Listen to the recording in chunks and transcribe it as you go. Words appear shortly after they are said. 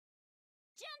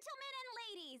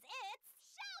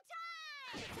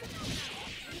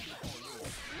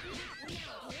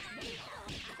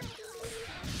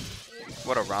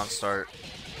What a round start.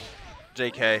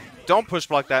 JK. Don't push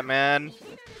block that, man.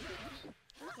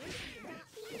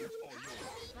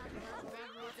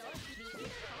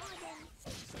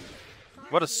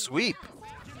 What a sweep.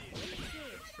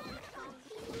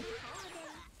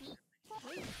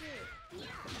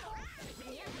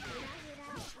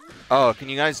 Oh, can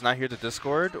you guys not hear the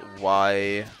Discord?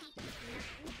 Why?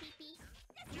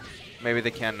 Maybe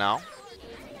they can now.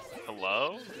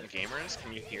 Hello, gamers?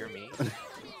 Can you hear me?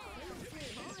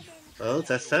 Oh,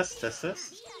 test.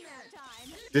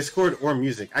 Discord or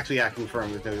music. Actually, I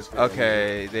confirm with no Discord.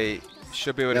 Okay, they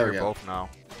should be able to hear both now.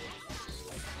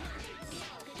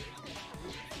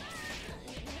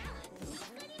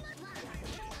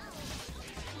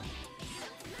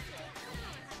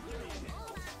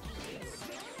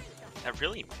 That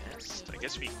really missed. I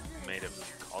guess we might have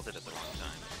called it at the wrong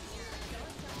time.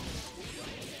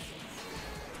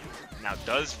 Now,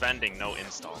 does Vending know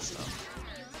install stuff?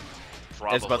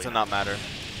 Probably It's about to not matter.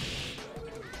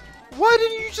 Why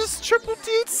didn't you just triple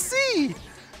THC?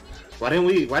 Why didn't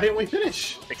we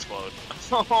finish? Explode.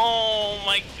 Oh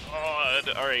my god.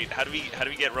 Alright, how do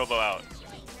we get Robo out?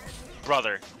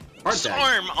 Brother.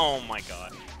 Storm! Oh my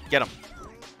god. Get him.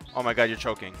 Oh my god, you're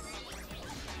choking.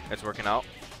 It's working out.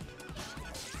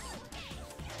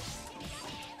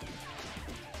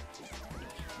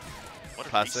 What a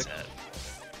Classic. reset.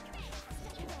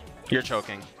 You're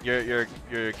choking. You're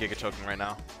giga choking right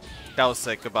now. That was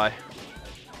sick. Goodbye.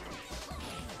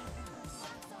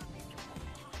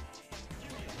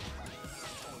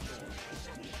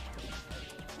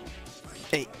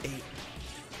 Eight.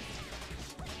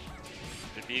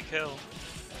 Could be a kill.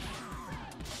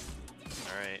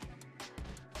 Alright.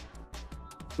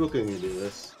 Who can you do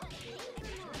this?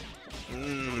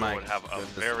 I would have a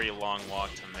very long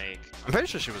walk to make. I'm pretty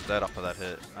sure she was dead off of that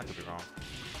hit. I could be wrong.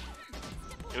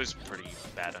 It was pretty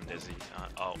bad on Dizzy.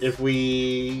 Oh. If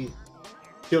we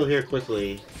kill here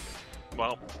quickly.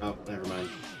 Well. Oh, never mind.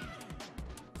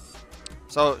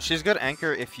 So she's good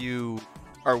anchor if you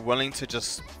are willing to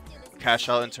just cash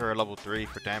out into her level 3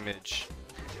 for damage.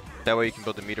 That way you can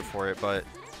build the meter for it, but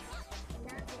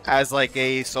as like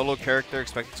a solo character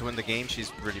expected to win the game,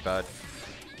 she's really bad.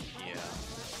 Yeah.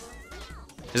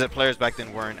 Is that players back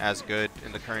then weren't as good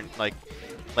in the current like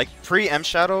pre M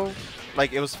Shadow,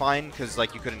 like it was fine because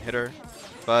like you couldn't hit her,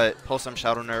 but post M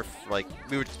Shadow nerf, like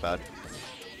we were just bad.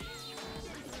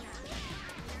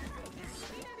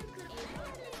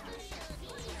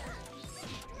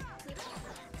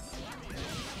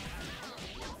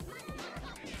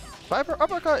 Viper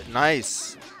uppercut,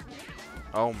 nice.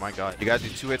 Oh my god, you guys do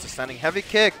 2 hits of standing heavy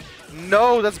kick.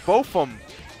 No, that's both of them.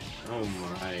 Oh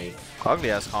my.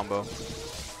 Ugly ass combo.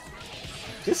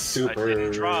 Just super. I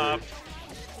didn't drop.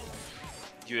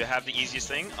 You have the easiest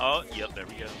thing? Oh, yep, there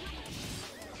we go.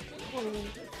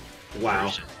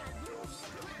 Wow.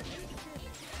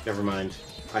 Never mind.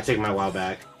 I take my WoW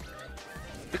back.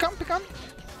 Be gone. Be gone.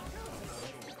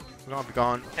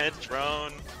 Head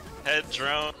drone. Head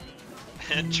drone.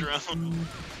 Head drone.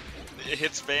 It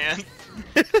hits ban.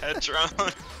 Head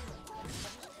drone.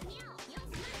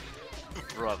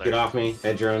 Brother. Get off me,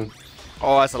 head drone.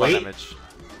 Oh, that's a lot of damage.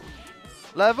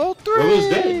 Level 3! Robo's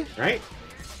dead, right?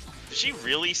 Did she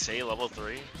really say level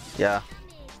 3? Yeah.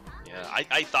 Yeah,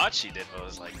 I thought she did, but I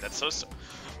was like, that's so...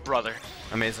 Brother.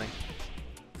 Amazing.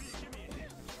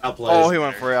 Outplays. Oh, he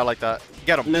went for it. I like that.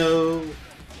 Get him. No.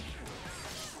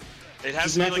 It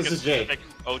has to be like a specific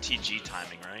OTG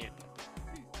timing, right?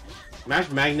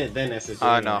 Match Magnet, then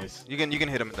SSJ. No. You can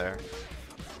hit him there.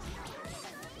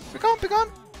 Be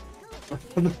gone.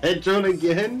 Head drone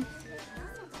again?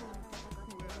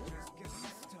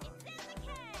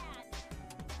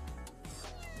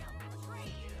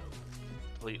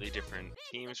 Completely different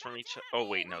teams from each other. Oh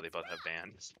wait, no, they both have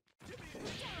bans.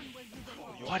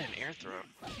 What an air throw.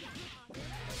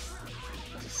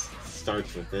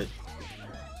 Starts with it.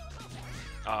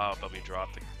 Oh, but we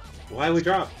dropped the... Why we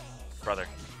drop? Brother.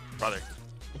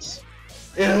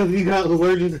 Yeah, we got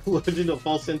allergic to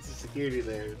false sense of security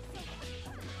there.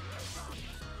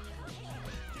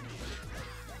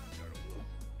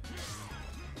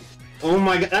 Oh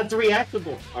my god, that's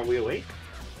reactable. Are we awake?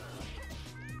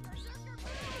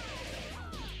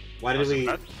 Why did we...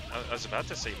 I was about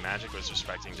to say Magic was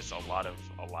respecting just a lot of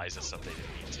Eliza stuff they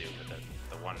didn't need to, but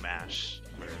the one mash,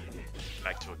 we're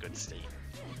back to a good state.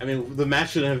 I mean, the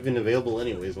match should have been available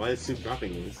anyways. Why is Soup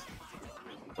dropping these?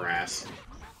 Brass.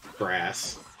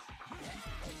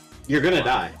 You're gonna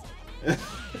die.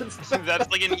 That's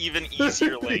like an even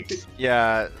easier link.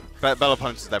 Yeah. Bella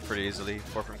punches that pretty easily.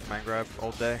 4 from command grab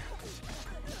all day.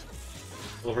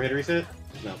 Overhead reset?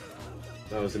 No.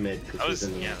 That was a mid. That was,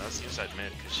 yeah, that was the inside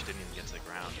mid because she didn't even get to the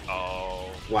ground. Oh.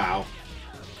 Wow.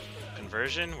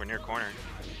 Conversion? We're near corner.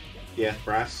 Yeah,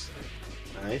 brass.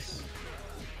 Nice.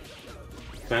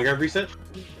 Command grab reset?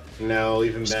 No,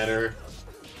 even better.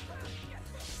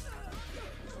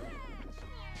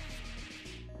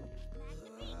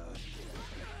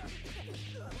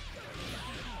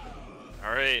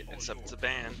 Alright, it's up to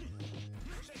ban.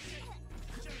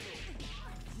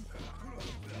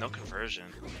 No conversion.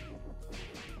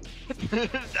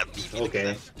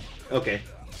 Okay. Okay.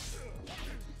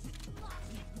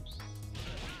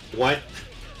 What?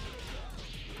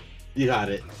 You got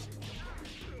it.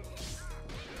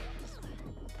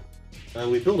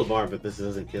 We build a bar, but this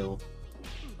doesn't kill.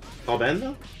 Call ban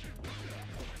though?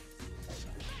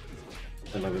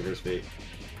 Another reverse bait.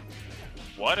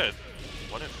 What a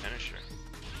finisher.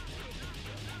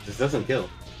 This doesn't kill.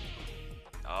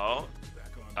 Oh.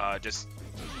 Just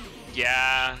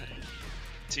yeah.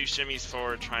 2 shimmies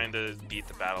forward trying to beat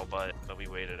the battle, but we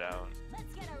waited out.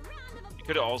 You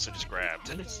could have also just grabbed.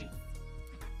 Does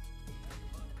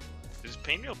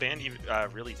Painwheel Band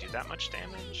really do that much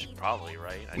damage? Probably,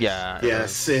 right?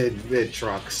 Yes, it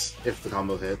trucks if the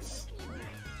combo hits.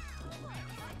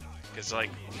 Because like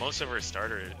most of our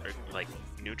starters are like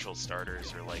neutral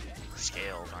starters are like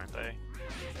scaled, aren't they?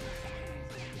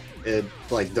 It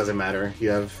like doesn't matter. You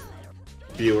have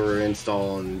viewer,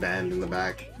 install, and band in the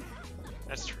back.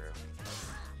 That's true.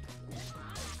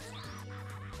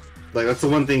 Like that's the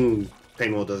one thing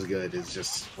Painwheel does good is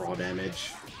just raw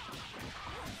damage.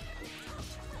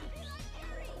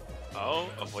 Oh,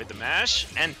 avoid the mash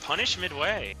and punish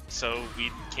midway. So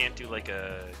we can't do like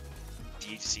a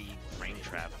DC frame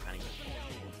trap if anything.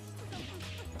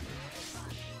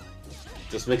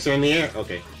 Just mixer in the air?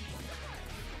 Okay.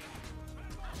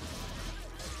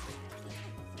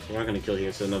 We're not gonna kill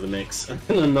here, so another mix.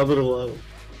 Another low.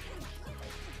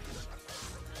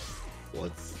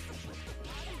 What's...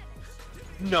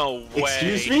 No way.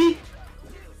 Excuse me?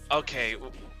 Okay,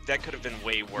 that could have been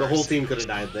way worse. The whole team could have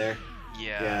died there.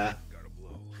 Yeah.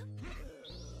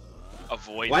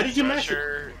 Avoid Why the did you mash it?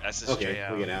 pressure, SSJ Okay,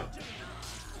 out. we get out.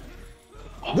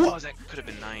 Oh, What? that could have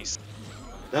been nice.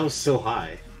 That was so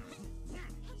high.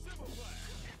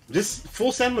 Just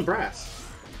full send the brass.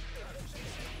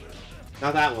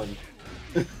 Not that one.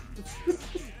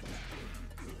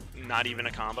 Not even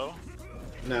a combo.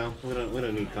 No, we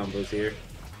don't need combos here.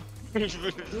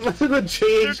 The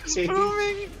change.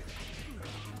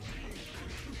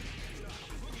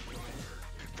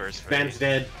 Burst Band's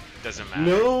dead. Doesn't matter.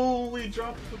 No, we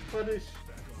dropped the punish.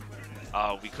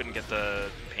 We couldn't get the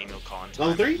Painwheel call in time.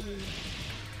 Level 3?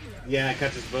 Yeah, it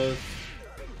catches both.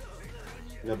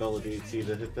 No Bella DC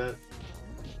to hit that.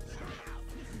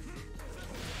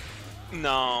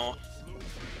 No.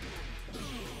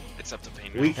 It's up to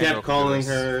Painwheel. We kept Painwheel calling goes.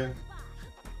 her.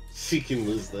 She can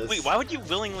lose this. Wait, why would you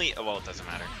willingly? Oh, well, it doesn't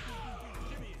matter.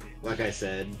 Like I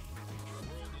said.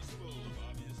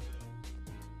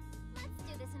 Let's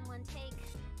do this in one take.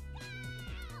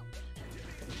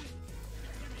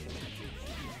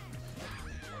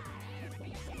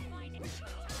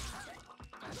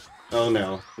 Oh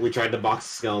no, we tried to box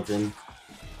the skeleton.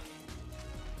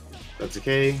 That's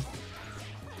okay.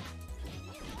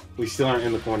 We still aren't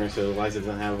in the corner, so Liza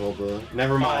doesn't have all the...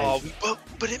 Never mind. Oh,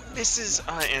 but it misses,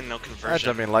 and no I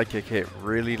conversion. mean, like it hit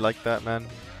really like that, man.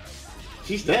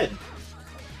 She's dead.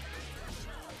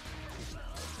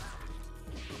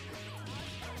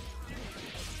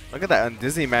 Look at that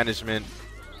undizzy management.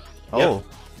 Oh, Yep.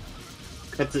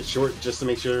 Cuts it short just to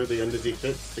make sure the undizzy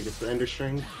fits to get the ender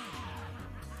string.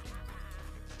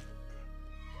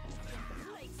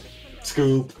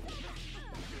 Scoop.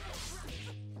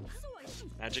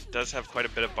 Magic does have quite a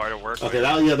bit of bar to work Okay,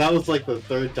 with. that was like the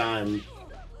 3rd time.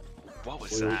 What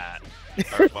was Wait. that?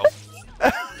 Alright, well,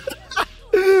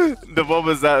 the what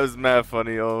was that was mad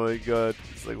funny. Oh my god,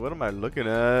 it's like, what am I looking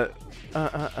at?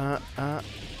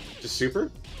 Just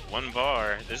super? 1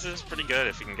 bar. This is pretty good.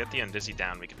 If we can get the Undizzy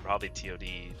down, we could probably TOD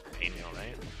Painwheel,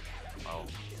 right? Well,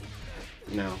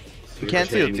 No. You can't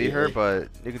Super TOD her, immediately. but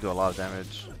you can do a lot of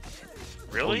damage.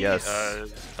 really? yes.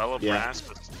 Fellow Yeah. Brass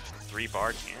with 3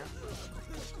 bar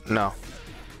can't? No,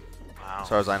 Wow. as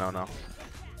far as I know, no.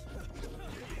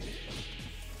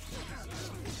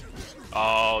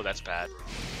 Oh, that's bad.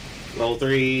 Level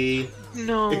 3.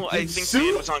 No, I It's think soup?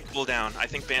 Band was on cooldown. I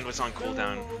think Band was on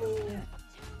cooldown.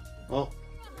 Well,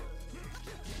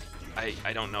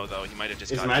 I don't know though. He might have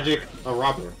just is got magic a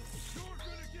robber?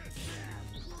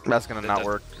 That's gonna That not does-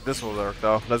 work. This will work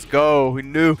though. Let's go. We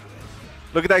knew.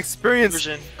 Look at that experience.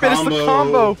 Conversion. Finish the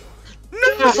Combo. combo.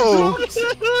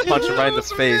 Punch him right in the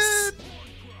face.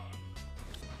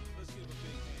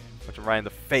 Punch him right in the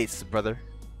face, brother.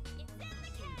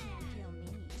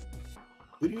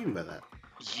 What do you mean by that?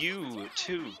 You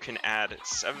too can add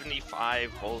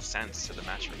 75 whole cents to the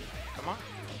match rate. Come on.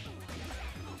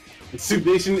 Soup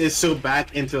Nation is so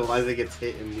back until Eliza gets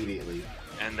hit immediately.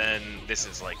 And then this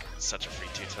is like such a free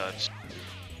two-touch.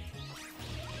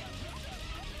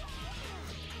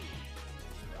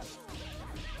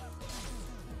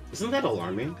 Isn't that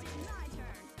alarming?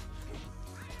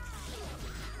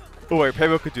 Oh wait,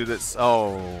 Paymo could do this.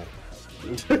 Oh.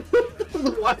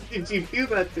 Why did you do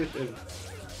that to him?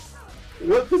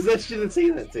 What possession to say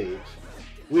that to you?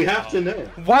 We have to know.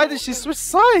 Why did she switch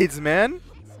sides, man?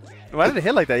 Why did it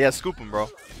hit like that? Yeah, scoop him, bro.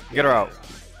 Get her out.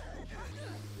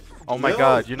 Oh my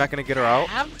god, you're not gonna get her out?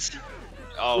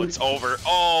 Oh, it's over.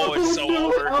 Oh, it's so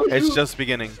over. It's just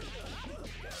beginning.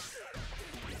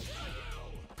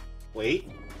 Wait.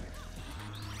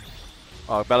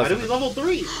 Oh, How Bella's did we level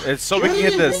 3? it's so we can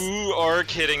hit this. You are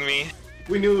kidding me.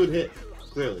 We knew it would hit.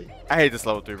 Clearly. I hate this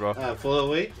level 3, bro. Full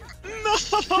away. No!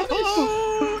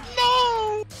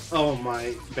 No! Oh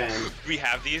my band. We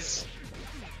have these?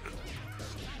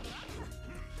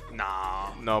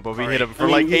 Nah. No, but we Alright. hit him for I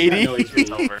mean, like we 80. got no HP.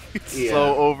 It's over. It's Yeah.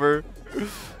 so over. This is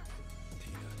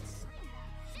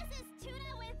tuna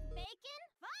with bacon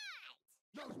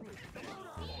fight.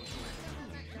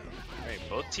 Alright,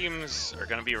 both teams are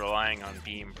gonna be relying on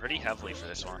Beam pretty heavily for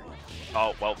this one.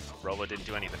 Oh, well, Robo didn't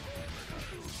do anything.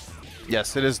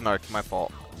 Yes, it is Narc, my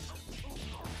fault.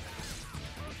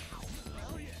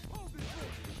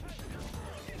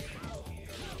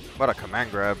 What a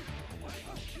command grab.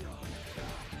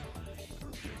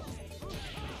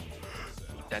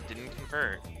 That didn't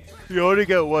convert. You only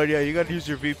get one, yeah, you gotta use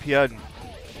your VPN.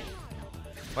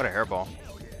 What a hairball.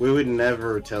 We would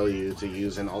never tell you to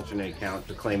use an alternate account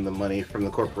to claim the money from the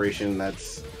corporation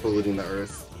that's polluting the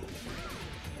earth.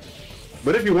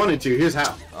 But if you wanted to, here's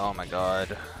how. Oh my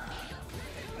god.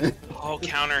 Oh,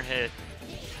 counter hit.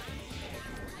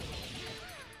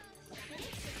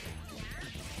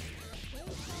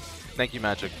 Thank you,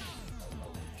 Magic.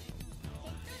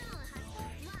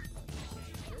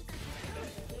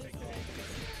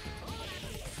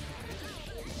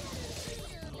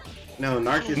 No,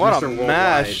 Narc is What Mr. a Worldwide.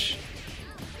 mash.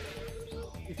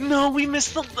 No, we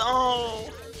missed the. Oh!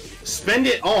 Spend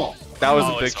it all. That was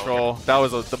Oh, a big it's over. troll. That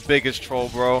was the biggest troll,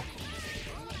 bro.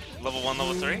 Level 1,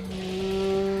 level 3?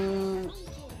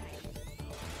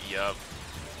 Yup.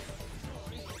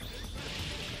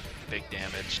 Big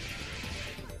damage.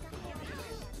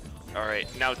 Alright,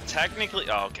 now technically.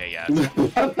 Oh, okay, yeah.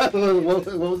 what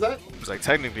was that? It was like,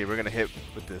 technically, we're gonna hit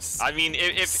with this. I mean,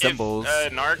 if Symbols.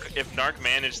 Narc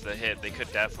managed the hit, they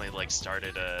could definitely like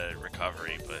started a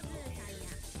recovery, but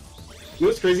You know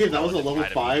what's crazy? If that was a That level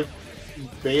would've 5,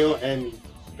 Bale and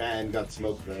Ban got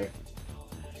smoked there.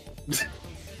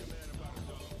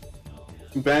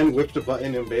 Ban whipped a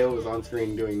button and Bale was on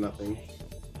screen doing nothing.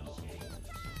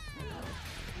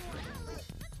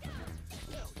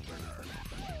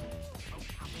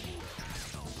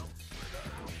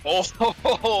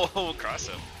 oh, cross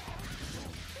him.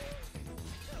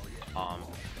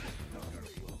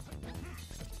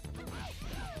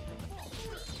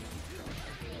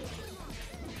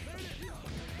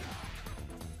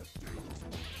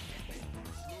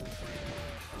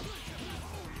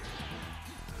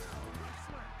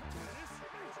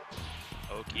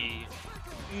 Okie.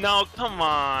 No, come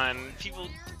on. People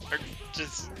are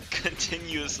just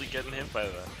continuously getting hit by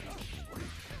that.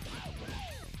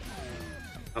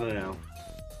 I don't know.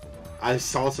 I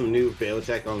saw some new Bale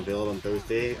tech on Build on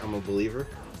Thursday. I'm a believer.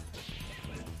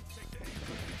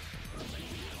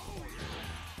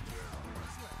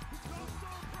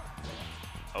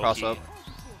 Cross Okie. up.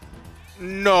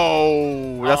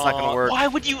 No, that's not gonna work. Why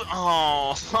would you?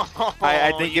 Oh,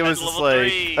 I think you it had was just level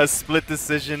like 3. a split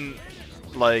decision,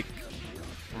 like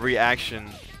reaction.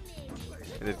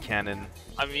 It did cannon.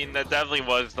 I mean, that definitely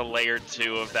was the layer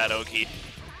 2 of that Oki.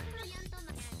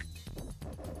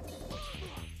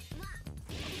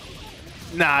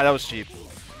 Nah, that was cheap.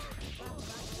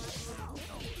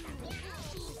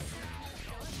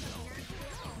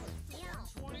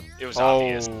 It was Oh.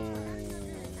 obvious.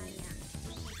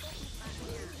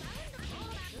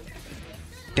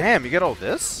 Damn, you get all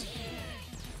this?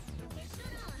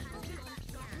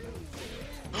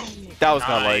 That was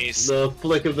not like. Nice. The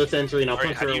flick of the century. Now Alright,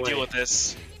 punch how her do you away. deal with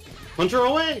this? Punch her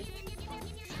away!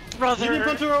 Brother! You can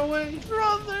punch her away!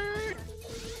 Brother!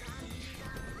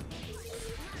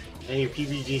 And your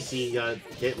PBGC got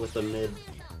hit with the mid.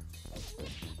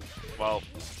 Well,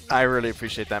 I really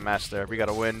appreciate that match there. We got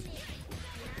to win.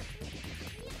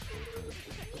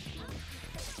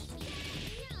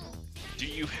 Do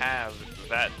you have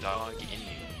that dog in you?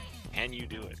 Can you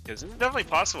do it? Because it's definitely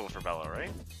possible for Bella,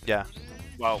 right? Yeah.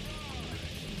 Well,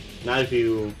 Not if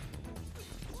you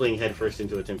fling headfirst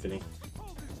into a timpani.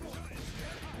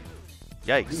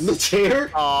 Yikes. The chair?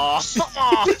 oh,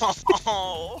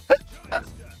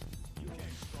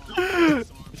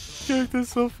 That's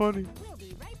so funny. We'll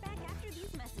be right back after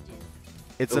these messages.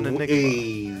 It's an enigma.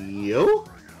 Yo?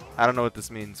 I don't know what this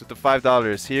means. With the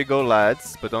 $5, here you go,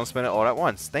 lads. But don't spend it all at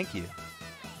once. Thank you.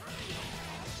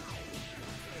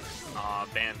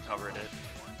 Ban covered it.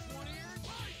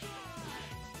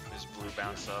 This blue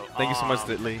bounced out. Thank you so much,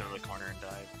 Ditley. Into the corner and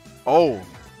died. Oh.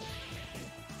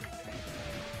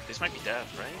 This might be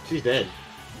death, right? She's dead.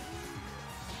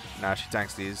 Nah, she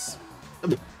tanks these.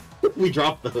 We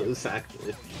dropped those,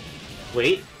 actually.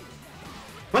 Wait.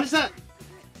 What is that?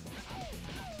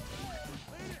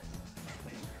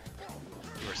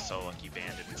 You were so lucky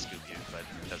Ban didn't scoop you, but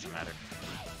it doesn't matter.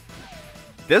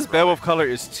 This Beowulf color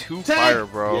is too fire,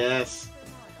 bro. Yes.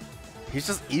 He's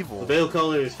just The evil. Veil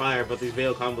color is fire, but these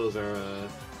Veil combos are,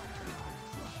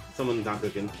 someone's not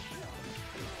cooking.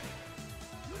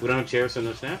 We don't have chair, so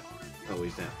no snap? Oh, we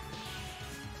snap.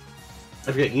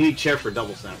 I forget, you need chair for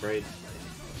double snap, right?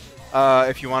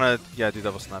 If you wanna, yeah, do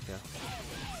double snap, yeah.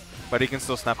 But he can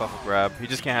still snap off a grab. He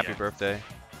just can't happy birthday.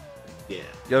 Yeah.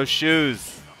 Yo,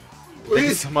 shoes. Thank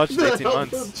you so much. 19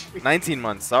 months. 19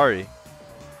 months. Sorry.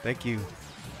 Thank you.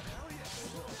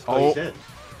 Oh, he's dead.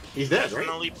 He's dead, right?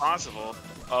 Definitely possible.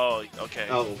 Oh, okay.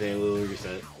 Oh, okay, we'll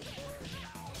reset.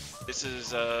 This is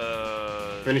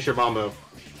Finish your bombo.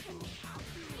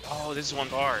 Oh, this is one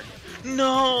bar.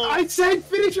 No. I said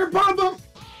finish your bombo!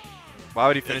 Why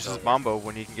would he finish his bombo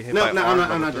when he can get hit by No, arm I'm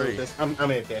level not 3? doing this. I'm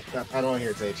AFK. I don't want to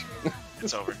hear it, Sage.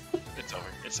 It's over. It's over.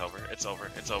 It's over. It's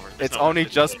over. It's over. It's only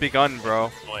just begun, bro.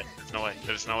 No way. There's no way.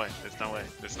 There's no way. There's no way.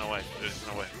 There's no way. There's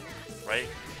no way. Right?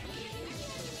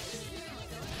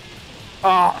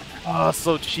 Oh,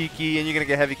 so cheeky, and you're gonna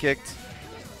get heavy kicked.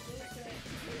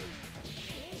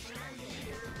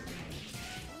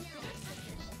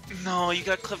 No, you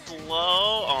got clipped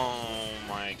low. Oh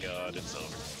my god, it's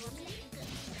over.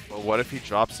 But what if he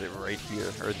drops it right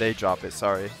here? Or they drop it,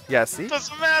 sorry. Yeah, see?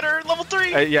 Doesn't matter. Level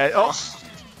 3. Yeah, oh.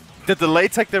 The delay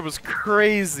tech there was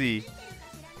crazy.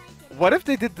 What if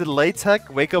they did delay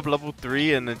tech, wake up level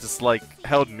 3, and then just like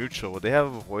held neutral? Would they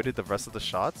have avoided the rest of the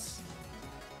shots?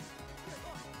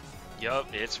 Yup,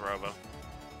 it's Robo.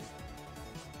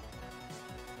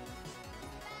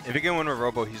 If you can win with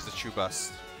Robo, he's the true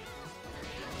best.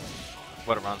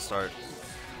 What a round start.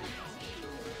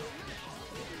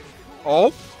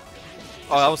 Oh!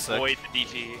 Oh, that was sick. Avoid the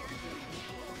DP.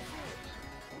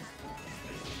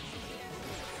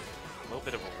 A little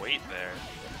bit of a wait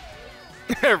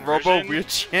there. Robo Version? weird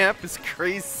champ is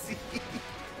crazy.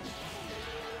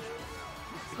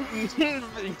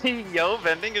 Yo,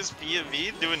 Vending is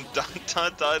PMV doing dun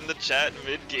dun dun in the chat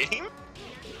mid game.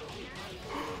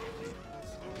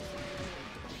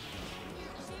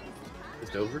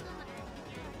 It's over?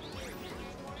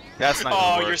 That's not Oh,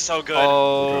 gonna work. you're so good.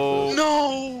 Oh.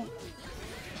 No!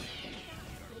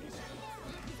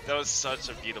 That was such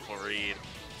a beautiful read.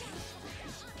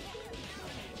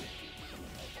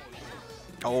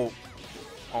 Oh.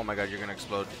 Oh my god, you're gonna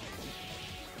explode.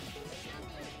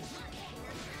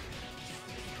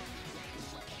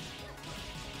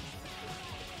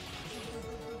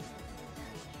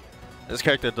 This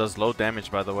character does low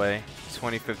damage, by the way.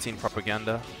 2015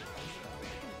 propaganda.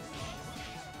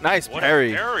 Nice What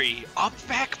parry. a parry! Up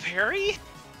back parry?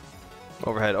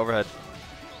 Overhead, overhead.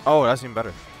 Oh, that's even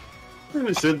better. I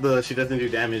understood the she doesn't do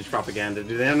damage propaganda.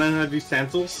 Do they not know how to do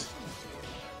sansels?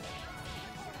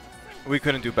 We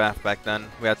couldn't do Bath back then.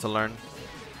 We had to learn.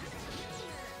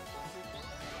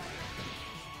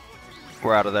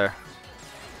 We're out of there.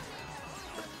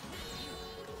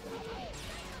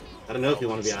 I don't know if you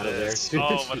want to be out of there.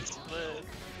 Oh, but it's lit.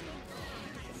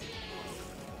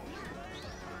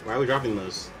 Why are we dropping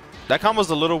those? That combo's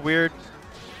a little weird,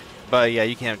 but yeah,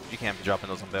 you can't be dropping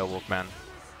those on Beowulf, man.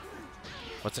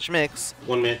 What's a schmix?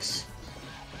 One mix.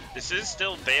 This is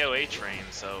still BOA train,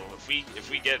 so if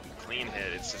we get clean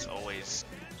hit, it's just always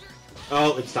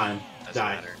Oh, it's time. doesn't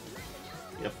Die. matter.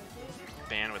 Yep.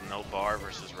 Ban with no bar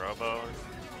versus Robo,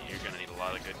 you're gonna need a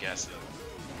lot of good guesses.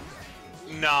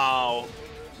 No.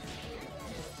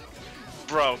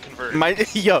 Bro, convert. My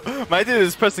dude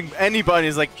is pressing any button.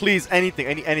 He's like, please, anything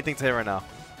to hit right now.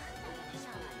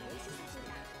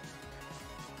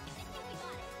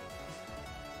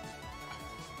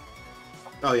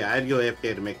 Oh yeah, I had to go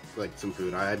AFK to make like some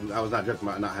food. I was not joking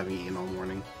about not having eaten all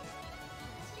morning.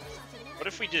 What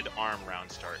if we did arm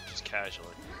round start, just casually?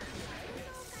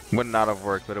 Would not have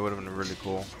worked, but it would have been really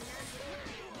cool.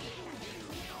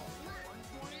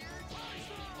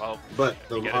 Well, But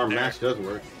you the get it arm there. mash does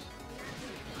work.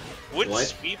 Would What?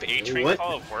 sweep A-Train What?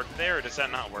 call have worked there, or does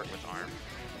that not work with arm?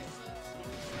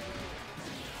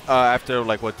 After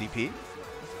like what DP?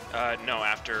 No,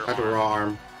 after After arm. raw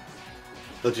arm.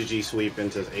 Let your G sweep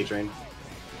into A-Train.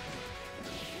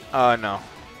 No.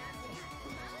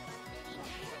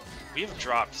 We have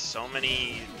dropped so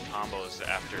many combos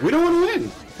after. We don't want to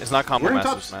win! It's not combo We're in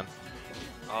masters, tops. man.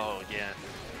 Oh yeah.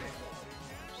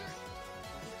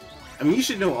 I mean, you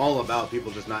should know all about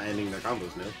people just not ending their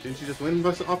combos, no? Didn't you just win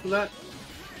off of that?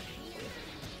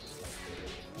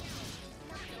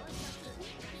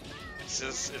 It's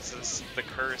just the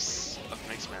curse of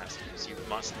Mix Masters. You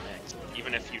must mix,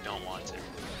 even if you don't want to.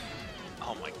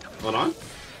 Oh my god. Hold on.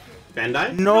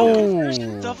 Bandai? No,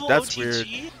 Double that's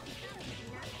OTG? weird.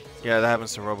 Yeah, that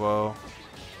happens to Robo.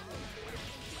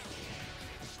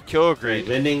 Kill Great. Greed.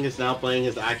 Vending is now playing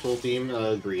his actual team,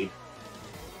 Greed.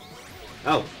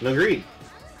 Oh, no Greed.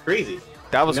 Crazy.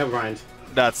 That was Never mind.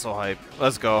 that's so hype.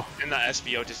 Let's go. And the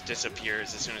SVO just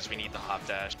disappears as soon as we need the hop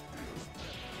dash.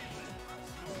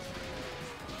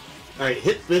 Alright,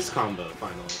 hit this combo,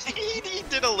 finally. He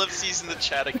did ellipses in the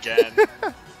chat again.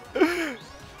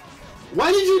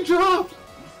 Why did you drop?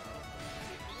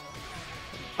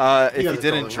 If you gotta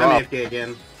didn't tell him. drop, I'm AFK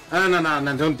again.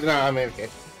 No, don't, no, I'm AFK.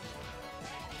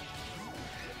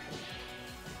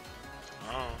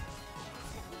 Oh.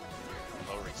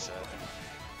 Low reset.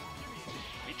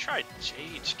 We tried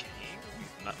Jage King.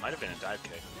 That might have been a dive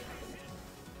kick.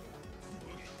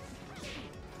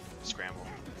 Scramble.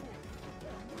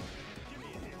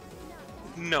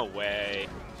 No way.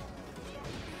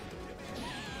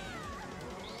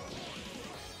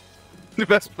 the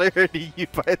best player in EU,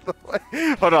 by the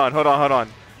way. Hold on.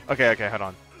 Okay, hold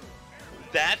on.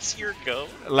 That's your go?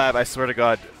 Lab, I swear to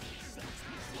God.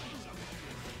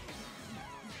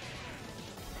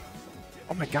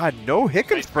 Oh my God, no hit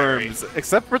Nice parry. confirms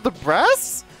except for the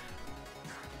brass?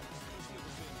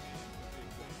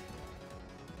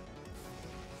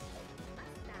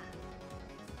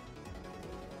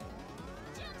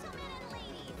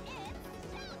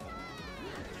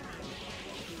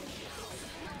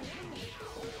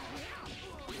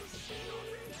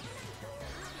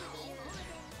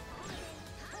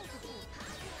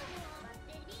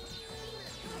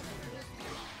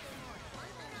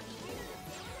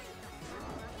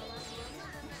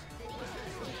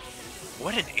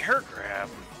 What an air grab.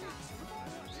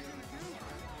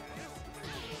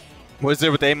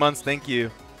 Wizard with 8 months, thank you.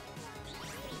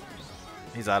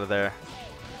 He's out of there.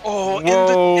 Oh,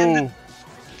 Whoa. and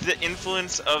the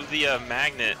influence of the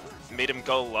magnet made him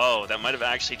go low. That might have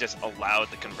actually just allowed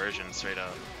the conversion straight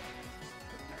up.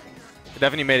 It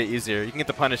definitely made it easier. You can get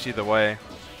the punish either way.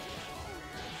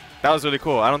 That was really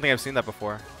cool. I don't think I've seen that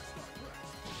before.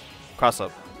 Cross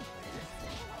up.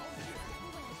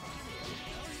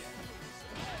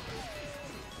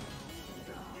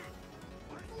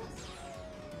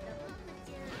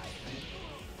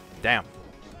 Damn.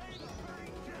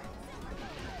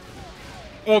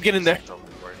 Oh, get in there.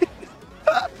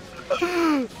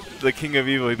 The king of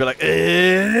evil. He'd be like,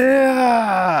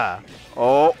 yeah.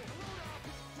 Oh.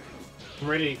 I'm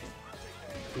ready.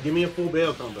 Give me a full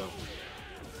bail combo.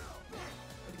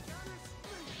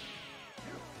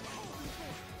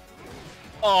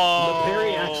 Oh, The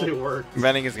parry actually worked.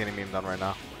 Vending is getting memed on right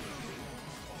now.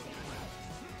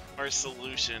 Our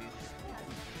solution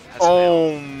has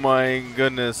Oh my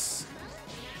goodness. failed.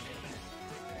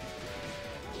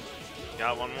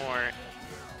 Got one more.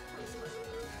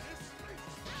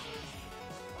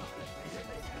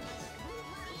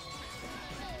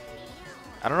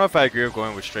 I don't know if I agree with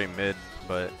going with straight mid,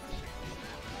 but...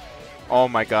 Oh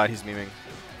my God, he's memeing.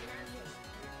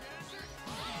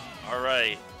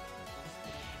 Alright.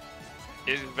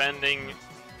 Is Vending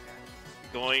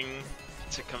going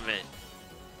to commit?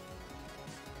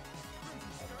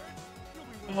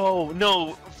 Oh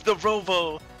no, the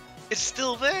Robo is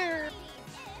still there!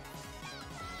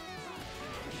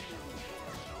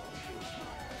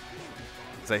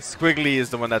 It's like, Squiggly is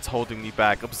the one that's holding me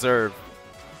back. Observe.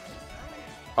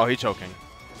 Oh, he's choking.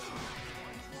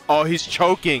 Oh, he's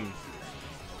choking.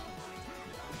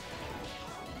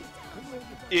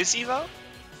 Is he though?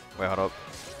 Wait, hold up.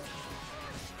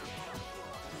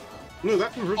 No,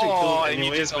 that conversion Oh, killed and you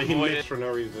anyways, just but he avoided- missed for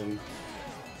no reason.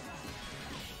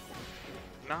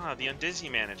 Nah, the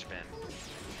Undizzy management.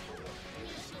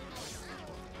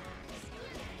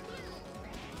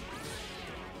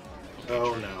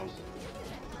 Oh no.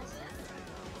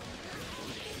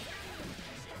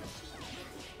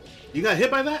 You got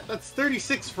hit by that? That's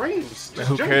 36 frames. Just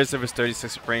Who jump. cares if it's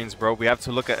 36 frames, bro? We have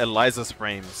to look at Eliza's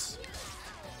frames.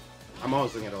 I'm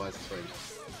always looking at Eliza's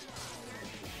frames.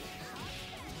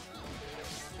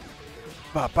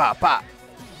 Ba ba ba.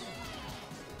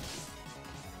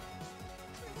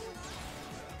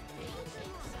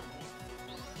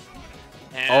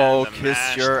 And Oh, the kiss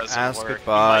mash your doesn't ass work.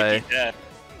 goodbye. You might be dead.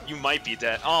 You might be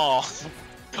dead. Oh.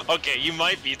 Okay, you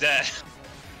might be dead.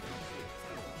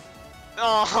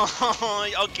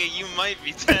 Oh, okay, you might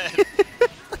be dead.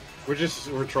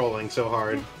 We're trolling so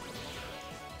hard.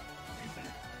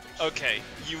 Okay,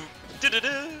 you.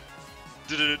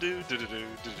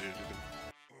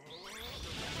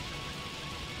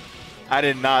 I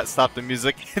did not stop the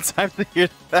music in time to hear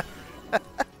that.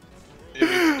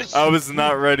 I was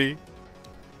not ready.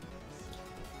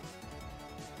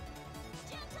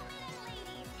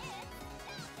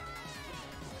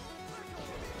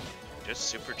 Just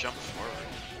super jump forward.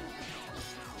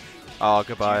 Oh, Do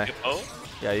goodbye. you get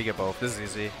both? Yeah, you get both. This is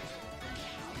easy.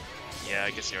 Yeah,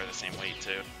 I guess you are the same weight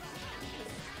too.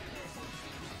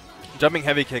 Jumping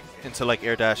heavy kick into like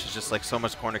air dash is just like so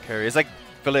much corner carry. It's like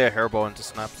fillet a hairball into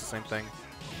snaps, the same thing.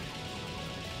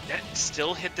 That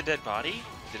still hit the dead body?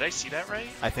 Did I see that right?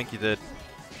 I think you did.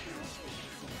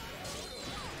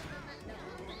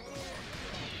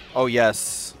 Oh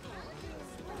yes.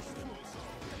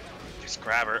 Just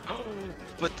grab her.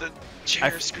 But the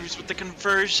chair screws with the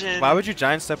conversion. Why would you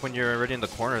giant step when you're already in the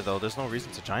corner though? There's no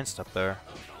reason to giant step there.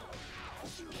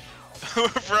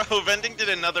 Bro, Vending did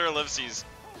another ellipses.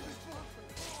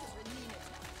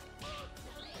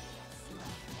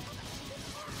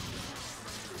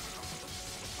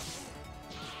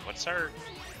 What's her?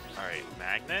 Alright,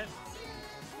 magnet?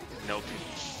 Nope.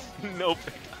 Nope.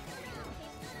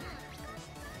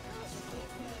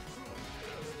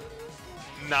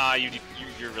 Nah,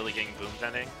 you're really getting boom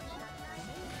Vending?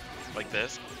 Like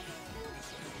this?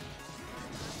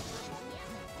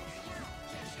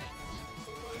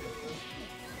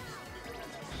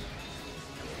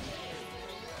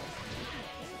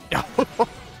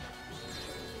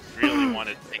 Really want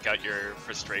to take out your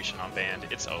frustration on Band.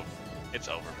 It's over. It's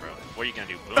over, bro. What are you gonna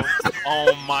do? Boom?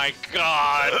 Oh my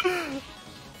god!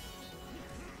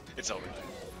 It's over.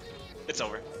 It's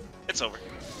over. It's over.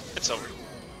 It's over.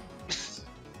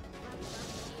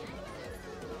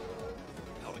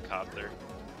 Helicopter.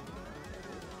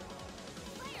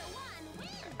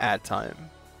 At time.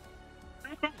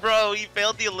 Bro, he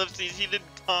failed the ellipses. He did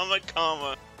comma,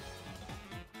 comma.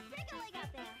 Break a leg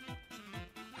out there.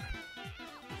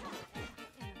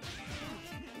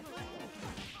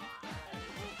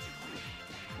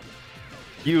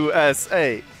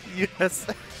 USA.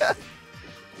 USA.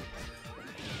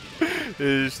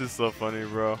 It's just so funny,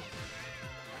 bro.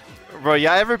 Bro,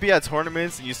 y'all ever be at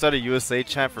tournaments and you start a USA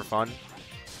chant for fun?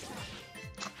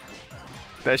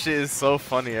 That shit is so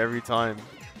funny every time.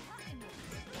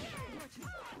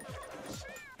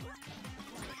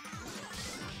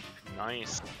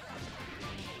 Nice.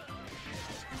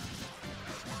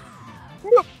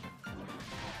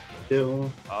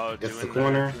 Still. Oh, Gets doing the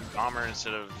corner. bomber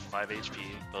instead of 5 HP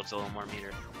builds a little more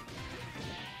meter.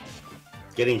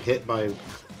 Getting hit by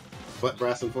butt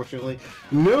brass, unfortunately.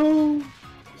 No!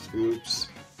 Scoops.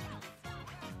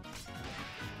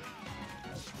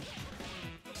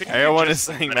 Couldn't Everyone you is just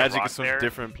saying let it Magic rock is from there?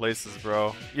 different places,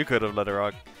 bro. You could have let it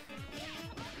rock.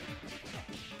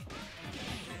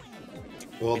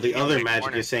 Well, If the you get other big Magic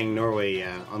corner. is saying Norway,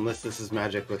 yeah. Unless this is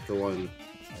Magic with the one.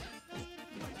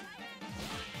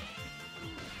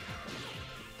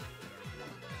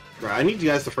 Right, I need you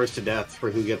guys to first to death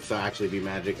for who gets to actually be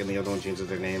Magic and the other one changes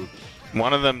their name.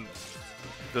 One of them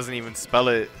doesn't even spell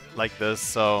it like this,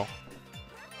 so...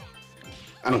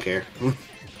 I don't care.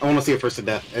 I want to see a first to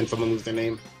death and someone lose their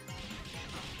name.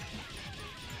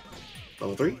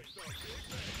 Level 3?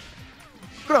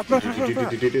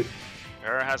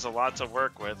 Era has a lot to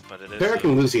work with, but it is. Para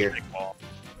can lose here. big ball.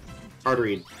 Hard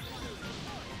read.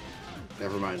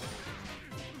 Never mind.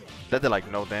 That did like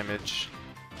no damage.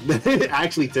 It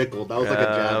actually tickled. That was like a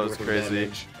Yeah, jab that was worth of crazy.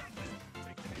 damage.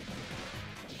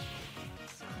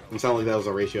 It sounded like that was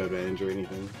a ratio advantage or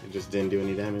anything. It just didn't do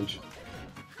any damage.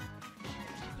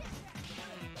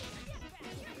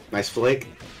 Nice flick.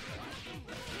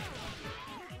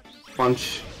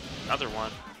 Punch. Another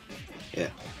one. Yeah.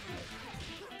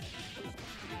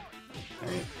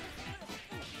 Alright.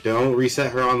 Don't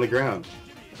reset her on the ground.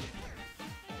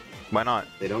 Why not?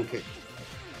 They don't care.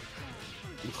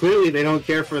 Clearly they don't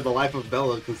care for the life of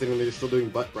Bella, considering they're still doing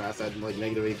butt brass at like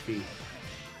negative HP.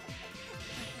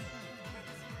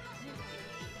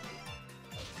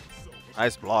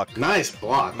 Nice block. Nice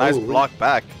block. Nice Holy- block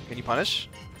back. Can you punish?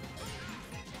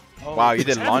 Oh, Wow, you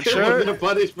did There launcher? wasn't a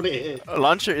punish, but it hit.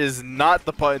 Launcher is not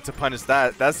the button to punish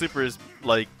that. That super is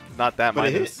like not that But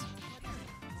it minus. hit.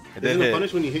 It did Isn't it hit.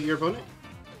 punish when you hit your opponent?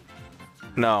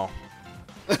 No.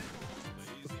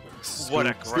 What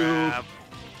a grab.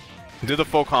 Do the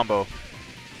full combo.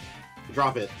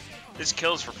 Drop it. This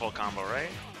kills for full combo, right?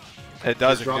 It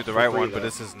does Just if you do drop the for right free, one, but though.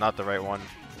 this is not the right one.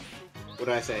 What did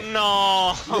I say?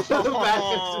 No!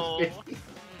 Back into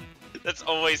That's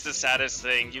always the saddest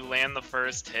thing. You land the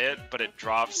first hit, but it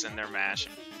drops and they're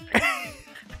mashing.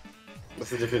 What's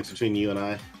the difference between you and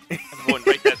I? Everyone,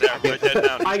 write that down. Write that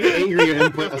down. I get angry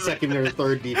and put a second or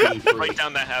third DP free. Write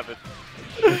down that habit.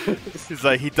 He's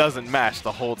like, he doesn't mash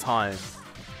the whole time.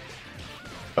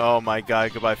 Oh my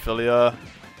god, goodbye Philia.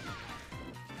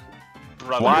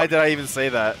 Brother. Why did I even say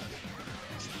that?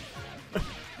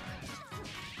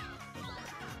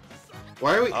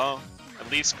 Why are we? Oh, at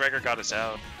least Gregor got us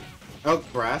out. Oh,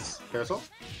 brass parasol.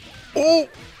 Oh!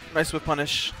 Nice whip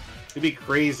punish. It'd be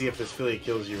crazy if this Philly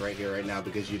kills you right here, right now,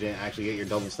 because you didn't actually get your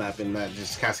double snap, and that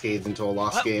just cascades into a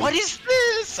lost game. What is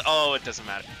this? Oh, it doesn't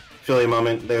matter. Philly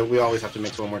moment. We always have to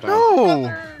mix one more time. No!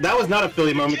 That was not a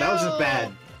Philly moment. That was just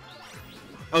bad.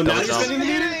 Oh, now was you're dumb. spending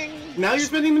the meter? Now you're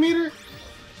spending the meter?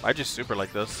 I just super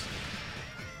like this.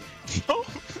 Oh,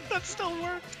 that still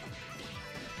worked.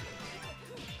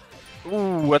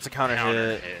 Ooh, that's a counter,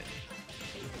 Counter hit. hit.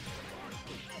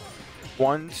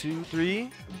 1, 2, 3.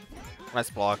 Nice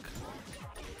block.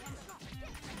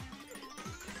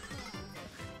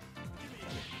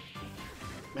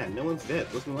 Man, no one's dead.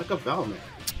 Looking like a Valmet.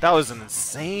 That was an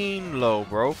insane low,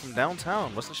 bro, from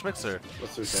downtown. What's the schmixer?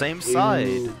 What's her Same say? side.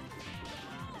 Ooh.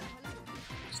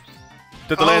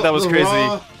 The delay, that was the crazy.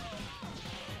 raw.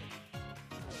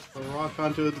 The raw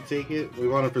conto to take it. We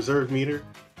want to preserve meter.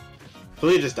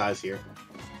 Philly just dies here.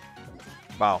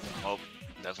 Wow. Oh,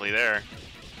 definitely there.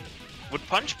 Would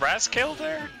Punch Brass scale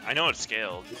there? I know it's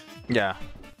scaled. Yeah.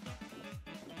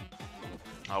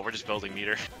 Oh, we're just building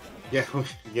meter. Yeah, we're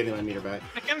getting that meter back.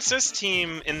 Against this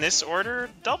team, in this order,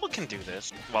 Double can do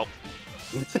this. Well,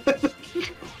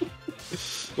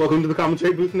 Welcome to the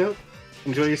commentary booth note.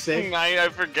 Enjoy your stay. I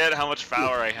forget how much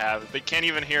power I have. They can't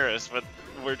even hear us, but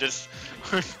we're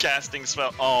casting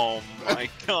spell. Oh my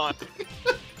god.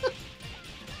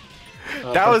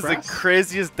 That was the Brass?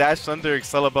 craziest dash thunder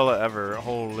Excalibella ever.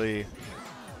 Holy.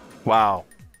 Wow.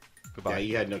 Goodbye. Yeah,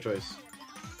 you had no choice.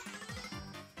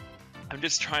 I'm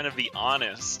just trying to be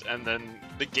honest, and then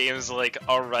the game's like,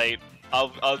 alright,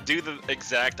 I'll do the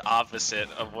exact opposite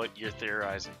of what you're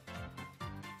theorizing.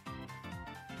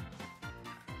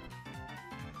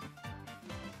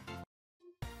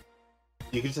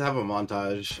 You could just have a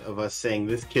montage of us saying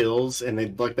this kills, and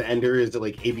then like the ender is at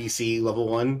like ABC level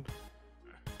 1.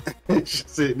 It's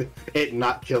just it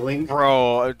not killing.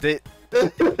 Bro,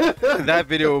 that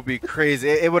video would be crazy.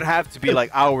 It would have to be like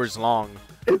hours long.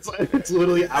 It's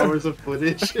literally hours of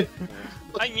footage.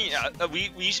 I mean,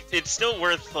 it's still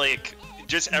worth like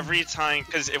just every time,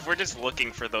 because if we're just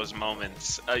looking for those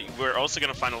moments, we're also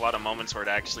gonna find a lot of moments where it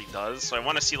actually does. So I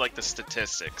want to see like the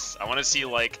statistics. I want to see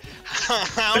like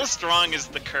how strong is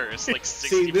the curse? Like 60%.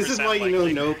 See, this is why you know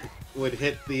likely. Nope would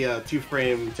hit the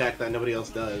 2-frame attack that nobody else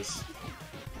does.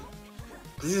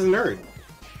 'Cause he's a nerd.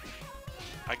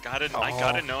 I gotta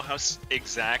know how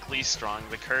exactly strong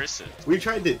the curse is. We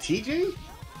tried the TJ?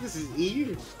 This is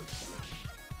EU.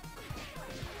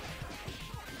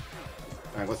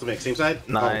 Alright, what's the mix? Same side?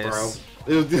 Nice. Oh,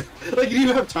 throw. It was like, you didn't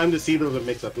even have time to see there was a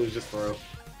mix-up. It was just throw.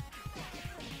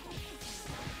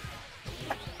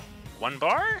 One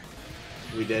bar?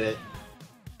 We did it.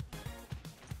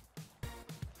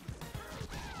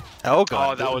 Oh Oh,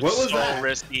 god. that was, What was so that?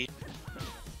 risky.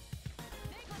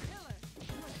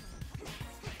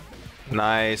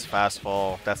 Nice fast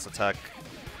fall. That's the tech.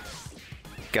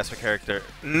 Guess what character?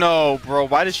 No, bro.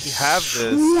 Why did she have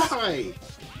this? Why?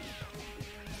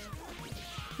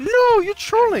 No, you're Let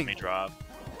trolling. me drop.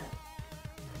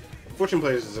 Fortune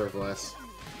players deserve less.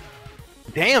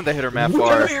 Damn, they hit her mad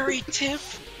far. Very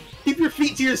tiff. Keep your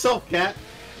feet to yourself, cat.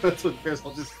 That's what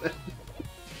Parasol just said.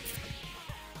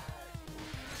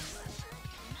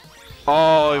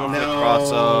 Oh, you went for the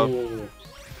cross up. No.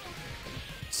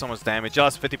 So much damage. You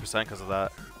lost 50% because of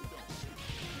that.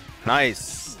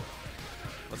 Nice.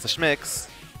 What's the schmicks?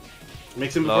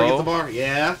 Mix him before he Low. gets the bar.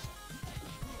 Yeah.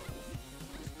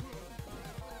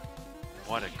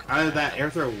 What a Out of that air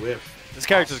throw whiff. This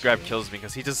character's grab kills me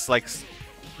because he just like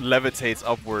levitates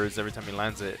upwards every time he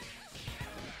lands it.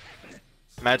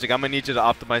 Magic, I'm gonna need you to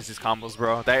optimize these combos,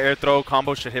 bro. That air throw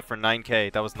combo should hit for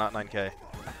 9k. That was not 9k.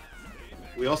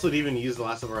 We also didn't even use the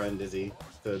last of our Dizzy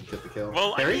to get the kill.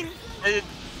 Well, Parry? I mean,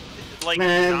 like,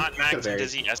 Man, not Max could've and buried.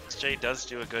 Dizzy, SJ does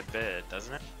do a good bit,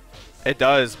 doesn't it? It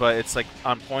does, but it's like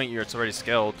on point here. It's already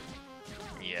scaled.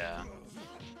 Yeah.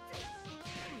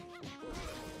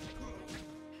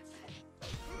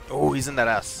 Oh, he's in that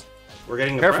ass. We're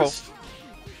getting Careful. oppressed.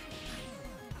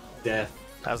 Death.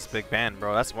 That's a big ban,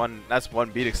 bro. That's one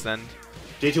beat extend.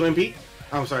 J2MP?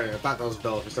 Oh, I'm sorry, I thought that was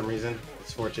Bell for some reason.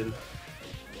 It's Fortune.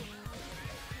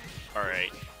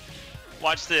 Alright.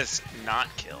 Watch this not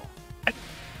kill.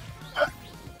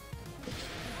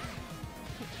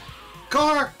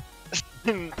 Car!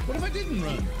 What if I didn't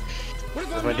run? What if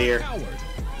That's I'm my not dear. a coward?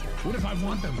 What if I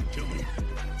want them to kill me?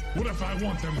 What if I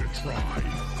want them to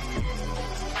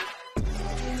try?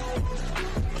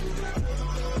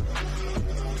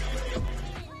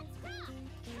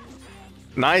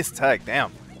 Nice tech,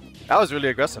 damn. That was really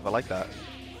aggressive. I like that.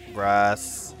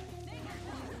 Brass.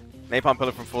 Napalm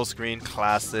Pillar from full screen,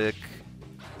 classic.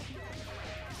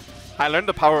 I learned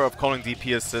the power of calling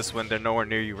DP assists when they're nowhere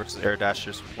near you versus air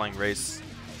dashers playing race.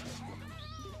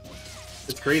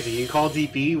 It's crazy. You call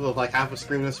DP with like half a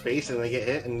screen of space and they get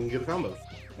hit and you get a combo.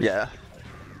 Yeah.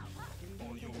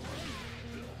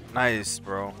 Nice,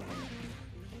 bro.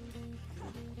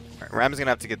 Alright, Ram's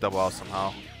gonna have to get double out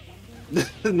somehow.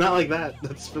 Not like that.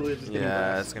 That's really just getting Yeah,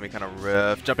 bad. it's gonna be kind of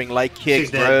rough. Jumping light kick,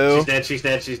 She's dead. bro. She's dead. She's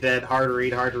dead. She's dead. Hard to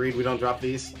read. Hard to read. We don't drop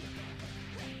these.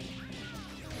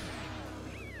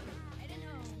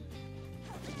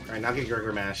 Alright, now get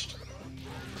Gregor mashed.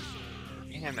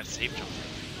 Man, that safe jump.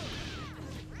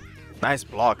 Nice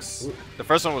blocks. The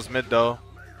first one was mid though.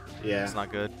 Yeah. It's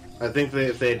not good. I think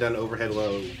if they had done overhead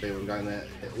low, they would have gotten that.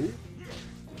 Ooh.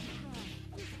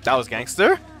 That was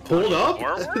gangster. Pulled up?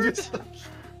 Forward?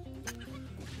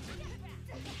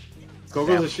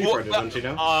 Gogo's a street fighter, don't you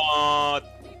know?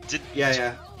 Did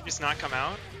Yeah. he just not come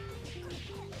out?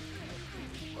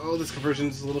 Oh, this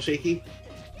conversion's a little shaky.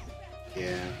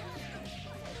 Yeah.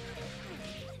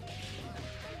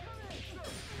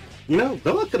 You know,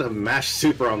 Bella could have mashed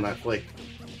super on that flick.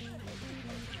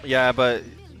 Yeah, but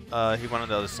he went on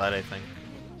the other side, I think.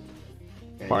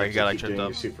 Yeah, Or you he have got to like keep tripped doing up.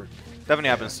 your super. Definitely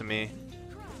happens to me.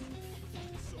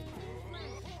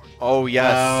 Oh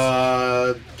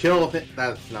yes. Kill.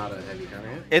 That's not a heavy counter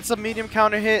hit. It's a medium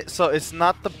counter hit, so it's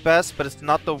not the best, but it's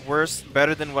not the worst.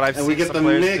 Better than what I've And seen we get some the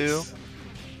players mix. do.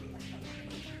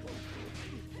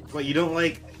 What, you don't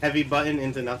like heavy button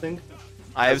into nothing?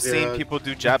 I have As seen your, people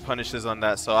do jab punishes on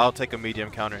that, so I'll take a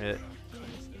medium counter hit.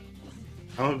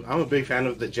 I'm a big fan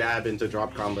of the jab into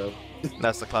drop combo.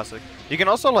 That's the classic. You can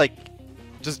also like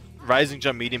just rising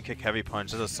jump, medium kick, heavy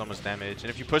punch. That does so much damage. And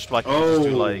if you push block, you can just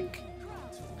do Oh. like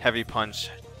heavy punch,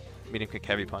 medium kick,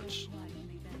 heavy punch.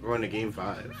 We're on to game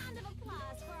 5.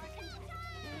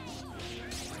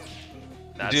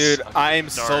 That's Dude, fucking I'm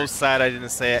so dark. sad I didn't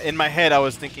say it. In my head, I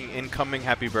was thinking incoming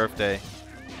happy birthday,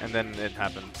 and then it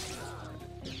happened.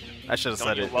 I should have Don't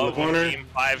said you it. love when corner. game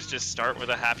 5s just start with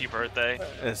a happy birthday?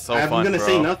 It's so I'm fun, gonna bro.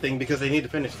 say nothing because they need to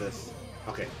finish this.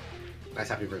 Okay. Nice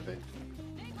happy birthday.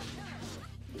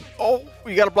 Oh,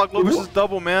 you gotta block low Ooh. versus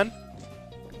double, man.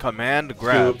 Command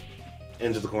grab. Scoop.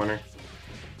 Into the corner.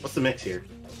 What's the mix here?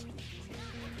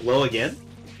 Low again?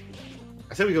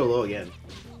 I said we go low again.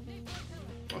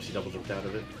 Oh, she double jumped out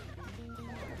of it.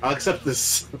 I'll accept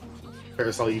this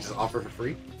parasol you just offer for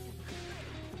free.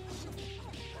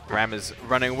 Ram is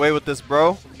running away with this,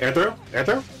 bro. Air throw? Air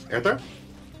throw? Air throw?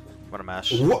 What a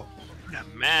mash. Whoa! What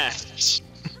a match!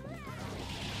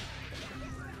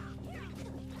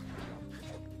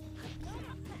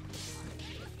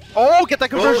 Oh, get that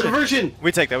Oh, conversion. conversion!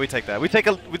 We take that. We take that. We take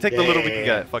the little we can Yeah.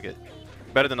 get. Fuck it.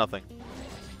 Better than nothing.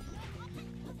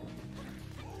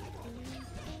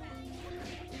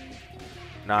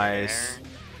 Nice. There.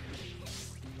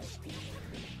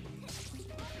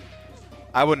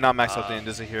 I would not max out the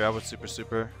Indizzy here. I would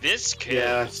super. This kid.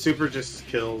 Yeah, super just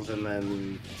kills and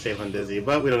then save on Dizzy,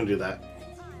 but we don't do that.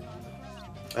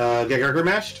 Get Gregor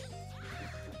mashed?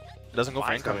 Doesn't go for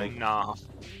Why incoming. Nah.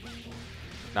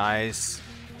 Nice.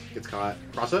 Gets caught.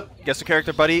 Cross up? Guess the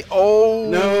character, buddy. Oh.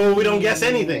 No, we don't guess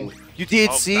anything. You did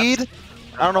Oh, seed? that's-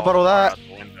 I don't know about all that.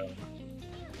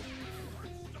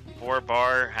 4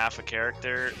 bar, half a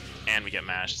character, and we get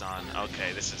mashed on.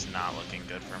 Okay, this is not looking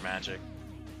good for Magic.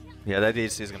 Yeah, that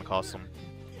DHC is gonna cost him.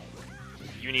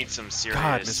 You need some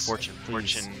serious misfortune,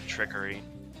 please. fortune trickery.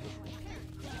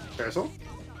 Parasol?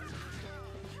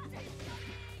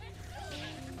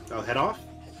 Oh, head off?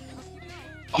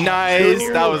 Nice.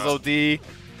 cool. That was OD.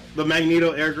 The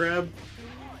Magneto air grab?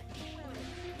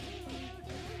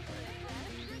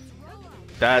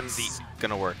 That's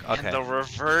gonna work. And the Okay.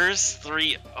 reverse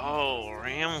 3-0.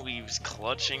 Ramweavs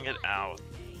clutching it out.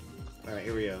 Alright,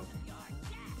 here we go.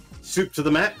 Soup to the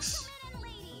max.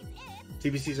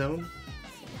 TBC zone.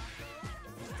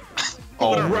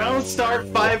 Oh. Round start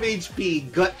 5 HP.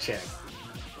 Gut check.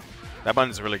 That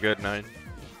button's really good, man.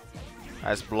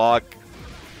 Nice block.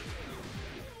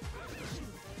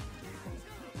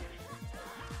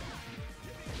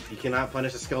 You cannot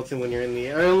punish a skeleton when you're in the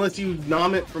air unless you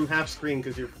nom it from half screen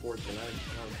because you're fortunate.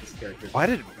 I don't know this character. Why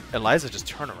did Eliza just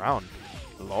turn around?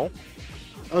 Hello?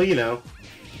 Oh, you know.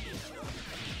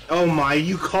 Oh my,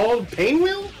 you called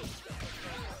Painwheel?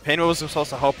 Painwheel was supposed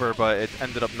to help her, but it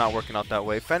ended up not working out that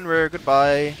way. Fenrir,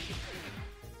 goodbye.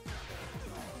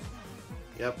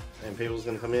 Yep, and Painwheel's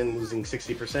gonna come in losing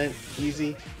 60%.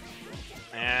 Easy.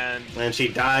 And And she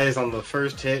dies on the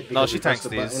first hit. No, because she we pressed tanks the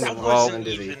these. button that and Well- wasn't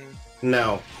did he? even.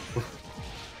 No.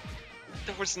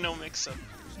 There was no mix-up.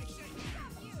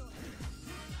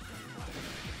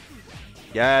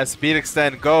 Yeah, speed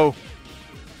extend, go.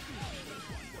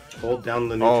 Hold down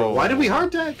the neutral. Oh. Why did we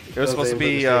hard tag? It was supposed to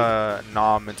be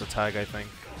nom into tag, I think.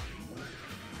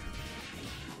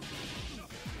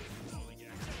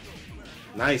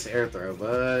 Nice air throw,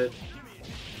 but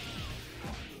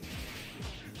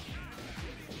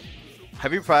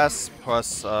Heavy press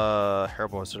plus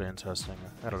hairball is really interesting.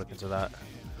 I gotta look into that.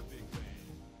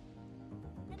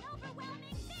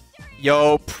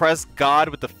 Yo, press God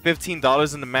with the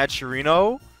 $15 in the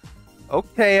Matcherino.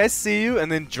 Okay, I see you.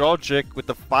 And then Dragic with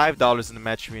the $5 in the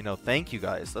Matcherino. Thank you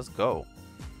guys. Let's go.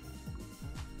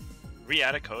 We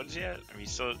out of codes yet? Are we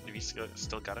still?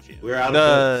 Still got a few? we're out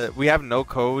of We have no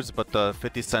codes, but the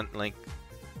 50-cent link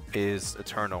is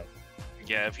eternal.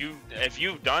 Yeah, if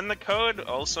you've done the code,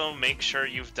 also make sure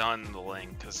you've done the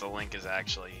link, because the link is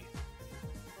actually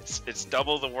it's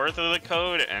double the worth of the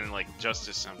code and like just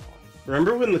as simple.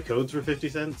 Remember when the codes were 50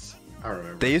 cents? I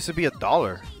remember. They used to be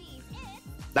 $1.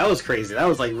 That was crazy. That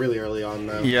was like really early on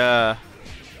though. Yeah.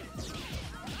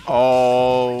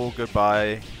 Oh,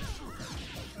 goodbye.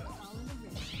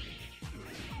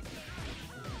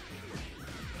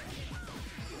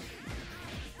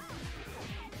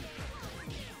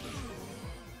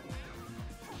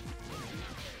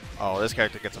 Oh, this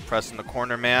character gets a press in the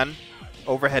corner, man.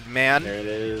 Overhead, man. There it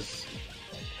is.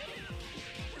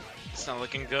 It's not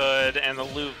looking good, and the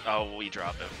loop. Oh, we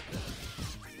drop it.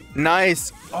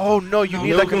 Nice. Oh, no, you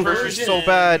need No that conversion so conversion.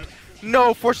 bad.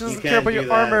 No, Fortune doesn't care can't about do your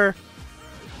that. armor.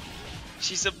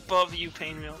 She's above you,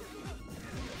 Painwheel.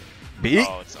 B?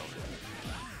 Oh, it's over.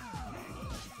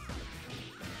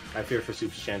 I fear for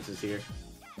Soup's chances here.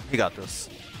 He got this.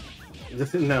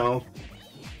 No.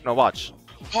 No, watch.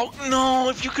 Oh no!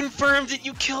 If you confirmed it,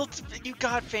 you killed. You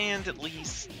got banned at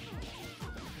least.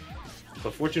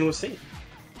 But Fortune was safe.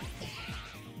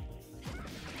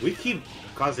 We keep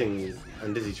causing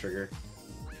Undizzy trigger.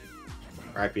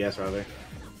 Or IPS rather.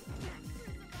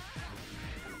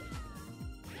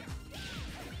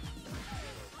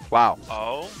 Wow.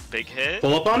 Oh, big hit.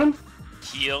 Pull up on him?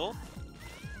 Heal.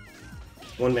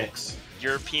 One mix.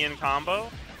 European combo.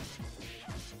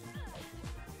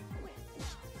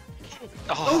 Oh,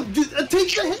 Oh, take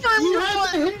the hit! You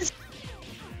had the hit!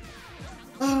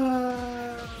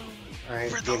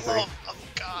 Alright, for the game 3. love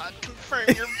of God, confirm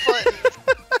your button.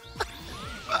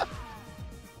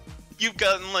 You've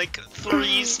gotten like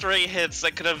 3 straight hits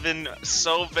that could have been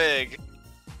so big,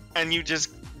 and you just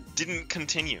didn't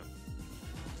continue.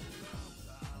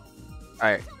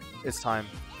 Alright, it's time.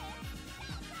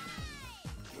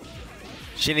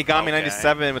 Shinigami Okay.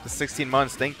 97 with the 16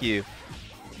 months. Thank you.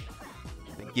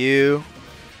 Thank you.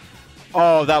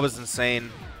 Oh, that was insane.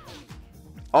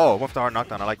 Oh, went for the hard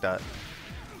knockdown. I like that.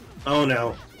 Oh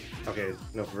no. Okay,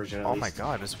 no conversion at Oh least. my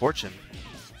god, misfortune.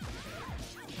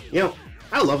 You know,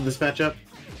 I love this matchup.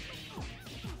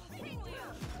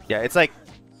 Yeah, it's like,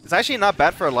 it's actually not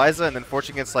bad for Eliza, and then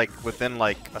Fortune gets like within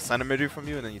like a centimeter from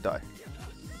you, and then you die.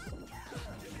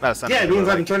 Not a Yeah, centimeter. it means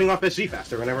but, I'm like, turning off SG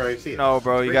faster whenever I see it. no,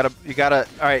 bro, you Great. gotta.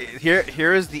 All right,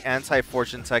 here is the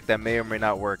anti-Fortune tech that may or may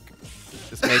not work.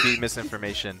 This may be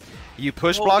misinformation. You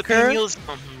push Oh, block the her, Painwheel's-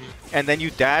 and then you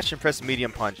dash and press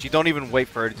medium punch. You don't even wait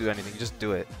for her to do anything. You just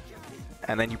do it,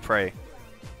 and then you pray.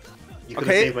 You could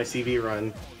Okay. have saved my CV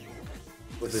run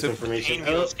with this So information.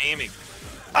 Painwheel's gaming.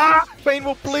 Ah,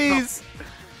 Painful, please.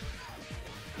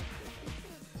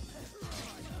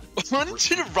 What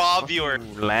did Raw viewer?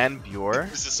 Land viewer.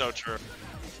 This is so true.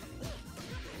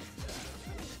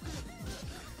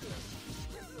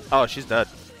 Oh, she's dead.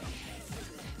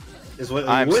 Is what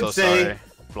I'm would so say. sorry.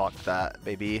 Block that,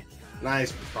 baby.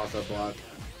 Nice cross-up block.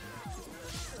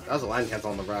 That was a line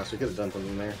cancel on the brass. We could have done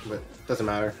something there, but doesn't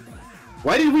matter.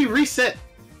 Why did we reset?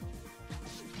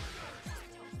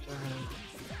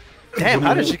 Damn,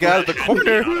 how did she get out of the corner?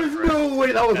 There's no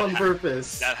way that was on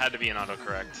purpose. That had to be an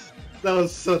autocorrect. That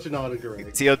was such an autocorrect.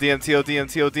 TODM, TODM,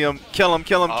 TODM. Kill him,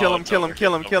 kill him, kill him, it's kill over, him,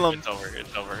 kill him, it's kill over, him. It's over,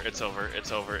 it's over, it's over,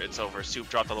 it's over, it's over. Soup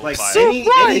dropped the level Like, 5. so- Any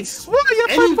Why? You have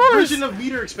Any five bars. version of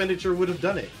meter expenditure would have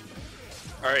done it.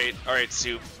 Alright,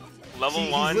 Soup. Level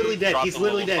He's 1. literally dead. drop He's to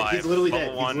literally level dead. 5. He's literally level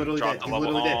dead. 1, He's literally drop dead. to He's level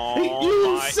literally dead. Oh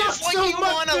You my. suck It's like so you much,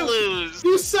 want to dude. lose.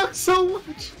 You suck so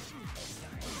much.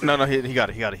 No, he got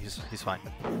it. He's fine.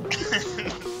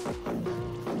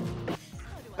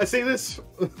 I say this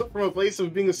from a place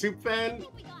of being a Soup fan.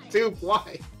 Soup,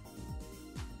 why?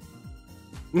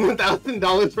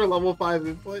 $1,000 for level 5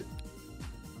 input.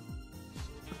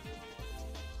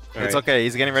 It's okay.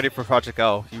 He's getting ready for Project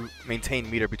L. You maintain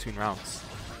meter between rounds.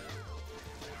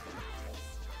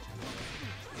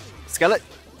 Skeleton.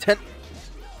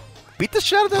 Beat the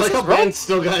shit out of Like this, how bro. Ben's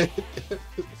still got it.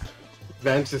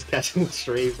 Ben's just catching the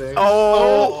strays there.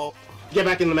 Oh. Get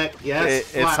back in the mech.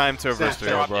 Yes. It's time to reverse the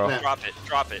Snap, bro. snap. Drop it,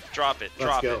 drop it, drop it, Let's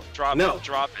drop go. it, drop No. it,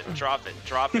 drop it, drop it,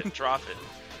 drop it, drop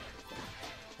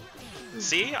it.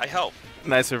 See? I help.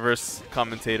 Nice reverse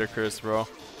commentator, Chris, bro.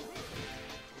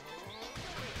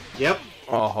 Yep.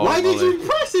 Oh, Why did holy. you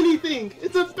press anything?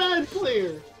 It's a bad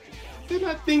player. They're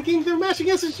not thinking. They're mashing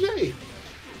SSJ.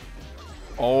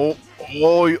 Door Oh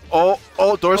my stuck,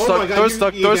 God, door you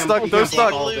stuck, can't- door you stuck, can't door block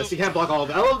stuck. all of this. You can't block all of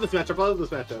it. I love this matchup. I love this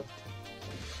matchup.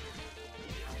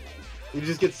 You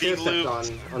just get Big stepped on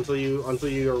loop. until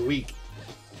you are weak,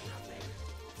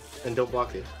 and don't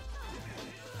block it.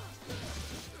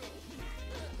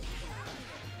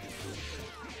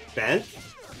 Band?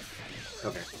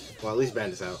 Okay. Well, at least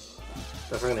Band is out.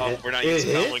 That's not gonna Oh, hit. we're not It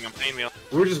using hit? doubling on pain wheel.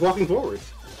 We were just walking forward.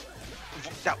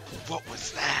 What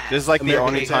was that? This is like the American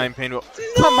only Exit. time Pain will.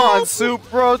 Come on, Soup,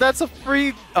 bro. That's a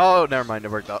free. Oh, never mind.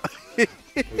 It worked out. We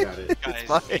got it. Guys,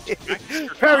 fine. practice your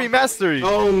Parry combo. mastery.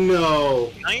 Oh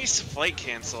no! Nice flight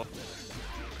cancel.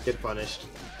 Get punished.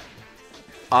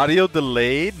 Audio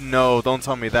delayed? No, don't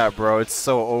tell me that, bro. It's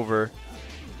so over.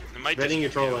 It might Vending,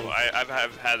 just you're be you. trolling.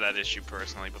 I've had that issue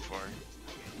personally before.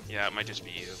 Yeah, it might just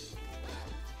be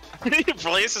you.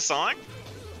 Play us a song?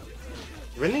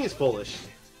 Vending is Polish.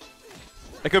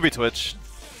 It could be Twitch.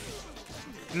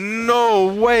 No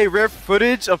way! Rare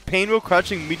footage of Painwheel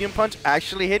crouching medium punch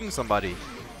actually hitting somebody.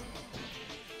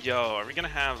 Yo, are we gonna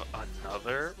have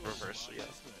another reversal yet?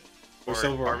 Or Or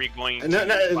silver. are we going to No,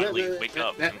 no, no, finally no, wake no,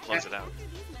 up no, and close it out?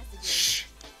 Shh.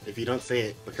 If you don't say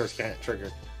it, the curse can't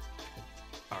trigger.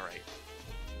 Alright.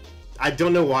 I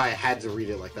don't know why I had to read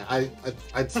it like that.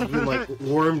 I'd been like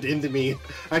wormed into me.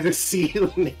 I just see the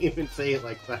name and say it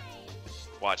like that.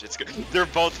 Watch, it's good. They're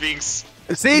both being.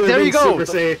 See, They're there you being go. Super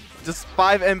safe. Just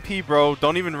 5 MP, bro.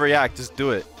 Don't even react. Just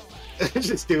do it.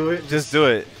 Just do it. Just do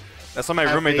it. That's what my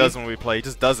Have roommate faith. does when we play. He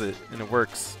just does it, and it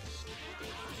works.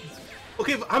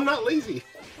 Okay, but I'm not lazy.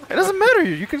 It doesn't matter.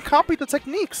 You can copy the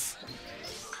techniques.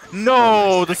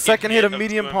 No, the second hit of of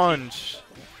medium 2MP. punch.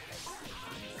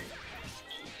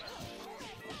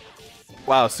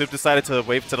 Wow, Soup decided to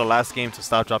wait to the last game to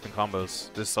stop dropping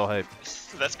combos. This is so hype.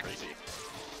 That's crazy.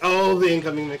 Oh, the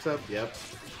incoming mix-up. Yep.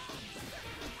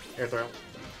 Air throw.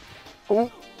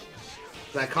 Oh,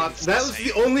 That was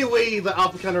the only way the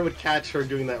alpha counter would catch her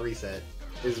doing that reset.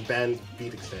 Is band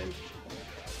beat extend.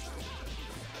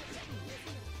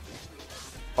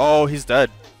 oh, he's dead.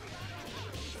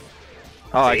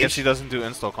 Oh, I Sage? guess he doesn't do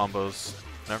install combos.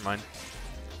 Never mind.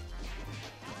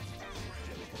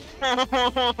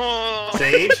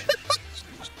 Sage.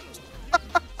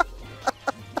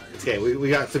 Okay, we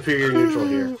got superior neutral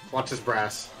here. Watch this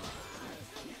brass.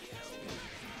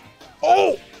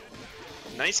 Oh!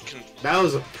 Nice That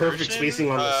was a perfect conversion.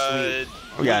 spacing on the sweep.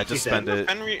 Oh, yeah, just He's dead.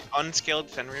 spend it. Unscaled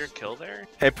Fenrir kill there?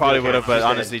 It probably Okay, would have, but she's dead.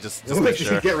 honestly, just Let's make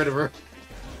sure. get rid of her.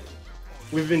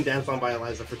 We've been danced on by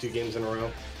Eliza for 2 games in a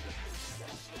row.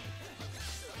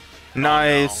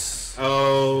 Nice.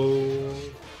 Oh,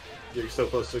 you're so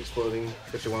close to exploding,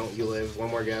 but you won't. You live. One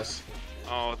more guess.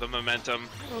 Oh, the momentum.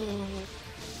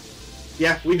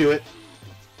 Yeah, we do it.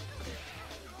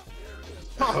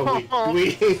 Oh,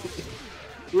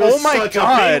 we're Oh my such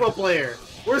God. a painful player.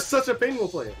 We're such a painful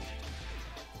player.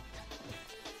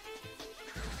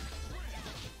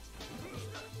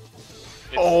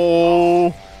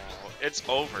 Oh. It's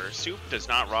over. Soup does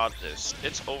not rod this.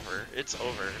 It's over. It's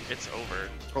over. It's over.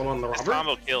 Hold on, the This robber.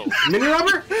 combo kills. Mini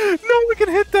robber. No one can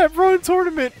hit that, bro, in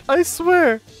tournament. I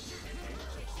swear.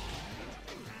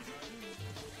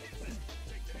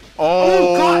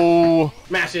 Oh,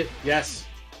 Mash it. Yes.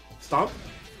 Stomp.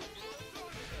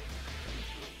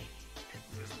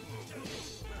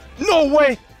 No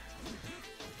way.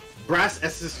 Brass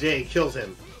SSJ kills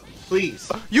him.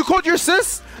 Please. You called your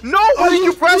sis? No way. Oh,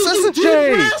 You pressed you did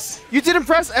SSJ. press? You didn't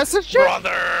press SSJ?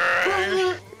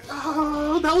 Brother!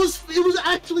 Oh, it was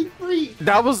actually free.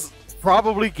 That was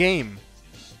probably game.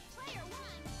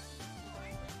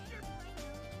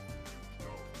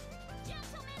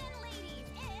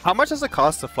 How much does it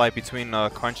cost to fly between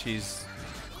countries?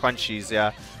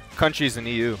 Yeah, countries in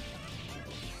EU.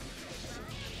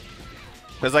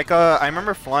 Cause like I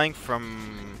remember flying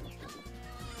from.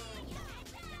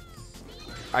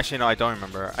 Actually, no, I don't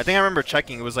remember. I think I remember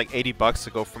checking. It was like $80 to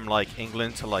go from like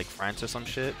England to like France or some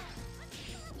shit.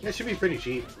 It should be pretty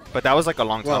cheap. But that was like a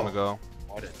long time Well, ago.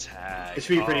 What a tag. It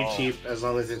should be pretty Oh. cheap as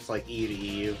long as it's like EU to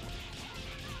EU.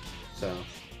 So.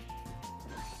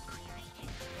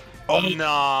 Oh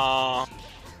no.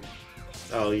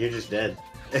 Oh, you're just dead.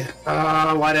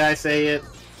 Why did I say it?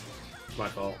 It's my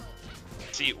fault.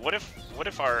 See, what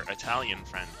if our Italian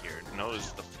friend here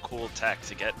knows the cool tech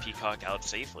to get Peacock out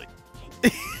safely?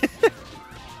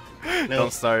 No,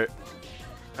 Don't start.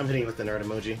 I'm hitting with the nerd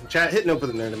emoji. Chat, hit nope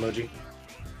with the nerd emoji.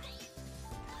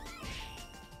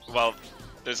 Well,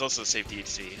 there's also safety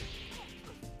HC.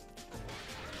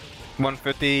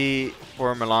 150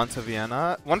 for Milan to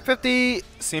Vienna. 150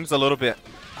 seems a little bit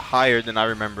higher than I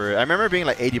remember. I remember being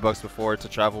like $80 before to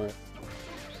travel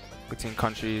between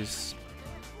countries.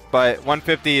 But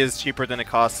 150 is cheaper than it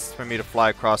costs for me to fly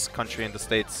across country in the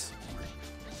States.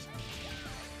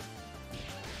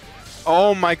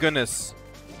 Oh my goodness.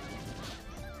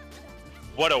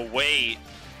 What a wait.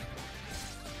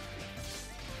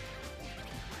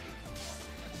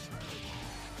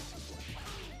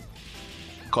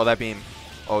 Call that beam.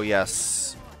 Oh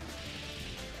yes.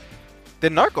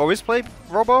 Did Narc always play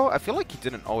Robo? I feel like he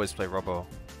didn't always play Robo.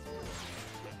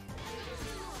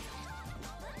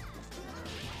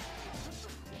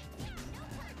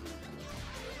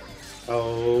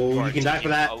 Oh, you can die for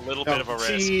that. A little bit of a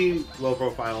risk. She low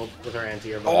profile with her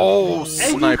anti-air. Oh,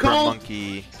 Hey, you Sniper called?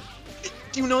 Monkey.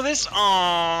 Do you know this?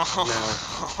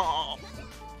 Oh.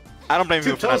 I don't blame you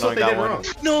Dude, for tell not us what knowing they that did one. wrong.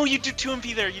 No, you do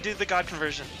 2MP there. You did the god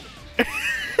conversion.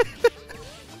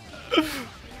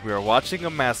 We are watching a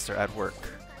master at work.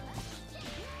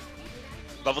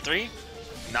 Level 3?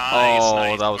 Nice, Oh,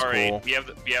 nice. that was Alright, cool. we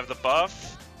have the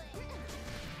buff.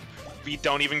 We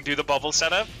don't even do the bubble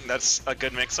setup. That's a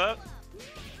good mix-up.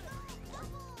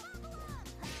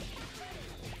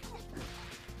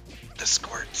 The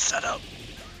squirt setup.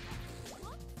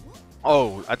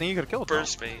 Oh, I think you could have killed him.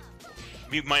 Burst bait.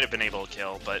 We might have been able to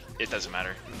kill, but it doesn't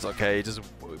matter. It's okay, you just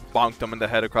bonked him in the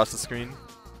head across the screen.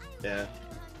 Yeah.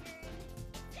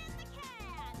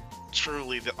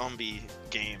 Truly the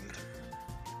gamed.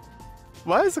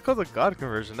 Why is it called a god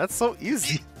conversion? That's so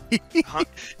easy. Huh?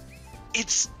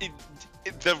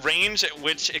 The range at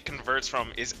which it converts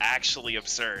from is actually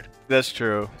absurd. That's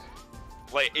true.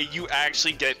 Like, you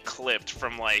actually get clipped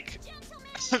from like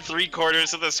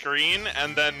 3/4 of the screen,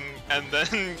 and then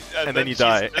you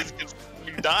die.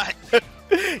 You die.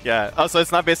 Yeah, also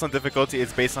it's not based on difficulty,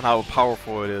 it's based on how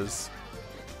powerful it is.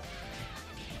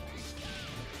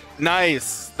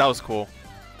 Nice! That was cool.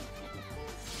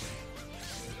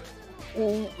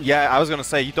 Ooh, yeah, I was gonna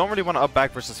say, you don't really want to up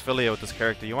back versus Philia with this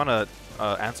character. You want to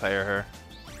anti-air her.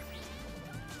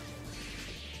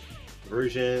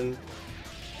 Version.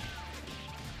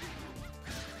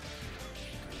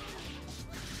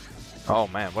 Oh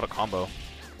man, what a combo.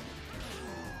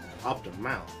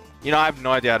 Optimal. You know, I have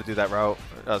no idea how to do that route.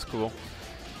 That was cool.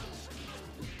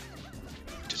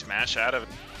 Just mash out of it.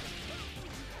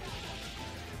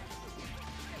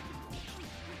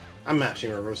 I'm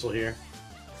matching reversal here.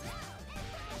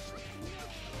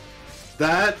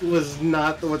 That was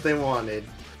not what they wanted.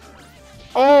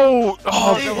 Oh!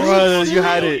 Oh, Oh, brother, you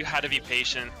had it. You had to be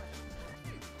patient.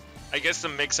 I guess the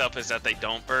mix-up is that they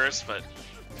don't burst, but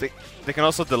They can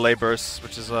also delay bursts,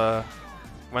 which is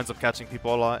ends up catching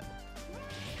people a lot.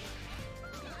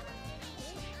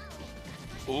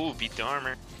 ooh, beat the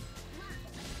armor.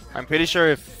 I'm pretty sure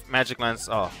if Magic lands,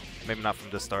 oh, maybe not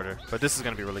from this starter, but this is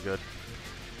gonna be really good.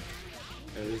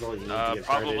 And this is all you need to get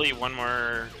Probably started. one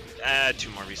more, 2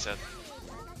 more reset.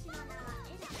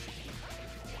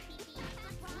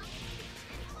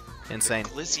 Insane.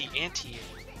 Glizzy anti.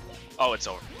 Oh, it's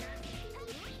over.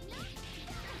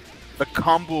 The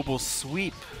comboable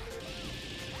sweep.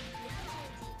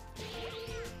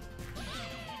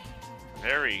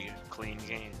 Very clean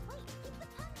game.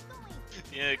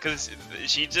 Yeah, because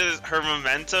her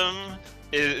momentum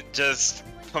is just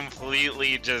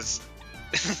completely just.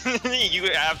 You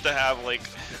have to have like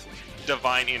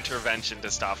divine intervention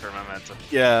to stop her momentum.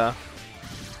 Yeah.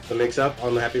 The mix-up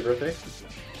on the happy birthday.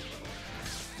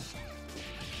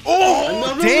 Oh,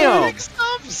 Another damn!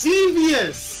 mix-up!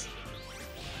 Devious!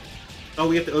 Oh,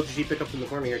 we have the OGG pickup in the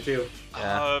corner here too.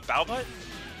 Yeah. Bow butt?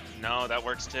 No, that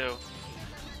works too.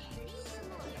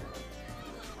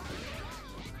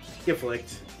 Get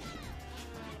flicked.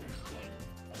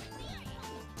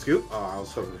 Scoop? Oh, I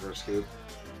was hoping for a scoop.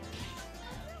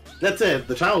 That's it.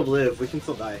 The child will live. We can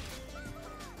still die.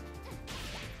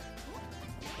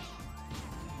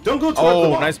 Don't go towards the Oh,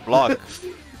 wall. nice block.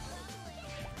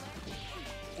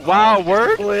 Wow,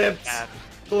 word? Flipped. Bad.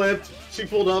 Flipped. She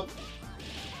pulled up.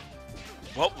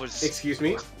 What was? Excuse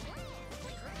me.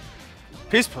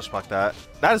 Please push back that.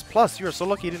 That is plus. You are so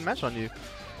lucky he didn't match on you.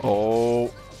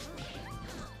 Oh.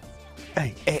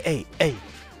 Hey, hey, hey, hey.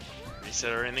 Reset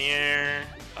her in the air.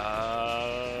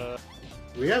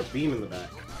 We have Beam in the back.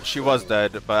 She was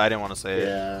dead, but I didn't want to say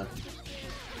Yeah.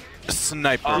 it.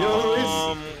 Sniper. You know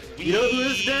who We you know who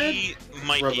is dead?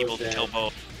 might Robo's be able to dead. kill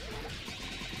both.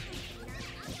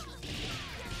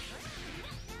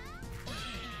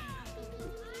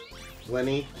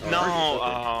 Lenny. No,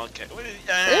 Oh, okay.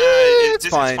 It's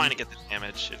This fine. is fine to get this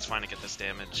damage. It's fine to get this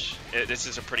damage. This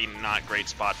is a pretty not great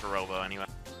spot for Robo anyway.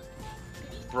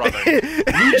 Brother.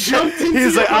 You jumped into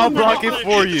He's like, the I'll window. block it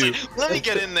for It's you. like, let me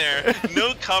get in there.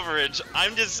 No coverage.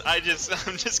 I'm just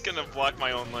gonna block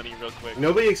my own money real quick.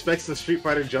 Nobody expects the Street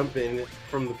Fighter jump in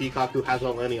from the Peacock who has a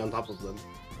Lenny on top of them.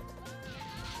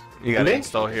 You got Me? to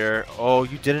install here. Oh,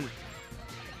 you didn't.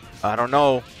 I don't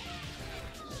know.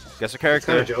 Guess a It's kind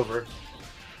character. of over.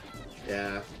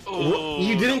 Yeah. Oh,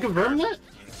 You didn't confirm that?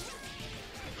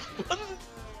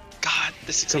 God,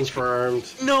 this is Confirmed.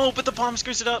 no, but the bomb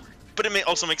screws it up. But it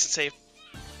also makes it safe.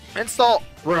 Install.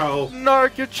 Bro.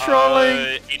 Narc, you're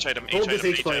trolling. H item, H Hold this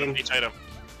item, H H item, plane. H item.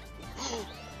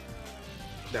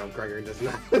 No, Gregor does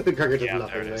not. Gregor does Yeah,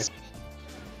 nothing there it there. is.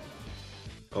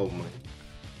 Oh my.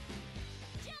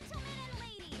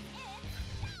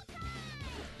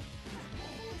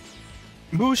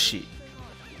 Mushi.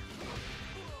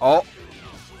 Oh.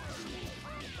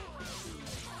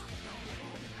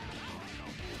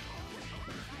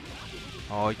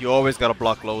 Oh, you always gotta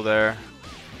block low there.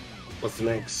 What's the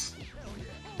next?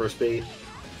 First bait.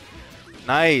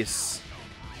 Nice.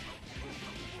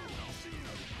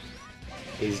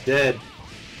 He's dead.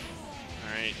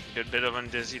 Alright, good bit of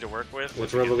undizzy to work with.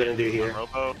 What's Robo gonna do here?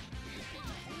 Robo.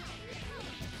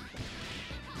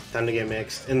 Time to get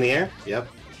mixed. In the air? Yep.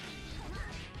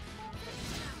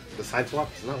 The side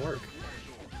swap does not work.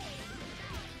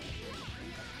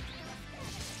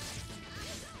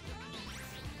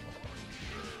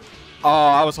 Oh,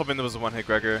 I was hoping there was a one hit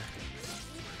Gregor.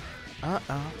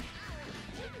 Uh-oh.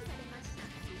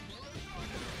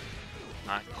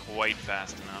 Not quite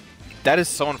fast enough. That is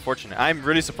so unfortunate. I'm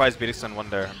really surprised Beatixon won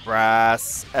there.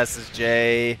 Brass,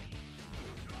 SSJ.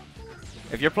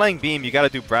 If you're playing Beam, you gotta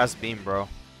do Brass Beam, bro.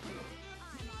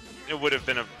 It would have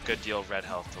been a good deal of red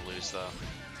health to lose, though.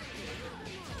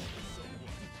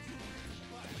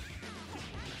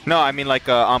 No, I mean like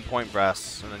on point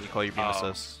Brass, and then you call your Beam Oh.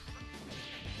 assist.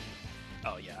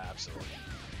 Oh, yeah, absolutely.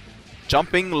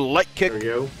 Jumping light kick. There we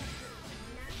go.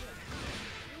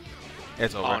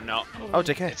 It's over. Oh, no. Oh,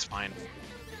 JK. It's fine.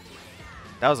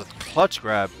 That was a clutch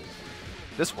grab.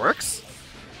 This works?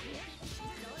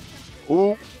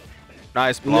 Ooh.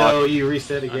 Nice block. No, you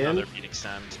reset again? Another beat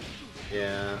extend.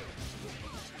 Yeah.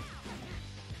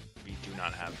 We do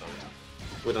not have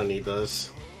those. We don't need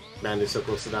those. Man is so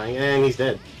close to dying, and he's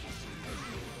dead.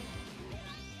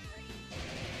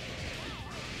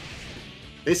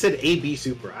 They said AB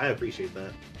Super. I appreciate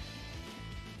that.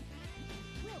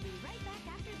 We'll be right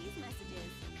back after these messages.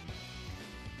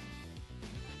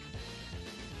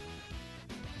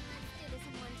 Do this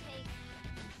in one take.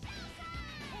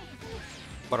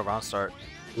 What a round start.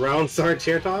 Round start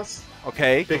chair toss.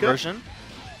 Okay, Pick up. conversion.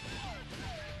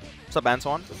 What's up,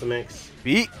 Antoine? What's the mix?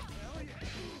 Beat.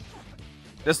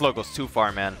 This logo's too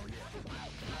far, man.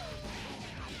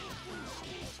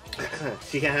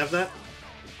 She can't have that?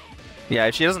 Yeah,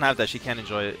 if she doesn't have that, she can't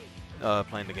enjoy it,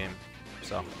 playing the game.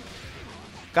 So.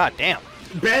 God damn.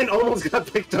 Ben almost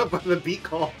got picked up by the beat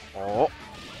call. Oh.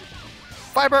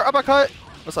 Fiber uppercut.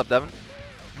 What's up, Devin?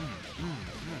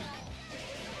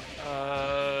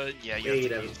 Yeah, you Hey, have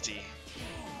Devin. to use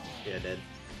Yeah, dead.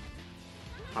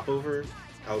 Hop over.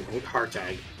 Oh, hard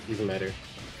tag. Even better.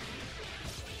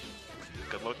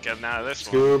 Good luck getting out of this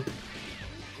one.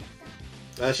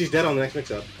 Scoop. She's dead on the next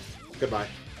mix-up. Goodbye.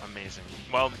 Amazing.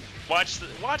 Well, watch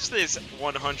this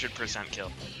 100%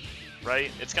 kill.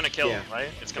 Right? It's gonna kill, Yeah. right?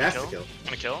 It's It gonna has kill. to kill. It's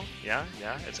gonna kill. Yeah,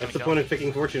 yeah. It's gonna That's the kill. point of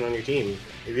picking Fortune on your team.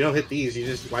 If you don't hit these, you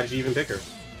just why did you even pick her?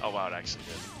 Oh wow, it actually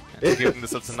did. And giving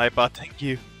this up to Nightbot. Thank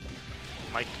you.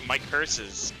 My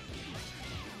curses.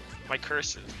 My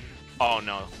curses. Oh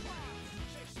no.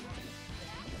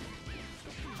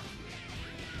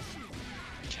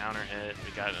 Counter hit.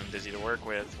 We got Undizzy to work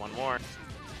with. One more.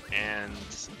 And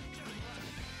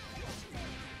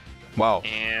Wow.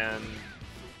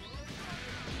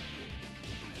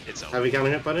 it's Have over. we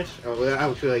counter hit punish? Oh, well, I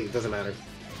would feel like it doesn't matter.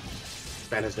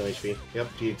 Span has no HP. Yep,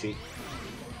 GT.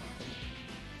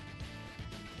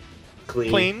 Clean.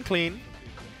 Clean, clean.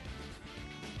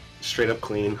 Straight up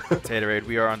clean. Taterade,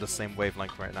 we are on the same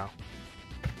wavelength right now.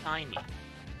 Tiny.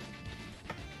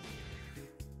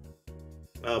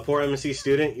 Poor MSC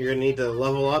student, you're gonna need to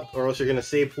level up, or else you're gonna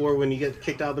stay poor when you get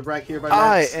kicked out of the bracket here by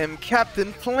I Max. am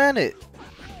Captain Planet.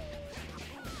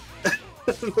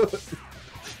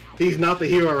 He's not the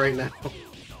hero right now.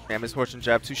 Damn, his fortune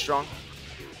jab too strong.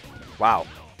 Wow.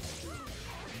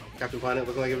 Captain Planet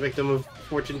looking like a victim of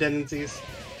fortune tendencies.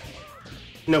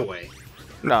 No way.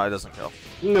 No, it doesn't kill.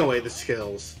 No way this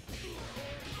kills.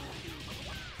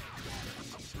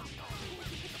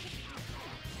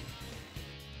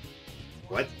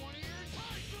 What?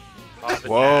 Oh, the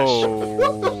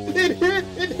Whoa. It hit!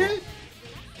 It hit!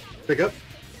 Pick up.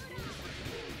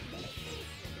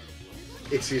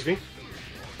 Excuse me?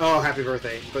 Oh, happy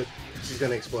birthday. But she's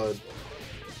gonna explode.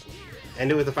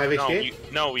 End it with a 5 dash.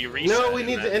 HK? No, we reset. No, we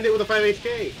need to end it with a 5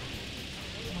 HK.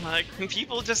 Can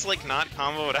people just like not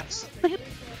combo with us?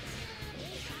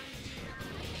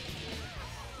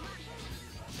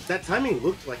 That timing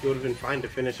looked like it would have been fine to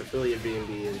finish Affiliate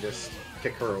B&B and just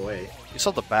kick her away. You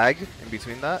saw the bag in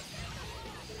between that?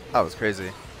 That was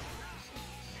crazy.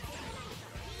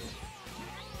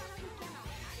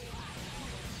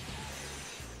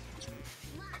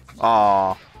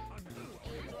 Aww.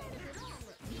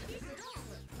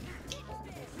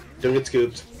 Don't get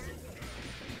scooped.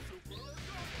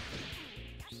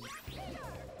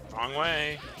 Wrong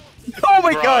way. Oh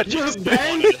my Bro, god! just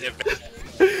Bang! wanted to hit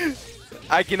back.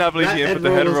 I cannot believe That he hit head with the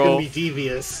roll head was roll. gonna be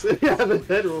devious. Yeah, the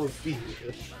head roll was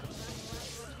devious.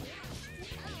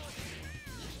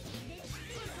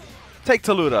 Take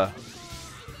Taluda.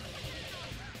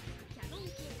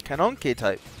 Canon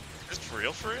K-type. Is this for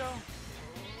real? For real?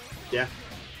 Yeah.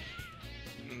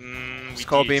 We Just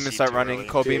call beam DHC'd and start too running. early.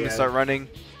 Call beam and Yeah. start running.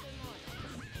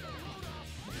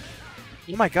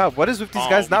 Oh my god, what is with these Oh,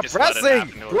 guys we not just let it pressing?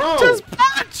 happen to us. Bro! Just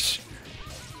punch!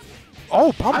 Oh, I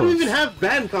don't pummels. even have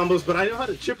band combos, but I know how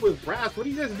to chip with brass. What are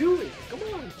you guys doing? Come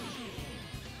on.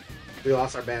 We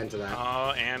lost our band to that.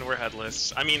 Oh, and we're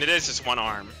headless. I mean, it is just one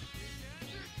arm.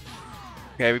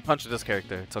 Okay, we punched this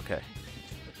character. It's okay.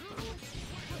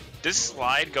 Does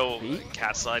slide go? Beat?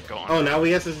 Cat slide go on? Oh, now we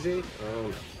SSG? Oh,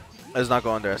 no. Let's not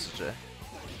go under SJ.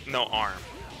 No arm.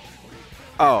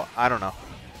 Oh, I don't know.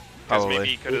 Because Probably. maybe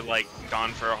he could have like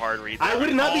gone for a hard read. I there.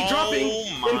 would not be Oh dropping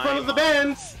in my front of the God.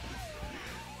 bands.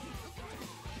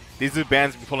 These new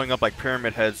bands be pulling up like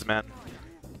pyramid heads, man.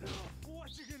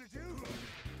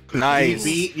 Nice.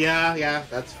 Beat, yeah,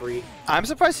 that's free. I'm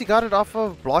surprised he got it off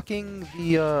of blocking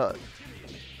the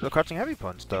crouching heavy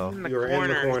punch, though. In the You were in the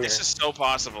corner. corner. This is so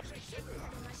possible.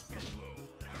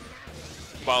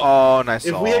 Well, Oh, nice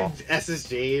If all. we had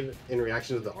SSJ'd in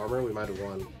reaction to the armor, we might have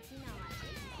won.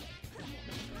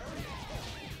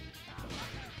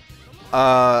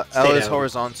 L Stay is down.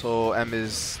 horizontal, M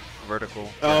is vertical.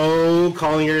 Oh,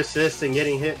 calling your assist and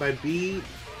getting hit by B.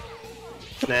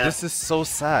 Snap. This is so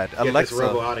sad. Get this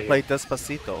robo Alexa, outta here. play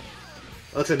Despacito.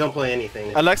 Alexa, don't play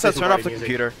anything. Alexa, Play some turn off party the music.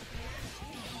 computer.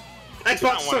 I Xbox,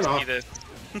 don't want turn to off. see this.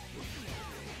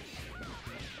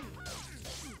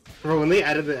 Bro, when they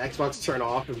added the Xbox turn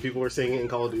off and people were saying it in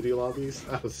Call of Duty lobbies,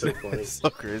 that was so funny. It's so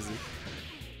crazy.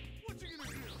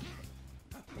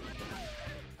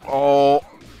 Oh.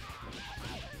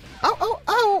 Ow, ow,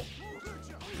 ow.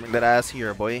 Bring that ass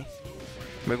here, boy.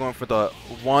 We're going for the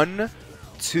 1,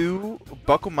 2,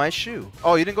 buckle my shoe.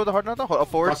 Oh, you didn't go the hard nut though? Hold up,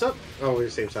 forward. Cross up? Oh, we were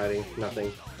same siding.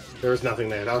 Nothing. There was nothing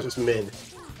there. That was just mid.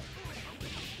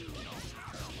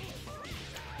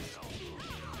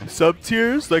 Sub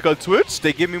tiers, like on Twitch,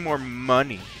 they give me more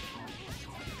money.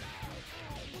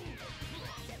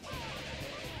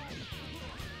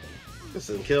 This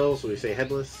isn't kill, so we say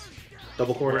headless.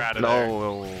 Double quarter. We're out of there.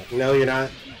 No. No, you're not.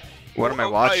 What am I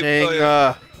Oh, watching?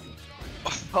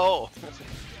 Oh.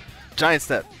 Giant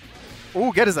step.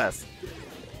 Ooh, get his ass.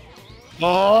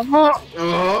 Oh.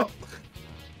 Oh,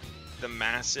 The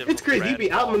massive. it's crazy. He'd red be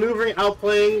wall. outmaneuvering,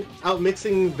 outplaying,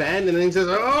 outmixing band, and then he says,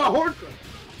 "Oh, horde."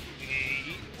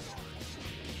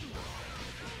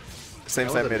 Same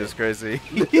That was side a mid bit. is crazy.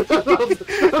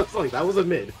 I was like, that was a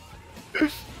mid.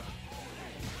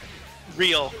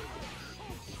 Real.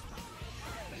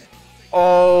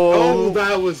 Oh, Oh.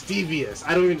 that was devious.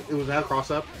 I don't even. It was that a cross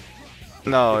up.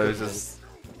 No, it was just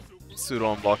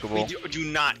pseudo We unblockable. do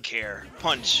not care.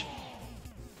 Punch.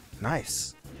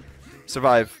 Nice.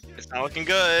 Survive. It's not looking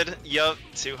good. Yup,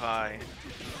 too high.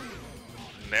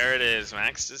 There it is.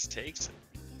 Max just takes it.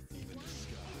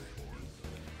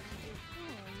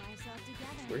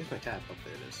 Where's my tap? Up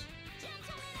there it is.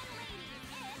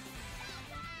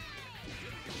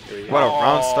 Here we go. What a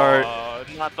round start.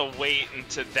 not the wait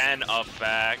into then up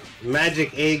back.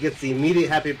 Magic A gets the immediate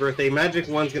happy birthday. Magic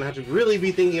 1's gonna have to really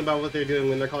be thinking about what they're doing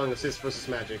when they're calling assist versus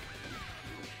Magic.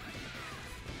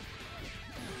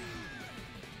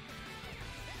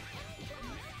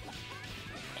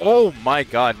 Oh my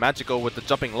god, Magical with the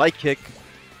jumping light kick.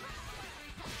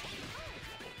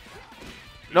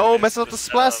 No, messes up the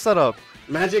splash setup.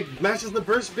 Magic matches the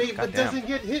burst bait, but Goddamn. doesn't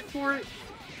get hit for it.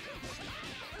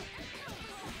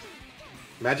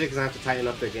 Magic's gonna have to tighten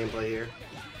up their gameplay here.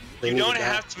 They You need don't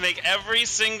that. have to make every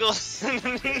single. I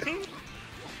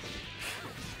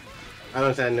don't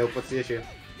understand. Nope. What's the issue?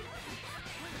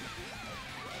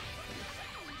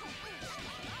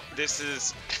 This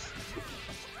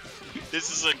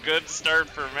is a good start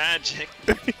for Magic.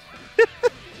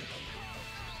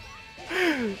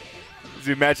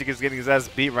 Dude, Magic is getting his ass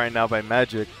beat right now by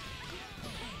Magic.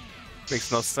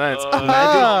 Makes no sense.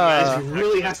 Magic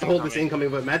really has to hold this incoming,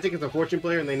 but Magic is a fortune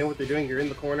player and they know what they're doing. You're in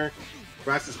the corner.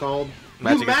 Grass is called.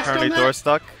 Magic is currently door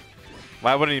stuck.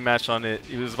 Why wouldn't he match on it?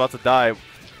 He was about to die.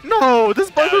 No, this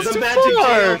bug was The too Magic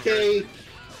far. JLK.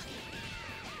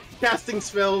 Casting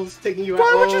spells, taking you out.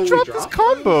 Why would Oh, you we drop this dropped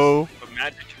combo? But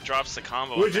Magic drops the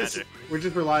combo. We're with just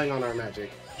Magic. relying on our Magic.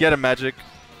 Get him, Magic.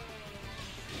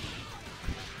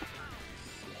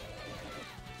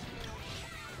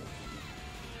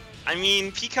 I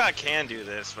mean, Peacock can do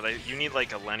this, but you need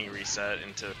like a Lenny reset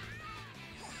into.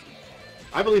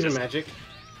 I believe in Just- Magic.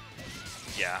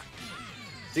 Yeah.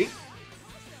 See?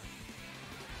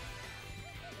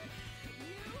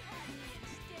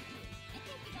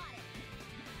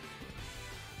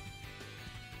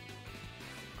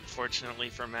 Unfortunately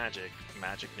for Magic,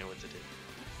 Magic knew what to do.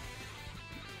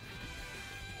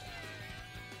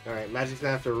 Alright, Magic's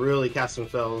gonna have to really cast some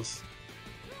spells.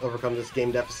 Overcome this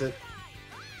game deficit.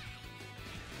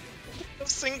 A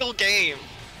single game.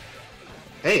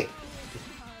 Hey!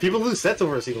 People lose sets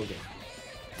over a single game.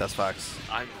 That's facts.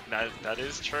 That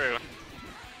is true.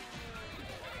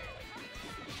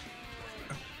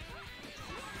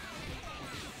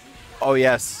 Oh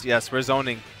yes, yes, we're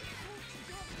zoning.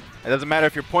 It doesn't matter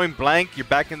if you're point blank, you're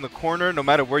back in the corner, no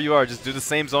matter where you are, just do the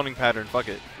same zoning pattern, fuck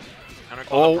it. Countercall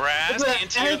Oh. the brass, Look at the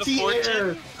interior of the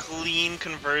anti-air. fortune, clean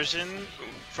conversion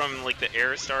from like the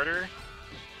air starter.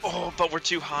 Oh, but we're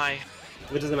too high.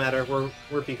 It doesn't matter.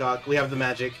 We're Peacock. We have the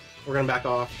Magic. We're gonna back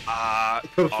off.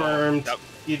 Confirmed. Oh,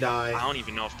 You die. I don't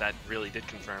even know if that really did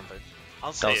confirm, but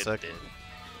I'll That say was it sick. did.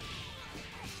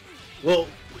 Well,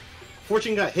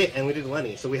 Fortune got hit and we did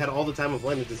Lenny, so we had all the time of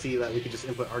Lenny to see that we could just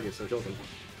input Argus and kill them.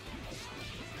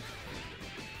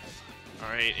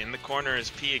 Alright, in the corner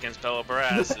is P against Bella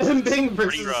Brass. And Bing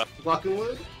pretty versus rough.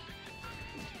 Lockenwood.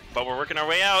 But we're working our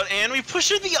way out, and we push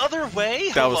her the other way.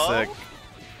 That was Hello? sick.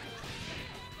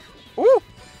 Woo!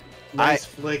 Nice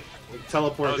flick.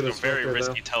 Teleport That was gonna a very smoke her,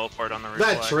 risky teleport on the though.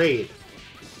 reflect. That trade.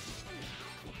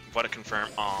 What a confirm.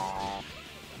 Aww.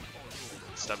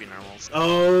 Stubby normals.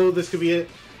 Oh, this could be it.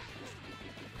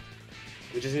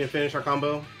 We just need to finish our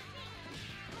combo.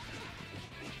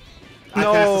 I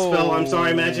cast the spell. I'm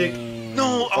sorry, Magic.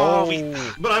 No! Oh, we.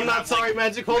 But I'm You not have, sorry, like,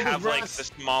 Magic. You Hold this have like brass. the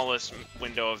smallest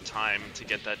window of time to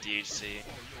get that DHC.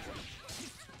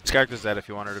 This character's dead if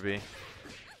you want her to be.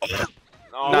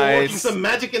 Oh, Nice. Working some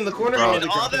magic in the corner. Bro. and And they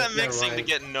all drop it. that Never mixing to mind.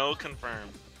 get no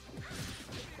confirmed.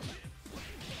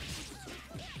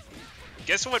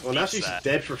 Guess what Well, now beats she's that?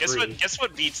 dead for free. Guess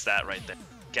what beats that right there?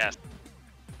 Guess.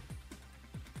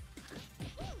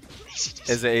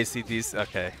 Is it ACDs?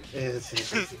 Okay.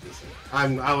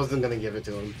 I wasn't gonna give it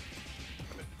to him.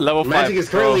 Level 5. Magic is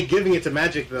bro. currently giving it to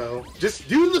Magic though. Just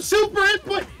do the super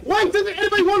input. Why doesn't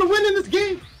anybody want to win in this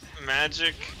game?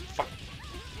 Magic.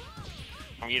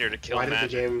 Meter to kill Why did the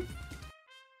Magic. game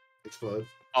explode?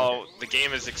 Oh, the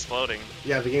game is exploding.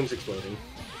 Yeah, the game's exploding.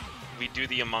 We do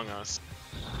the Among Us.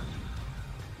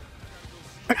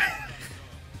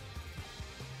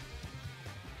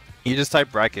 You just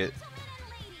type bracket.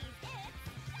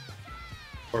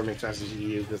 Or make chances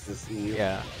EU. This is EU.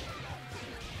 Yeah.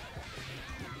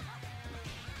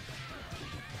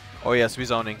 Oh yes, we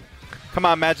zoning. Come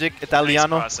on, Magic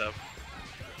Italiano. Nice cross-up.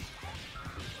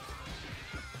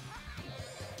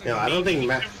 No, I don't think We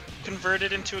could've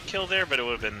converted into a kill there, but it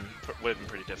would have been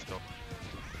pretty difficult.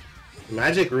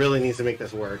 Magic really needs to make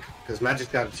this work because Magic's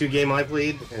got a 2-game life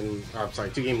lead and I'm sorry,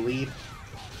 2-game lead.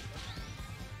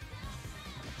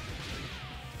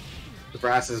 The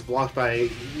brass is blocked by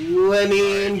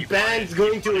Lenny and Band's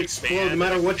going to explode no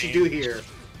matter what you do here.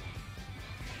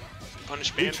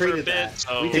 Punish We ban for a traded bit, that.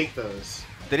 so... We take those.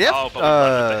 Did he have? Oh, but we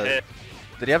won with the hit.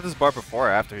 Did he have this bar before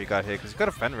or after he got hit? Because he could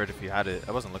have Fenrid if he had it.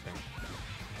 I wasn't looking.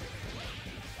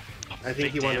 I think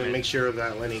Big he wanted to damage. make sure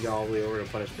that Lenny got all the way over to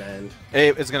punish Bend.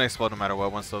 It's gonna explode no matter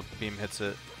what once the beam hits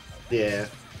it. Yeah.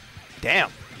 Damn.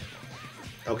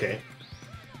 Okay.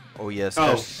 Oh yes. Oh,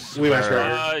 there's we matched Square.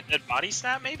 right. Dead body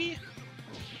snap maybe?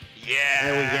 Yeah.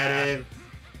 And we get it.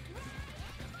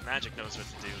 Magic knows what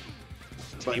to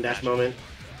do. Button dash Magic. moment.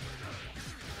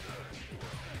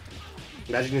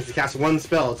 Magic needs to cast one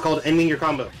spell. It's called ending your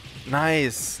combo.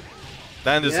 Nice.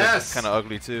 That is Yes. kind of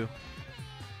ugly too.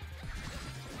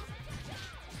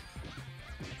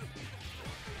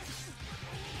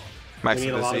 Max We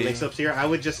need a lot of Busy. mix-ups here. I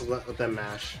would just let them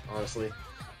mash, honestly.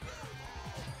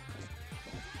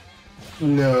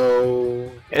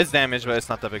 No. It's damage, but it's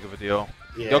not that big of a deal.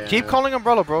 Yeah. Yo, keep calling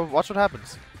Umbrella, bro. Watch what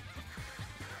happens.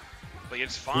 Like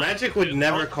it's fine. Magic would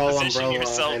never Don't call position Umbrella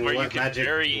yourself and where you let can Magic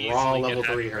very raw easily level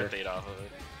get 3 happy her. birthday off of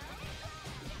it.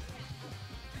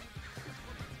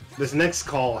 This next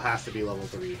call has to be level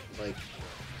 3. Like,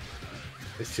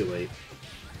 it's too late.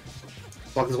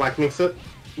 Block his whack mix-up.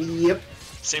 Yep.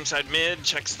 Same side mid,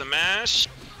 checks the mash.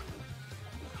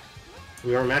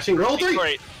 We are mashing roll 3.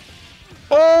 Great.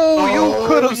 Oh, Oh, you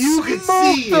could have you could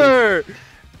smoked see. her.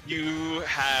 You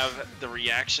have the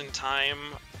reaction time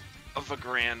of a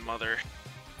grandmother.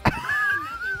 Nothing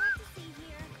left to see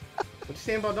here. What you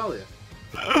saying about Dahlia?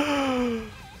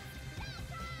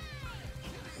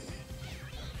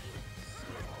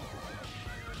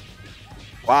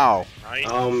 Wow. Right?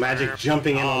 Oh, Magic Fair.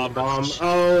 jumping in on the bomb. Burst.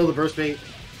 Oh, the burst bait.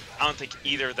 I don't think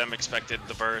either of them expected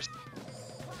the burst.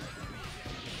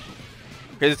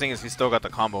 Crazy thing is he still got the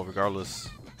combo regardless.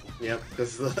 Yep,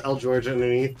 this is the L George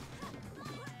underneath.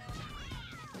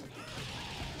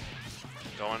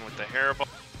 Going with the hairball.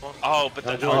 Oh, but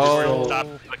the George L is George still-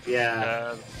 stopped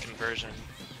yeah. the conversion.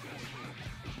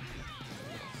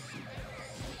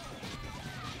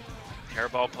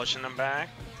 Hairball pushing them back.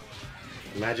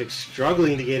 Magic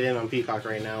struggling to get in on Peacock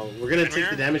right now. We're gonna take the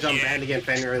Fenrir? damage on Yeah. Band again.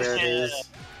 Fenrir, there it is.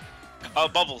 Oh,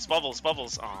 bubbles, bubbles,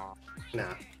 bubbles. Aw.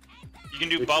 Nah. You can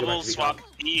do We can go back to bubbles, Peacock. swap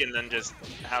E, and then just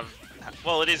have.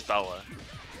 Well, it is Bella.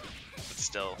 But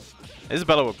still.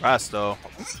 Isabella with brass though.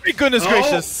 My goodness Oh!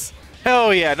 gracious.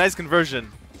 Hell yeah, nice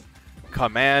conversion.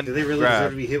 Command. Do they really grab.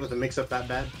 deserve to be hit with a mix-up that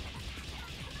bad?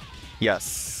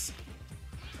 Yes.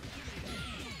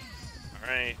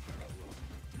 Alright.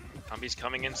 Combi's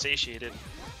coming in satiated.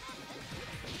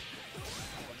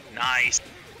 Nice!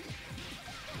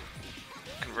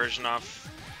 Conversion off.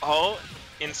 Oh,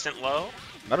 instant low.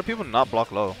 How do people not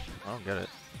block low? I don't get it.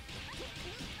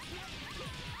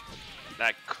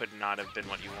 That could not have been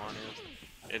what you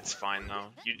wanted. It's fine though.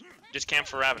 You just camp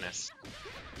for Ravenous.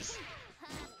 Just...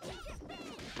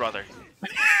 Brother.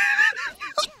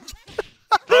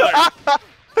 Brother!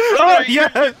 Oh, yeah.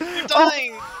 You're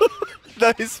dying!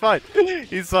 No, he's fine.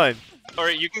 He's fine.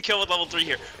 Alright, you can kill with level 3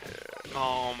 here.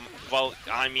 Well,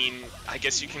 I mean, I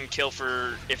guess you can kill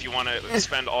for if you want to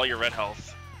spend all your red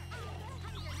health.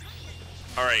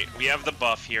 Alright, we have the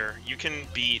buff here. You can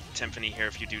beat Timpani here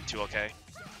if you do 2 okay.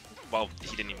 Well,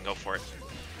 he didn't even go for it.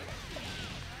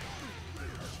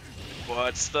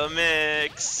 What's the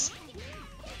mix?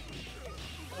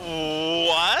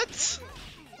 What?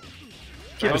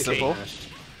 Keep it Magic simple. mashed.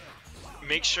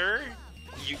 Make sure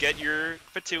you get your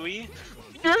Fatui.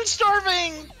 You're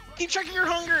starving! Keep checking your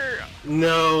hunger!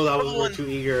 No, that was Oh, we're and- too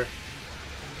eager.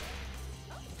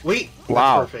 Wait.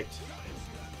 Wow. That's perfect.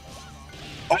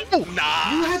 Oh,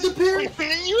 Nah! You had the parry.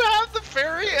 You have the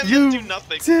fairy and You then do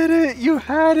nothing. did it. You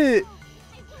had it.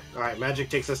 All right, Magic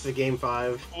takes us to game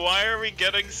 5. Why are we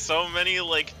getting so many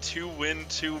like 2-win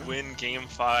game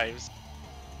 5s?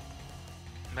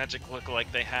 Magic look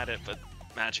like they had it, but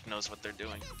Magic knows what they're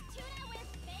doing.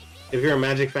 If you're a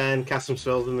Magic fan, cast some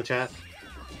spells in the chat.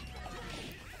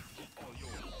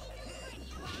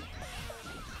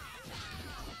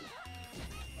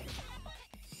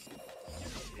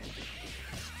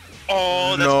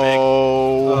 Oh, that's big.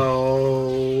 No.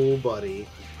 Oh, buddy.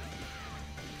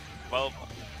 Well,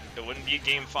 it wouldn't be a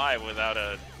game 5 without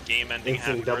a game-ending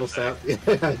happy Instant double birthday.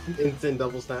 snap. Instant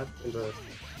double snap into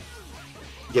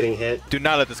getting hit. Do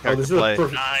not let this Oh, character this is a play.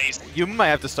 perfect. Nice. You might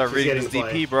have to start She's reading getting this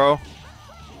play. DP, bro.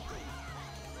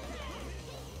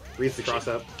 Reads the cross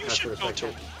up. You That's should go to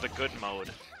respected. the good mode.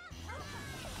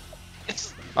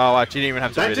 Oh, wow, she didn't even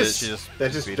have to That read just it. She just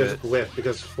that just beat just it. whiffed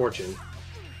because fortune.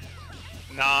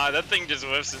 Nah, that thing just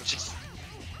whiffs and she's...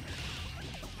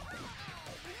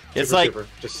 It's Super, like, super.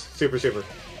 Just super super.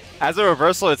 as a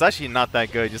reversal, it's actually not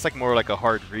that good. It's like more like a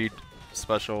hard read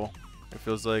special, it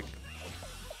feels like.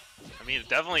 I mean, it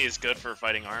definitely is good for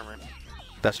fighting armor.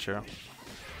 That's true.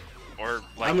 Or,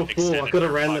 like, I'm a fool. I extended could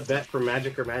have ran the box. bet for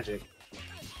Magic or Magic.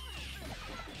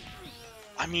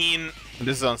 I mean...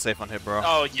 This is unsafe on hit, bro.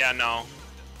 Oh, yeah, no.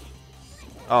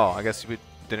 Oh, I guess we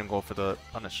didn't go for the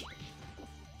punish.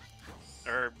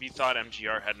 Or we thought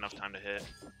MGR had enough time to hit.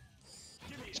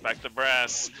 Respect the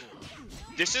brass.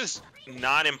 This is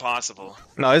not impossible.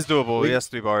 No, it's doable. He has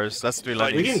 3 bars. That's 3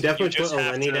 But We Lennies. can definitely you just put a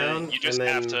have Lenny to- down. You just and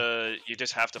have then... to. You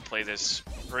just have to play this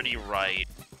pretty right,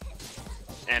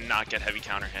 and not get heavy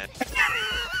counter hit.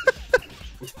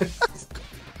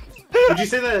 Would you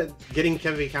say that getting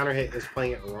heavy counter hit is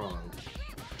playing it wrong?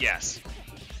 Yes.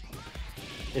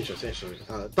 Interesting.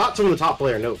 Thoughts from the top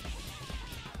player, nope.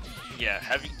 Yeah.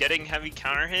 Getting heavy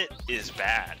counter hit is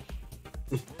bad.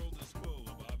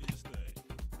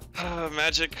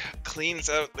 Magic cleans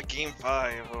out the game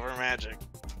 5 over Magic.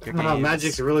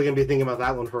 Magic's really going to be thinking about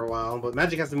that one for a while, but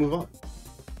Magic has to move on.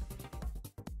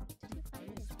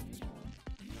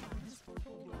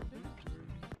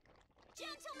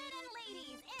 Gentlemen and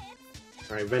ladies,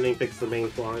 it's Alright, Vending picks the main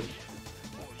quad.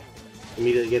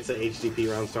 Immediately gets an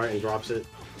HDP round start and drops it.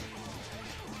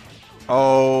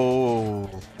 Oh,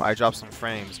 I dropped some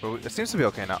frames, but it seems to be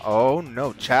okay now. Oh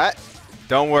no, chat.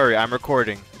 Don't worry, I'm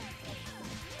recording.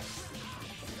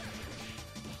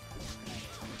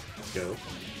 Let's go.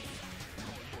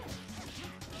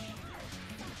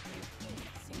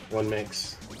 One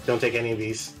mix. Don't take any of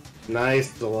these.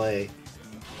 Nice delay.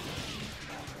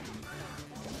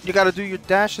 You gotta do your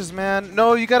dashes, man.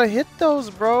 No, you gotta hit those,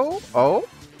 bro. Oh.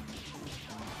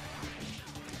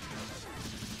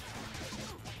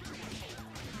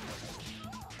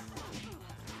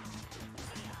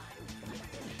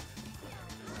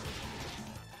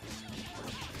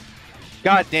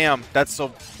 God damn, that's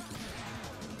so...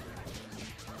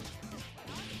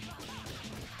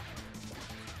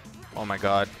 Oh my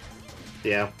god.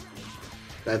 Yeah.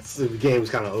 That's the game's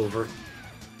kind of over.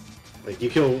 Like you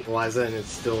kill Eliza and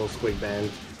it's still squig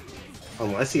banned,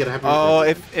 unless you get a happy. Oh,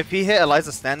 if he hit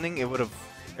Eliza standing, it would have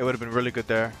been really good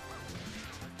there.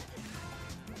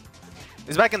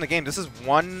 He's back in the game. This is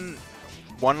one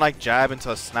like jab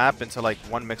into a snap into like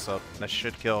one mix up that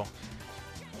should kill.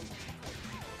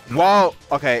 Whoa.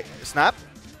 Okay, snap.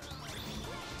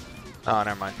 Oh,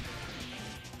 never mind.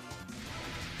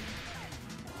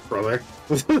 brother.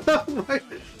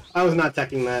 I was not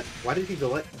teching that. Why did he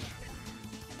delay?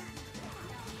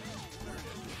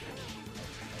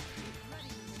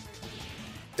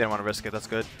 Didn't want to risk it. That's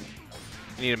good.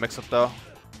 You need a mix up though.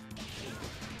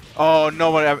 Oh,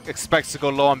 no one expects to go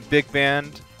low on big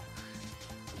band.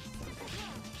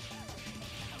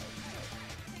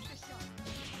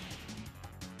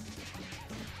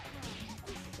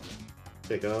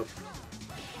 Pick up.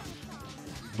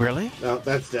 Really? No,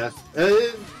 that's death.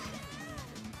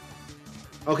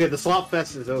 Okay, the slop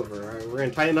fest is over. Right? We're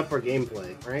gonna tighten up our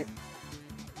gameplay, right?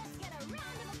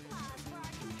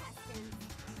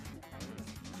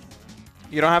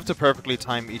 You don't have to perfectly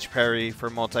time each parry for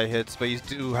multi-hits, but you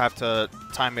do have to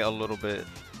time it a little bit.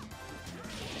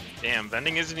 Damn,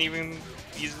 Vending isn't even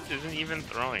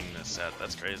throwing this set.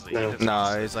 That's crazy. No.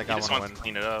 Nah, he's like, he I just want wants to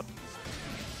to win. clean it up.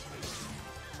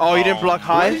 Oh, you didn't block Why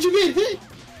high? did you get hit?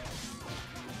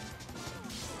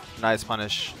 Nice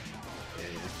punish.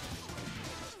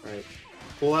 Alright.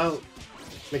 Pull out.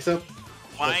 Mix up.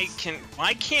 Why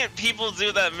can't people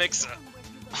do that mix up?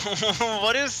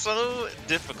 What is so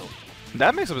difficult?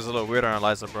 That mix-up is a little weird on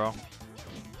Eliza, bro.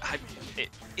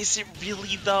 Is it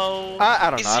really though? I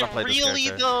don't know. Is I don't it play this really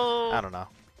character. though? I don't know.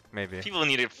 Maybe. People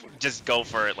need to just go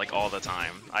for it like all the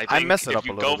time. I think I mess it if up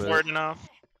you a little go bit. for it enough,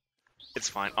 it's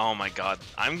fine. Oh my god,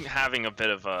 I'm having a bit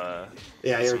of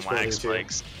Yeah, you're some lag exploding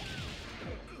too. spikes.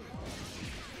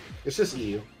 It's just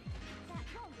you.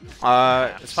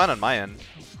 It's fine on my end.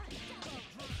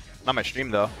 Not my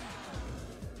stream though.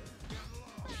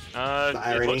 It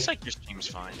irony. looks like your stream's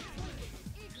fine.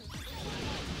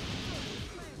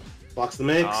 Box the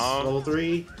mix. Level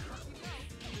 3.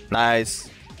 Nice.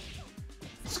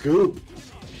 Scoop.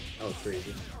 Oh,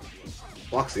 crazy.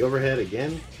 Blocks the overhead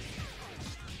again.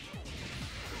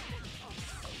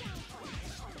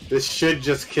 This should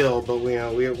just kill, but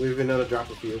we've been known to drop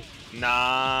a few.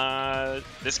 Nah,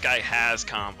 this guy has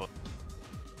combo.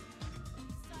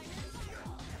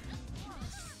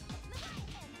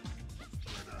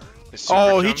 The super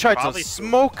Oh, he jump tried to probably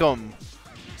smoke him.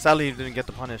 Sadly, he didn't get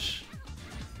the punish.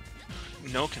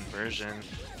 no conversion.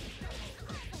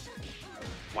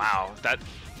 Wow, that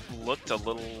looked a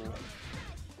little.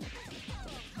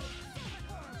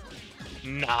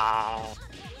 Nah.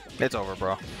 It's over,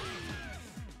 bro.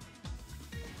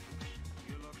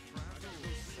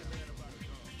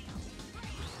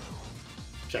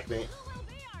 Checkmate.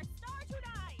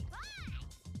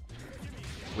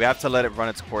 We have to let it run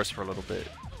its course for a little bit.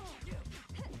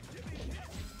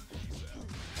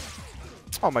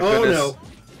 Oh my goodness. Oh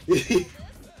no.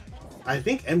 I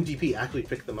think MGP actually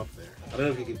picked them up there. I don't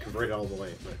know if you can convert it all the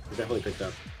way, but it definitely picked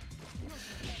up.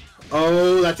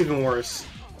 Oh, that's even worse.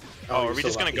 Oh, are we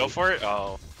just gonna go for it?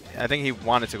 Oh. I think he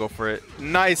wanted to go for it.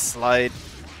 Nice slide.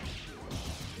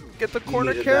 Get the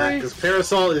corner carry. Because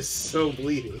Parasol is so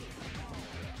bleeding.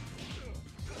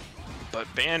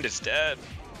 But Band is dead.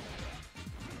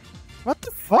 What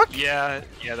the fuck? Yeah,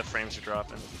 the frames are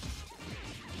dropping.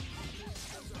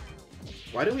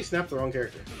 Why did we snap the wrong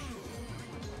character?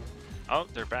 Oh,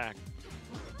 they're back.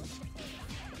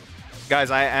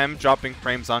 Guys, I am dropping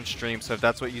frames on stream, so if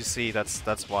that's what you see, that's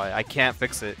why. I can't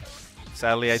fix it.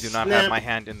 Sadly, I do not have my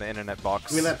hand in the internet box.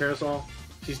 Give me that Parasol.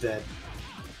 She's dead.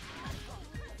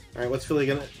 Alright, what's Philly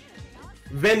gonna...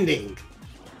 Vending!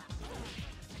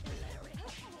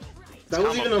 That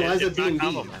was even Eliza B&B.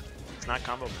 It's not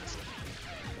combo mist.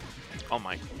 Oh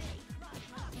my.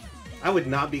 I would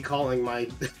not be calling my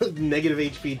negative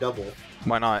HP double.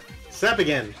 Why not? Snap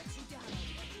again.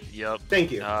 Yep.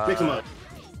 Thank you. Fix him up.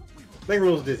 Make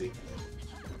rules dizzy.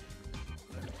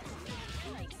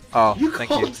 Oh, You thank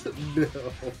called... you. No.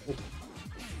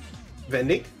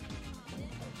 Vending?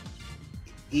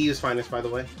 E is finest, by the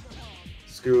way.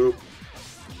 Scoop.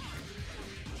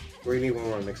 We need one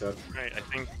more mix up. Right, I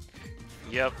think.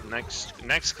 Yep.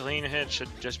 Next clean hit should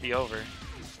just be over.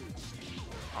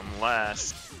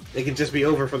 Unless It can just be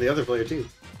over for the other player too.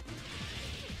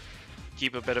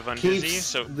 keep a bit of undizzy. Keeps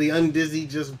So. the undizzy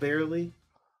just barely.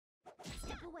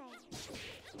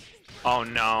 Oh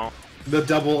no. The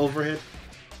double overhead.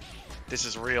 This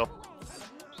is real.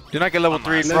 Do not get level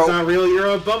 3, That's bro. not real. You're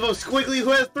above a Squiggly who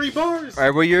has 3 bars.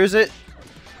 Alright, what year is it?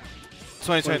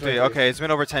 2023. 2023. Okay, it's been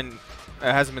over 10.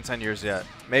 It hasn't been 10 years yet.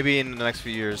 Maybe in the next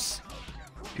few years,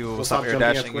 people will We'll stop stop air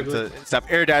jumping at dashing Squiggly? stop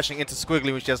air dashing into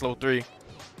Squiggly when she has level 3.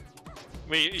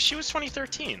 Wait, she was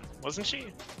 2013, wasn't she?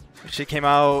 She came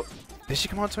out. Did she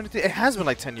come out in 23? It has been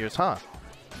like 10 years, huh?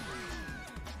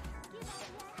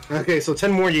 Okay, so 10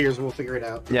 more years, we'll figure it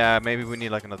out. Yeah, maybe we need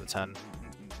like another 10.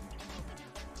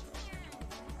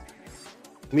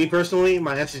 Me personally,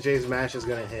 my SJ's match is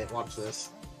gonna hit. Watch this.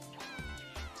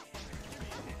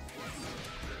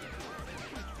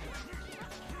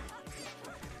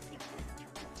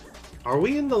 Are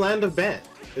we in the land of band?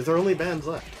 Is there only bands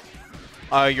left?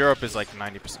 Europe is like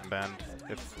 90% banned,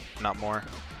 if not more.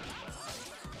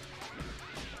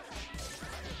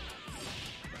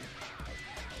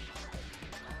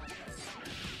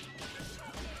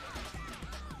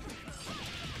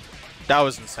 That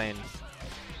was insane.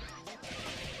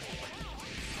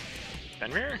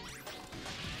 Fenrir?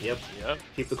 Yep. Yep.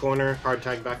 Keep the corner. Hard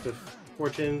tag back to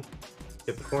Fortune.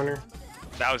 Hit the corner.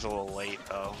 That was a little late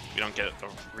though. We don't get a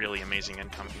really amazing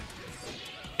incoming.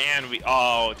 And we.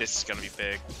 Oh, this is gonna be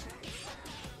big.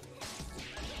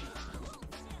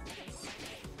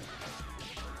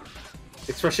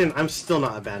 Expression, I'm still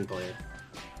not a band player.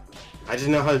 I just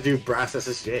know how to do brass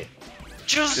SSJ.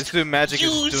 Just This dude Magic is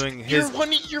use doing his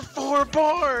your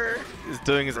 4-bar. is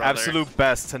doing his Brother. absolute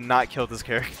best to not kill this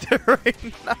character right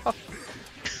now.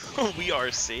 We are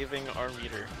saving our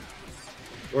meter.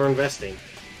 We're investing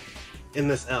in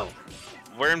this L.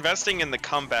 We're investing in the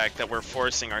comeback that we're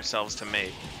forcing ourselves to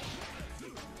make.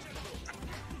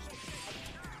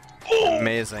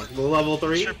 Amazing. The level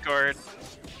 3? Trip guard.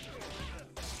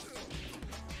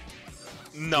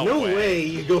 No, No way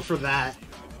you go for that.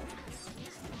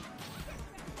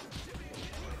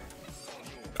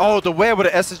 Oh, the way with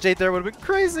an SSJ there would have been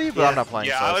crazy, but Yeah. I'm not playing.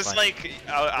 Yeah, so I it's was fine.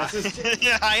 like,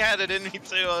 yeah, I had it in me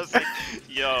too. I was like,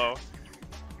 yo.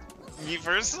 Me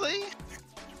personally,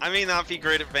 I may not be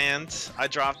great at bands. I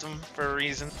dropped them for a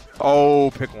reason.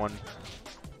 Oh, pick one.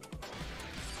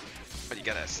 But you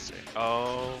got SSJ.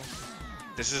 Oh,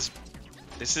 this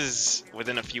is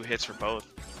within a few hits for both.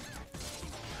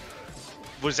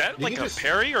 Was that You like can a just-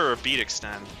 parry or a beat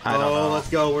extend? I don't know. Let's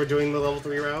go. We're doing the level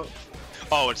 3 route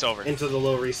Oh, it's over. into the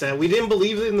low reset. We didn't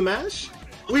believe in the mash?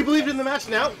 We believed in the mash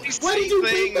now? Why did you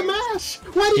make the mash?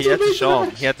 Why did He you had to make show the him.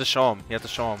 mash? He had to show him. He had to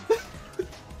show him.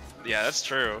 Yeah, that's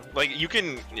true. Like you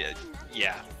can,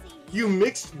 yeah. You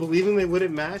mixed believing they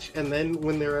wouldn't match, and then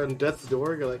when they're on death's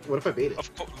door, you're like, what if I bait it?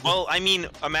 Of course. Well, I mean,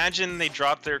 imagine they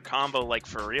drop their combo like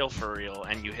for real,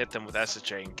 and you hit them with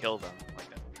SSJ and kill them like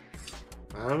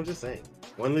that. I'm just saying.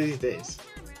 One of these days.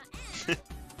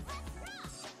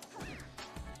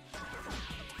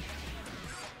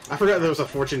 I forgot there was a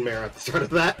fortune mirror at the start of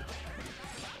that.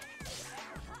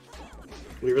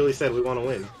 We really said we want to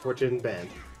win. Fortune band.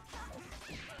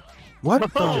 What the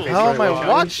Okay, hell am sorry, I well,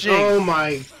 watching? Oh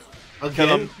my. Kill Again?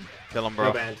 him. Kill him, No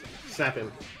bro. band. Snap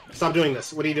him. Stop doing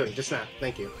this. What are you doing? Just snap.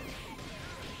 Thank you.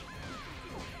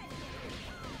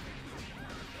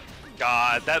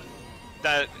 God, that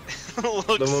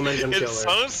looks, The momentum killer.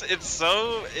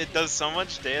 it does so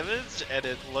much damage and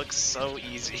it looks so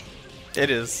easy. It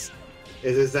is.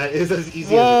 Is as easy as it looks.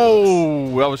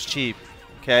 Whoa, that was cheap.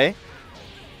 Okay.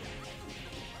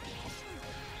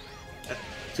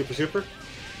 Super.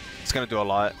 It's gonna do a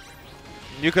lot.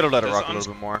 You could have let it Does rock a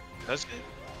little bit more. Does it?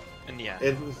 And yeah,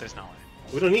 there's no way.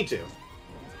 We don't need to.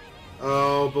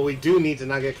 Oh, but we do need to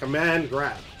not get command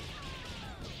grab.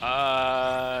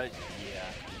 Yeah.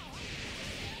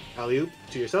 Alley-oop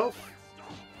to yourself.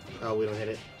 Oh, we don't hit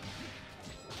it.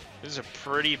 This is a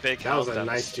pretty big That was health a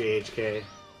nice JHK.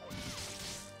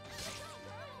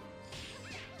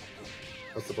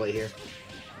 What's the play here?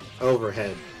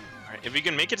 Overhead. Alright, if we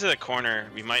can make it to the corner,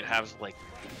 we might have, like...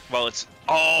 Well, it's...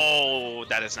 Oh,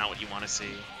 that is not what you want to see.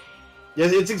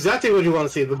 Yes, it's exactly what you want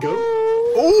to see. The go.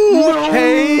 Ooh,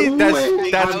 okay,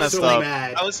 that's I'm messed so up.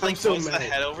 mad. I was like, so close the mad.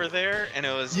 head over there, and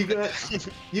it was... You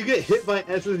get hit by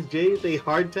SSJ, they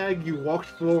hard tag, you walked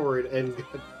forward and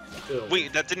got killed.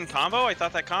 Wait, that didn't combo? I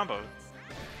thought that comboed.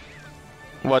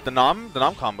 What, the Nom? The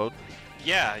Nom comboed.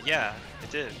 Yeah,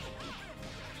 it did.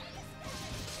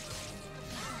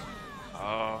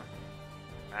 Oh,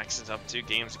 Max is up 2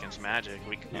 games against Magic.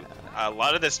 A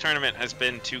lot of this tournament has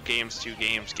been 2 games,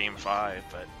 game 5,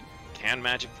 but can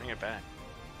Magic bring it back?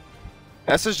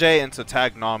 SSJ into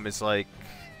tag Nom is like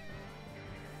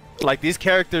these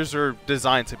characters are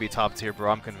designed to be top tier, bro.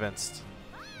 I'm convinced.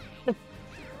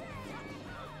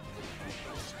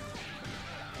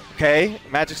 Okay,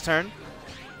 Magic's turn.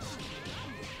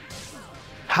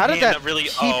 How did Man, that really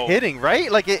keep hitting,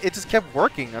 right? Like, it just kept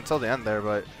working until the end there,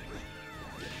 but...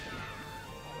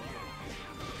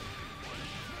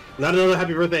 Not another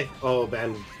happy birthday. Oh,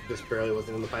 man, this barely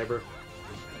wasn't in the fiber.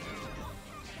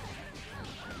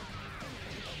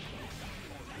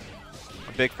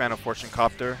 A big fan of Fortune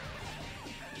Copter.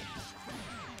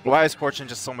 Why is Fortune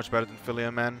just so much better than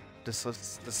Philia, man? This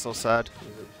is so sad.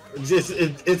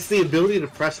 It's the ability to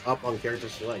press up on character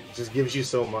select. It just gives you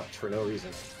so much for no reason.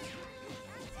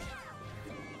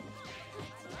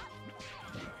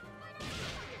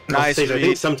 Nice. I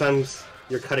think sometimes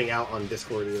you're cutting out on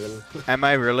Discord even. Am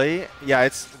I really? Yeah,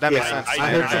 that makes sense. I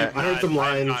heard some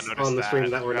lines on the stream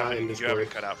that were not in You Discord. haven't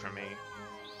cut out for me.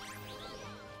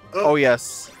 Oh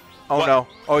yes. Oh What? no.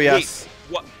 Oh yes.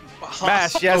 Wait, what?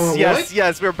 Mash. Yes. Oh, yes. what?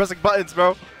 Yes. We were pressing buttons,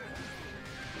 bro.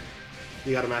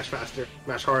 You gotta mash faster,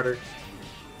 mash harder.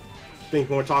 Think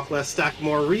more, talk less, stack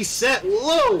more, reset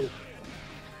low!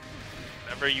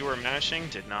 Whatever you were mashing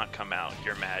did not come out.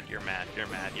 You're mad, you're mad, you're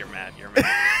mad, you're mad, you're mad.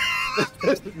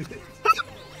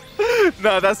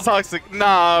 No, that's toxic.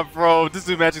 Nah, bro. This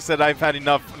dude Magic said I've had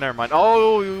enough. Never mind.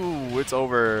 Oh, it's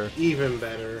over. Even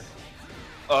better.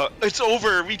 It's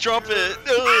over. We drop it.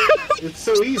 It's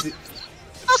so easy.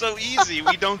 So easy.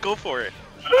 We don't go for it.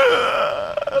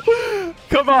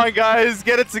 Come on, guys.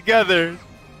 Get it together.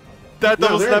 That No,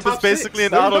 double they're in snap is top basically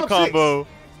 6. an They're in auto top combo. 6.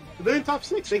 They're in top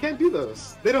 6. They can't do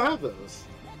those. They don't have those.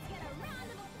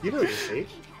 You know this, Sage.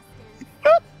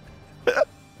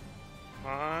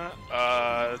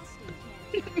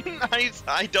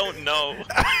 I don't know.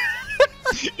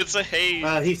 It's a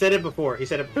haze. He said it before. He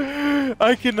said it.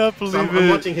 I cannot believe So it. I'm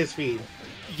watching his feed.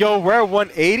 Yo, we're at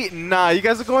 180. Nah, you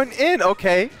guys are going in.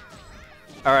 Okay.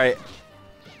 All right.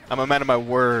 I'm a man of my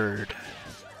word.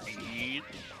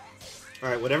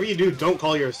 Alright, whatever you do, don't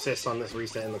call your assist on this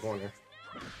reset in the corner.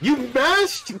 You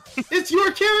mashed! It's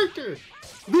your character!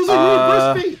 Those are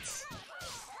your reverse fates!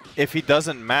 If he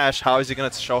doesn't mash, how is he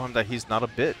gonna show him that he's not a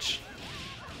bitch?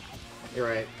 You're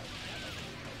right.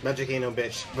 Magic ain't no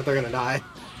bitch, but they're gonna die.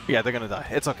 Yeah, they're gonna die.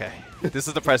 It's okay. This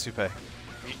is the price we pay.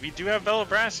 We do have Bella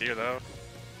Brass here, though.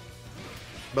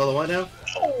 Bella what now?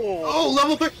 Oh,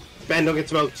 level 3! Ben, don't get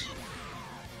smoked.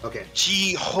 Okay.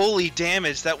 Gee, holy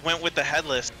damage. That went with the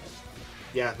headless.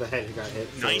 Yeah, the head got hit.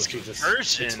 So Nice she just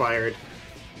conversion. expired.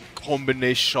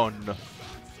 Combination.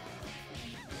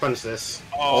 Punish this.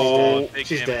 Oh, big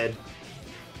she's damage. dead.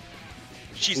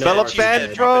 She's No, dead. Bella She's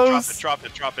dead. Bandros. Drop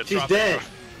it, drop it, drop it. She's drop dead. It.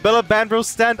 Bella Bandro,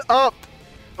 stand up!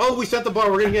 Oh, we set the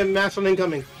bar. We're gonna get mashed on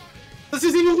incoming. This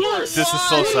is even worse! This is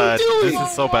so What are sad. you doing? This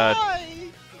is so bad.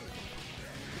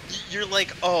 You're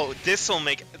like, oh, this'll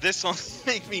make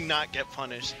me not get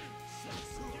punished.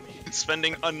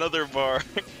 Spending another bar.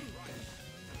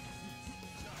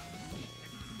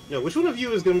 Yo, which one of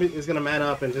you is gonna man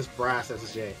up and just brass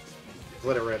SSJ?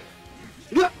 Let it rip.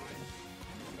 Yeah.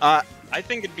 I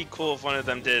think it'd be cool if one of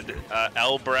them did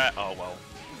L Brass. Oh well.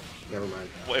 Never mind.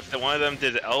 If one of them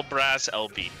did L Brass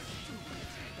LB.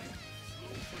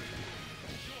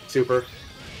 Super.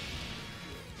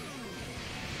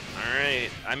 All right.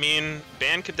 I mean,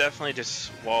 Ban could definitely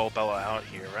just wall Bella out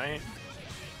here, right?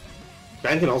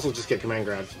 Ben can also just get command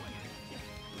grabs.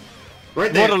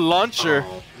 Right there. What a launcher!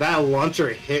 Oh, that launcher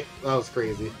hit. That was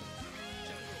crazy.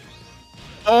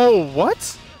 Oh,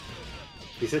 what?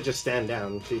 He said just stand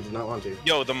down. She did not want to.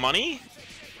 Yo, the money?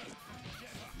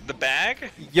 The bag?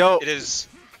 Yo, It is...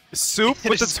 Soup it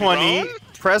with the is 20, grown?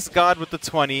 Press God with the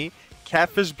 20,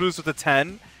 Catfish Blues with the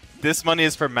 10. This money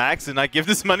is for Max, and I give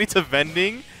this money to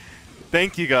Vending.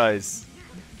 Thank you guys.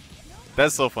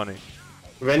 That's so funny.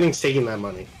 Vending's taking that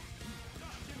money.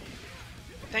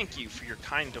 Thank you for your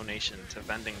kind donation to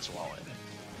Vending's wallet.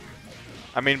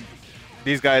 I mean,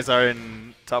 these guys are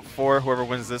in top 4. Whoever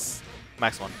wins this,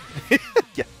 Max won.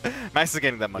 Yeah, Max is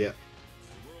getting that money. Yeah.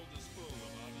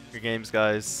 Good games,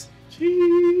 guys.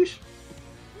 Sheesh.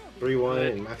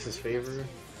 3-1 in Max's favor.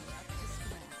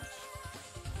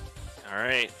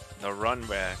 Alright, the run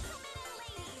back.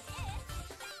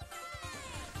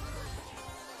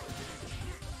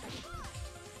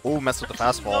 Oh, mess with the No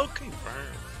fastball. confirm.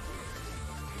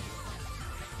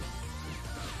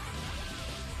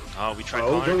 Oh, we tried Oh,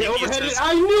 calling don't it. get Maybe it's overheaded. just-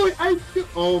 I knew it. I knew.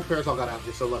 Oh, Parasol got out.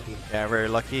 You're so lucky. Yeah, very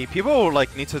lucky. People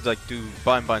like need to like do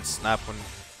button snap when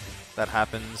that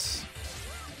happens.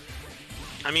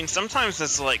 I mean, sometimes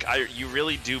it's like you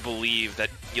really do believe that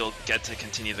you'll get to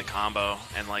continue the combo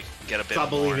and like get a bit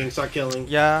Stop more. believing. Start killing.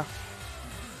 Yeah.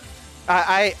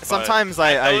 I sometimes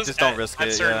But I those- just don't at- risk at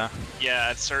it. certain- Yeah. Yeah,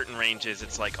 at certain ranges,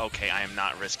 it's like, okay, I am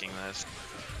not risking this.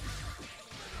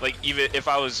 Like, even if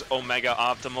I was Omega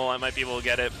Optimal, I might be able to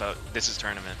get it, but this is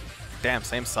tournament. Damn,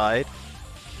 same side.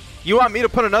 You want me to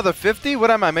put another 50? What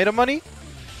am I made of money?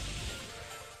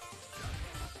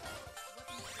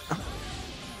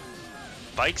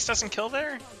 Bikes doesn't kill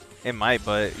there? It might,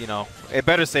 but you know, it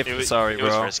better safe than sorry, it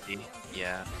was bro. risky.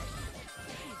 Yeah.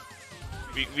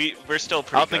 We're still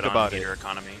pretty I'll good think on about it. meter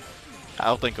economy.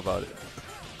 I'll think about it.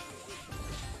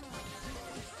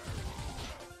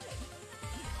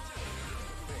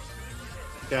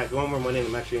 Yeah, if you want more money in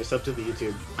the match, you can sub to the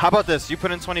YouTube. How about this? You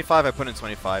put in 25, I put in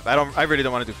 25. I really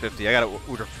don't want to do 50. I gotta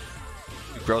order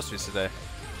groceries today.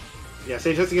 Yeah,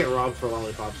 Sage has to get robbed for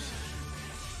lollipops.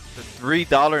 The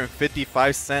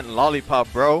 $3.55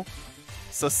 lollipop, bro.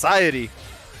 Society.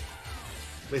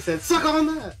 They said, suck on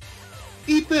that!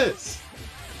 Eat this!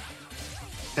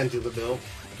 Tend to the bill.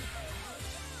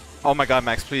 Oh my god,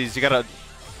 Max, please. You gotta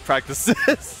practice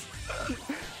this.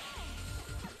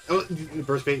 Oh,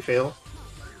 burst bait fail.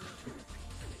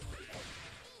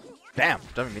 Damn.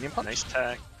 Jumping medium punch? Nice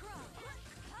tag.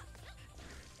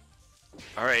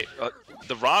 Alright,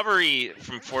 the robbery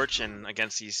from Fortune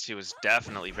against these two is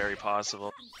definitely very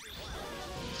possible.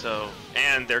 So,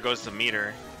 and there goes the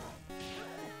meter.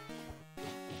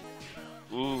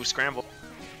 Ooh, scramble.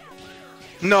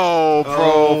 No, bro.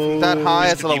 Oh, From that high,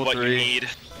 This it's a could be level what you 3. need.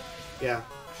 Yeah,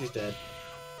 she's dead.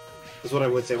 That's what I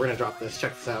would say. We're gonna drop this.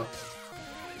 Check this out.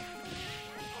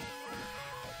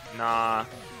 Nah.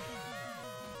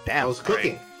 Damn. I was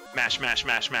cooking. Mash, mash,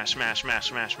 mash, mash, mash,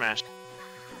 mash, mash, mash.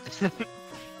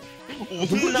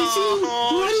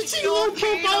 Why did she low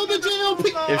profile the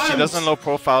JLP? If she doesn't low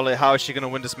profile it, how is she gonna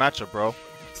win this matchup, bro?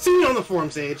 See you on the forum,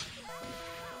 Sage.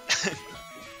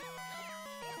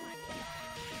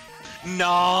 No.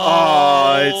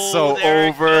 Oh, it's so there it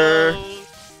over. goes.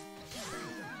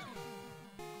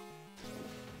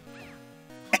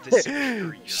 The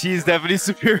superior. She's definitely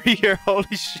superior. Holy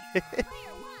shit.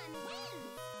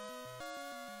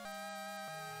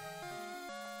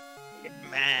 Get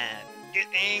mad. Get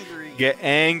angry. Get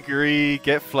angry.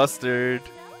 Get flustered.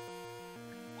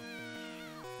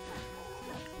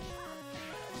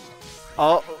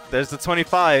 Oh, there's the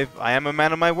 25. I am a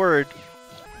man of my word.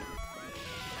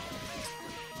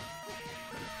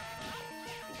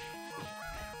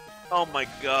 Oh my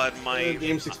god, my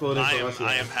game's exploding for us, yeah.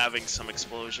 I am having some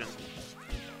explosion.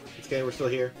 It's okay, we're still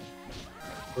here.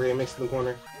 We're gonna mix in the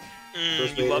corner.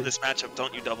 First You love baited. this matchup,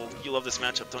 don't you double? You love this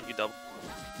matchup, don't you double?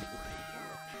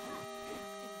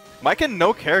 Why can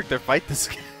no character fight this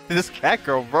this cat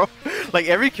girl, bro? Like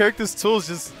every character's tools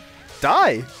just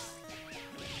die.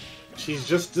 She's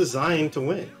just designed to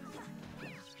win.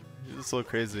 It's so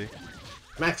crazy.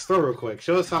 Max, throw real quick.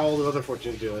 Show us how all the other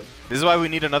Fortunes do it. This is why we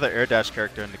need another air dash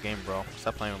character in the game, bro.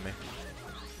 Stop playing with me.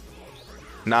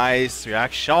 Nice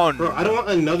reaction. Bro, I don't want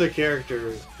another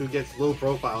character who gets low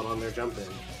profiled on their jump in.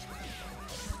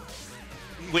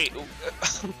 Wait,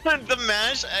 the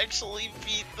mash actually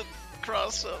beat the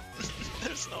cross up.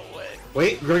 There's no way.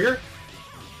 Wait, Gregor?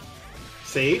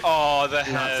 Safe? Oh, the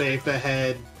head. Not safe, the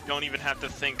head. Don't even have to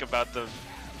think about the.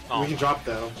 Oh, We can drop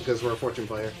though, because we're a Fortune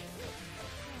player.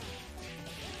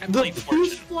 I The played Fortune.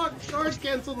 boost block charge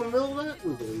cancel in the middle of that?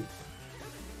 We believe.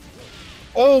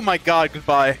 Oh my god,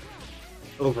 goodbye.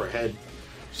 Overhead.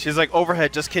 She's like,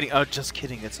 overhead, just kidding. Oh, just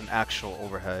kidding. It's an actual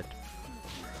overhead.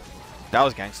 That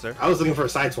was gangster. I was looking for a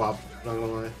side swap. Not gonna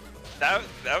lie. That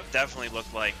definitely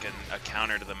looked like a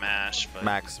counter to the mash, but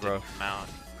Max, bro. didn't come out.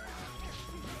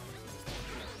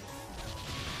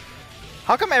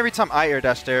 How come every time I air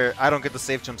dash there, I don't get the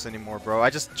safe jumps anymore, bro? I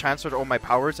just transferred all my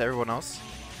power to everyone else.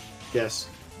 Yes.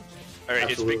 All right,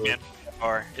 Absolutely. it's big man.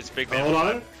 Bar. It's big man. Hold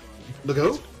on. The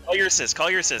go. Call your assist. Call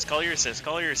your assist. Call your assist.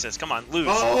 Call your assist. Come on, lose.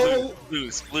 Oh!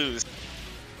 Lose.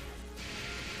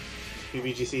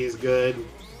 PBGC is good.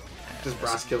 Just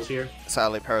brass kills here.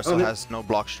 Sadly, Parasol Oh, no. has no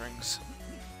block strings.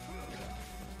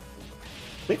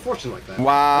 Make fortune like that.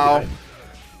 Wow. Okay.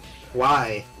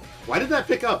 Why? Why did that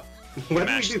pick up? Why did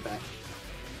we Mashed. do that?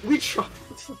 We tried.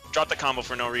 Drop the combo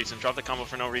for no reason. Drop the combo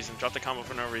for no reason. Drop the combo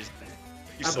for no reason.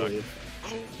 You I suck. believe.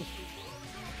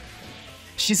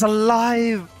 She's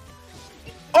alive!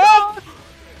 Oh!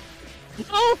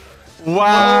 Oh!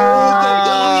 Wow!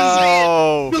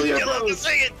 Billiard Get Bros.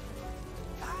 say it.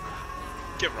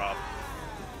 Get robbed.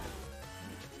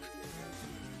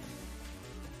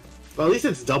 Well, at least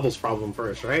it's Double's problem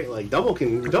first, right? Like double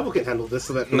can handle this,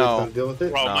 so that Billiard No. doesn't deal with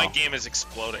it. Bro, No. my game is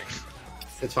exploding.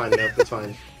 It's fine, no, it's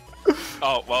fine.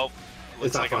 Oh well. It's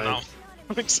Looks not like I'm fine.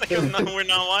 not. Looks like we're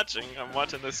not watching. I'm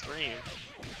watching the stream.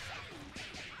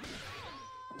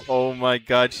 Oh my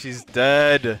god, she's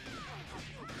dead.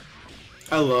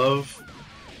 I love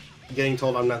getting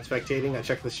told I'm not spectating. I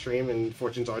check the stream and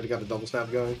Fortune's already got a double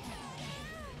snap going.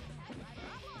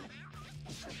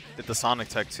 Did the Sonic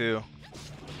tech too.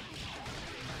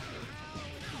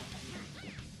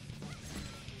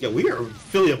 Yeah, we are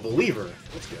Philly a believer.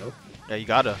 Let's go. Yeah, you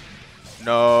gotta.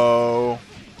 No.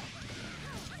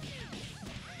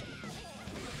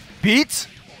 Beat?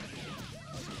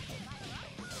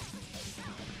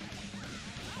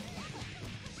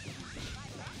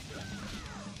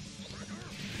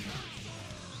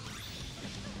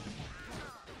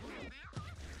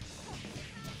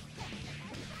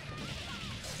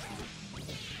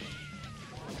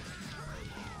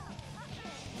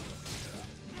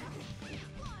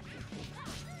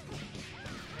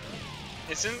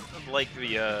 Isn't like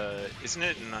the isn't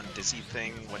it an undizzy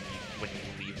thing when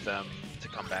you leave them to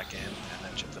come back in and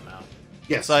then chip them out?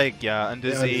 Yes. It's like, yeah,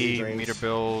 Undizzy Undizzy, drains. meter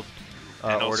build,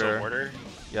 And also order. order.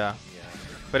 Yeah. Yeah.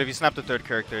 But if you snap the third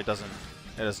character, it doesn't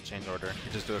change order.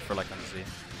 You just do it for like Undizzy.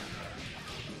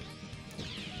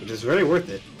 Which is very worth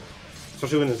it.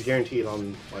 Especially when it's guaranteed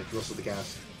on like most of the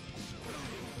cast.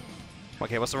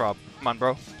 Okay, what's the rob? Come on,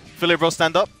 bro. Philly bro,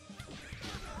 stand up.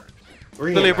 We're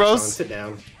gonna Billy get mashed Bros? on. Sit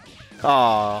down.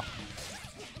 Aww.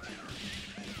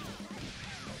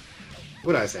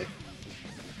 What did I say?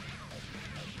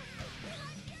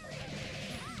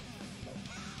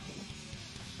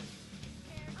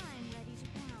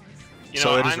 You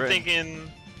So know, it is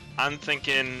I'm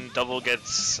thinking double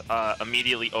gets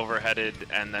immediately overheaded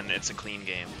and then it's a clean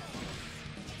game.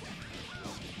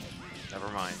 Never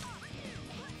mind.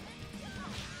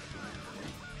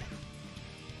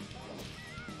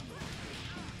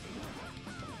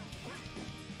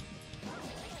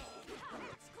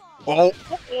 Oh.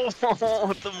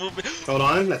 The movement. Hold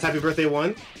on, that's Happy Birthday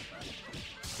 1.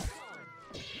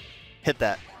 Hit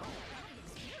that.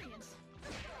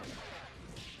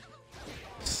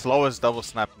 Slowest double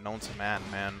snap known to man,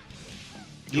 man.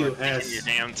 You're taking US. your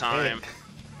damn time.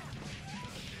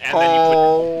 And then you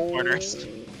put corners.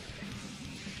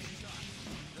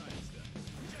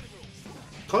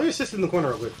 Call your assist in the corner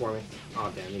real quick for me.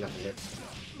 Oh damn, you got the hit.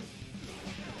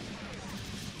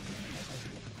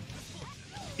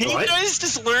 Can you What? guys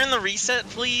just learn the reset,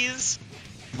 please?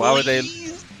 Why would they?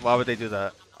 Please? Why would they do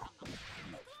that?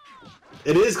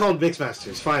 It is called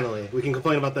Mixmasters, finally. We can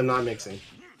complain about them not mixing.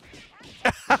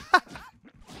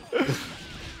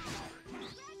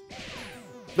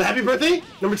 The Happy Birthday,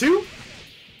 number 2?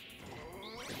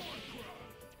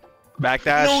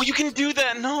 Backdash. No, you can do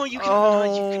that. No, you can.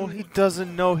 Oh, you he can.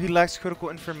 doesn't know. He lacks critical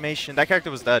information. That character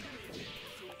was dead.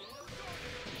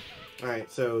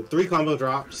 Alright, so 3 combo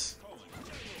drops.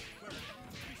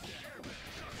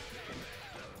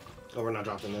 Oh, we're not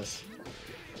dropping this.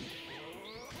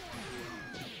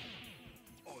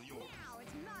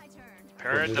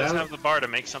 Parrot Do does that? have the bar to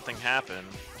make something happen.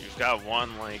 You've got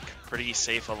one like pretty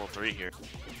safe level 3 here.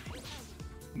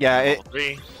 Yeah, Level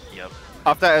 3. Yep.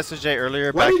 off that SSJ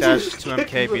earlier, Why did you backdash just 2MK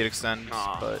get- beat extends,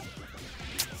 Aw. but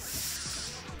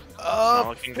Not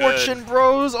looking Fortune good.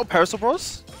 Bros. Oh, Parasol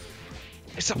Bros.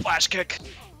 It's a flash kick.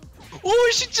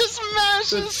 Oh, she just The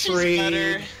mashes. She's trade.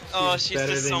 better. Oh, She's she's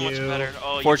better just so than much you. better.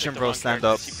 Oh, you Fortune picked the Bro, wrong stand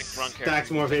character. up. You picked the wrong character.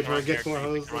 Stacks more You picked the vapor, wrong gets more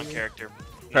character. You hose picked the wrong than you. character.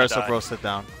 You Parasol died. Bros, sit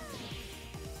down.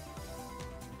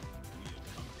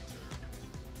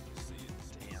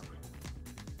 Damn.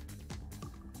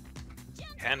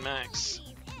 Hand max.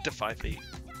 Defy fate.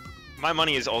 My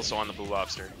money is also on the Blue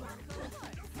Lobster.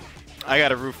 I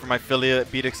gotta root for my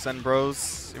affiliate, Beat Extend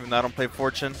Bros, even though I don't play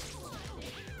Fortune.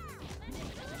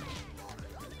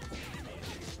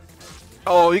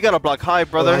 Oh, you gotta block high,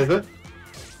 brother. Eliza?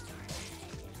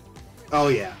 Oh,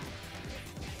 yeah.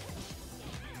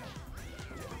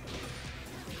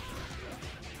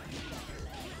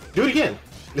 Do it again.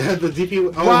 The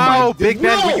DP. Oh Wow, my, Big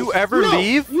Ben, no, will you ever no,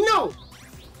 leave? No!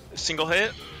 Single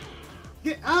hit.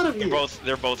 Get out of here!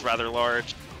 They're both rather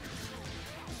large.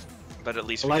 But at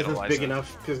least we get Eliza's Eliza. big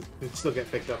enough because it'd still get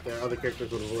picked up there. Other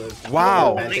characters would have lived.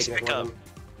 Wow. Ben Nice taking pickup.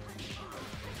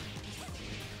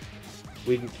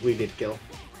 one. We did kill.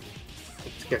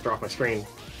 Just get her off my screen.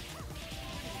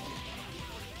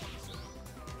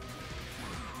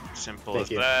 Simple Thank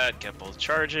as you. that. Get both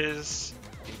charges.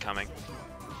 Incoming.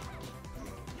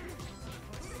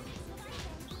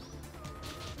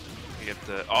 We get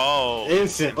the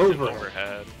Instant overhead.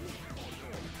 overhead.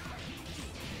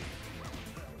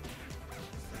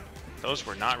 Those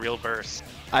were not real bursts.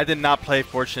 I did not play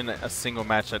Fortune a single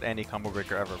match at any combo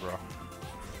breaker ever, bro.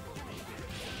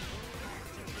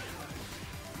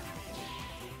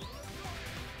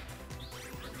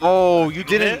 Oh, you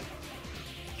didn't.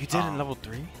 You did in level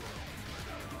 3?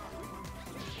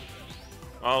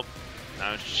 Well,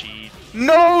 now she.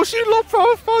 No, she low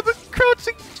profile the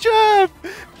crouching jab.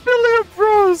 Filia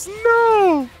Bros,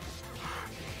 no.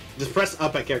 Just press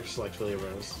up at character select, Filia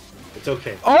Rose. It's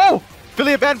okay. Oh,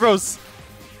 Filia Band Bros.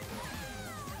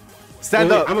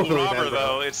 Stand up. I'm a Blue Filia robber Band, bro.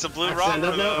 though. It's the blue I robber stand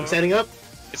up now. though. I'm standing up.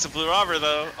 It's a blue robber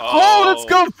though. Oh, let's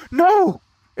go. No,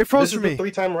 it froze This for is the me.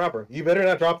 3-time robber. You better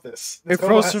not drop this. It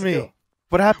froze for me.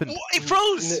 What happened? Oh, it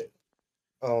froze.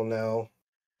 Oh no.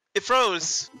 It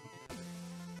froze.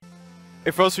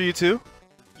 It froze for you too?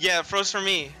 Yeah, it froze for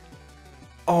me.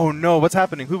 Oh no, what's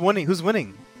happening? Who's winning? Who's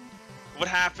winning? What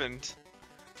happened?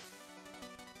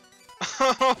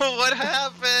 What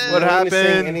happened? What I'm not saying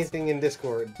happened? anything in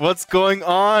Discord. What's going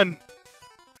on?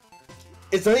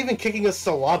 It's not even kicking us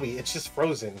to lobby. It's just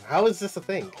frozen. How is this a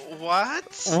thing?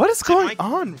 What? What is going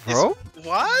on, bro?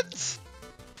 What?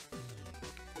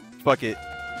 Fuck it.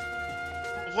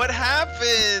 What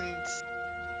happened?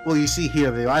 Well, you see here,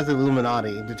 the Rise of the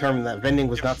Illuminati determined that Vending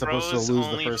was It not supposed to froze lose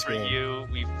the only first for game. you.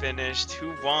 We finished.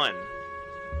 Who won?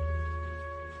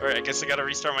 Alright, I guess I gotta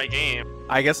restart my game.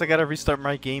 I guess I gotta restart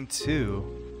my game too.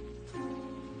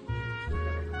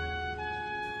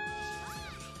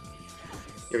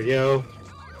 Here we go.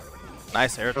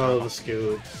 Nice air Oh, throw. the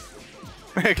scoop.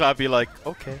 Cloud be like,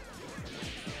 okay.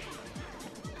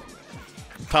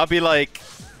 Cloud be like,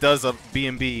 does a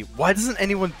B&B. Why doesn't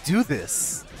anyone do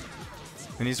this?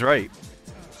 And he's right.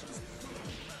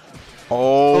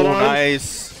 Oh, Hold on.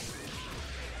 nice.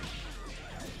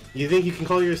 You think you can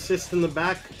call your assist in the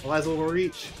back? Eliza will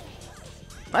reach.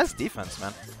 Nice defense,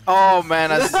 man. Oh,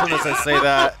 man, as soon as I say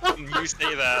that, You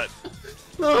say that.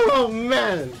 Oh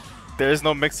man! there is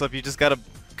no mix-up. You just gotta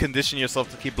condition yourself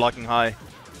to keep blocking high.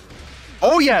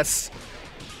 Oh, yes!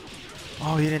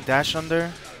 Oh, he didn't dash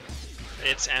under?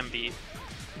 It's MB.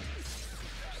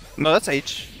 No, that's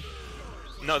H.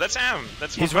 No, that's M.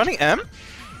 That's He's running M?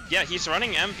 Yeah, he's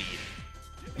running MB.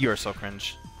 You are so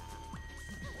cringe.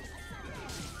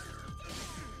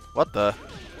 What the?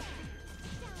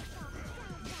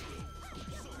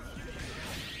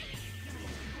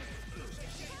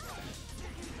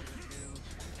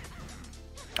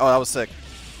 Oh, that was sick.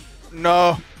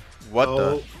 No. What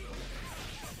Oh.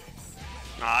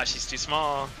 Ah, she's too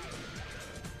small.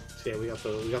 Yeah, we got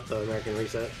the American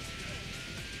reset.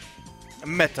 the?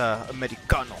 Meta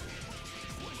Americano.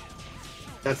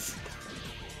 That's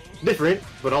different,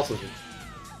 but also good.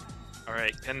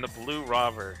 Alright, pin the blue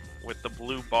robber with the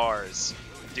blue bars.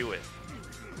 Do it.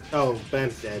 Oh,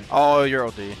 Ben's dead. Oh, you're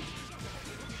OD.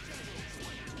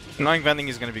 Knowing Vending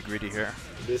is gonna be greedy here.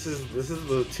 This is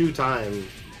the 2-time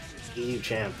EU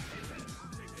champ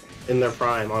in their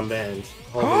prime on band.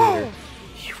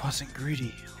 He wasn't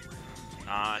greedy.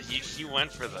 Nah, he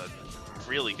went for the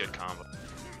really good combo.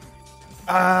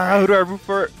 Who do I root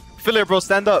for? Filia, bro,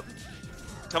 stand up.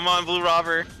 Come on, blue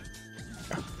robber.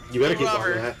 You better Blue keep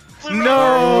robber. on that. Blue No!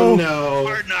 Oh robber. no!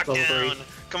 Hard Level knockdown. 3.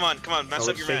 Come on, mess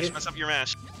Oh, up your let's mash, take it. mess up your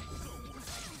mash.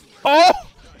 Oh!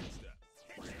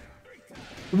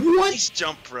 What? Nice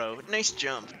jump, bro. Nice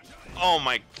jump. Oh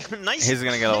my, nice. He's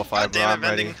gonna get level 5, bro. God damn it, I'm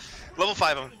ready. Vending. Level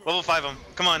 5 him. Level 5 him.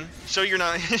 Come on. Show you're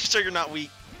not. Show you're not weak.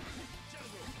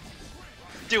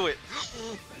 Do it.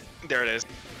 There it is.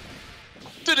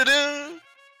 Da-da-da.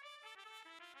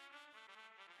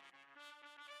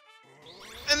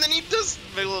 And then he does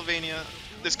Megalovania.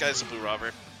 This guy's a blue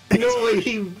robber. No way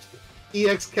he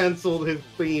EX canceled his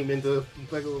theme into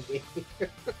Megalobee.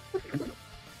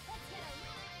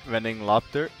 Vending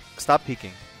lobster. Stop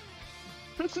peeking.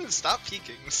 Stop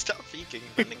peeking. Stop peeking.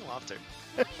 Vending lobster.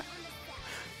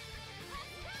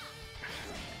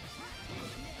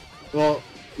 Well,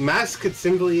 Max could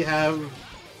simply have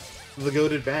the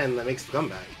goated band that makes the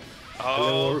comeback. And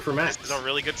then we'll root for Max. This is a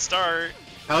really good start.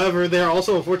 However, they're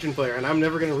also a fortune player, and I'm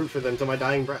never going to root for them till my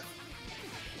dying breath.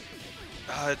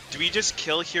 Do we just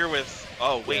kill here with...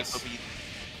 Oh, wait, Yes. but we...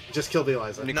 Just kill the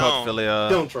Eliza. We No. called Philia.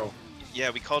 Don't troll. Yeah,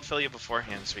 we called Philia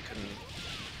beforehand, so we couldn't...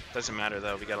 Doesn't matter,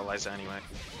 though. We got Eliza anyway.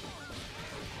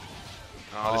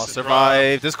 Oh, this is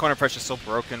survive. This corner pressure's so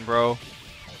broken, bro.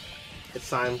 It's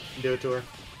time. Do it to her.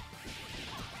 rough.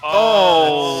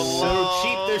 Oh. So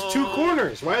cheap. There's 2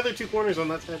 corners. Why are there 2 corners on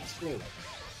that side of the screen?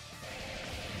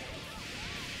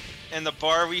 And the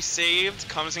bar we saved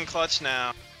comes in clutch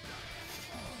now.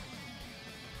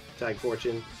 Tag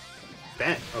fortune.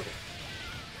 Bang. Okay.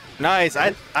 Nice.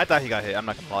 I thought he got hit. I'm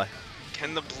not gonna lie.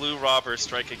 Can the blue robber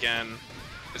strike again?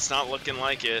 It's not looking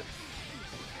like it.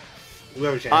 We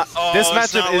have a chance. Oh, This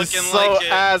it's not matchup is looking so like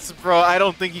it. ass, bro. I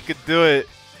don't think he could do it.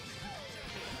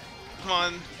 Come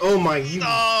on. Oh my, you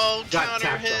No, got counter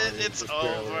tapped hit. on. It's Just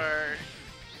barely. over.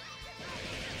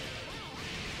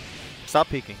 Stop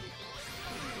peeking.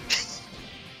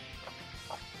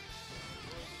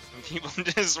 People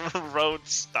just wrote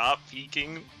stop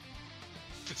peeking.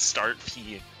 Start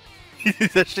peeing.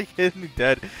 He's actually hitting me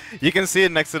dead. You can see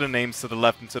it next to the names to the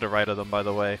left and to the right of them, by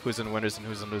the way. Who's in winners and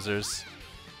who's in losers.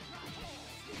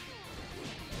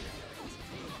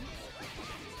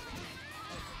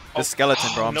 The skeleton,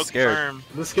 bro. I'm no scared. confirm.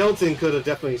 The skeleton could have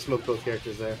definitely smoked both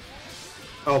characters there.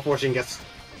 Oh, fortune gets.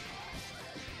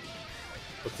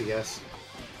 What's the guess?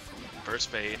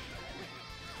 Burst bait.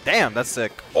 Damn, that's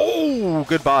sick. Oh,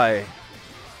 goodbye.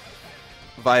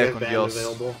 Vaya Get con band Dios.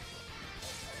 available.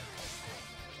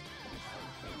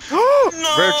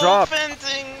 No, Rare drop.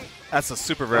 Vending. That's a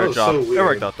super That rare was drop. so It weird.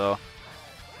 worked out though.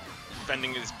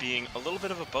 Vending is being a little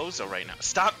bit of a bozo right now.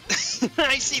 Stop.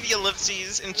 I see the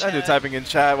ellipses in I chat. do typing in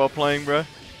chat while playing, bro.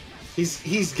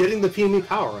 He's getting the PME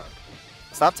power up.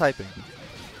 Stop typing.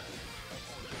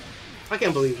 I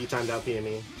can't believe he timed out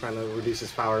PME, trying to reduce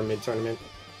his power mid-tournament.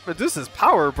 Reduce his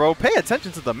power, bro. Pay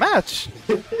attention to the match.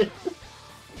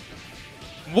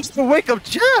 What's the wake-up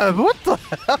jab? What the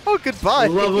hell? Goodbye.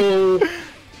 Level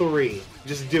 3.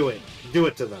 Just do it. Do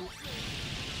it to them.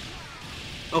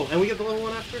 Oh, and we get the level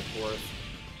 1 after? 4th.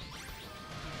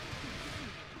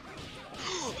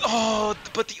 Oh,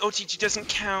 but the OTG doesn't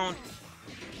count.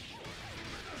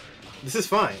 This is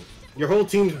fine. Your whole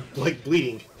team's, like,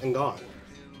 bleeding and gone.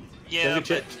 Yeah, Don't but...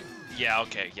 get chipped. Yeah,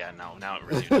 okay, yeah, no, now it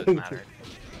really doesn't matter.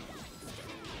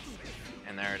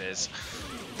 And there it is.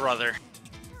 Brother.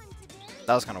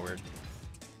 That was kind of weird.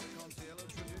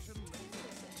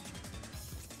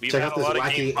 We've Check had out a this lot of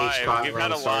wacky game 5. H-Cot We've had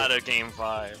round a start. lot of game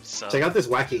 5, so... Check out this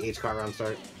wacky H-Cot round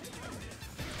start.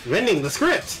 Vending, the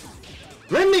script!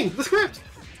 Vending, the script!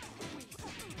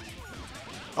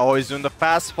 Always doing the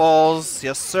fastballs.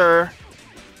 Yes, sir.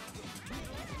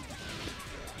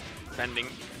 Vending.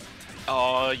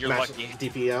 Oh, you're Match lucky.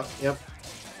 DP out, yep.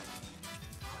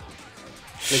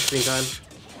 Make screen time.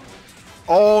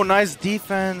 Oh, nice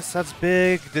defense. That's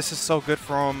big. This is so good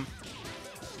for him.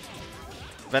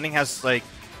 Vending has, like,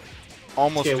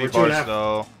 almost Okay, 3 we're 2.5. bars,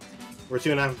 though. We're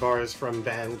 2.5 bars from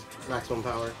band maximum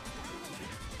power.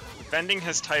 Vending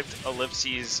has typed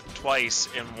ellipses twice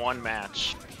in one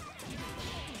match.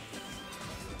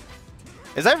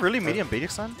 Is that really medium basic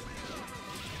son?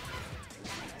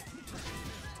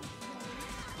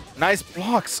 Nice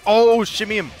blocks. Oh,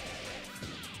 shimmy him.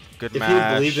 Good If match.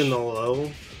 you believed in the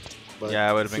low, but Yeah,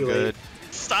 it would have been too late. good.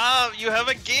 Stop! You have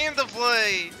a game to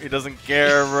play! He doesn't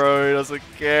care, bro. He doesn't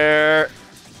care.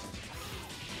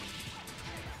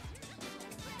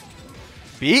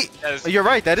 Beat? Yes. Oh, you're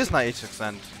right. That is not H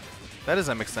extend. That is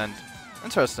M extend.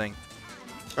 Interesting.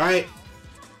 Alright.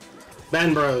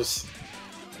 Band Bros.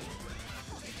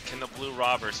 Can the blue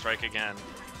robber strike again?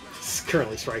 It's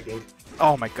currently striking.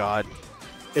 Oh my god.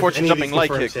 If Fortune any of jumping these light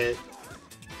confirms kick. hit.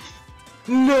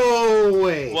 No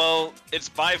way! Well, it's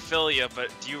by Philia, but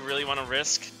do you really want to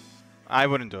risk? I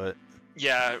wouldn't do it.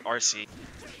 Yeah, RC.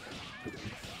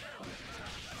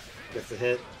 Gets a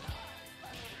hit.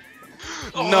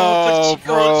 Oh, No, but she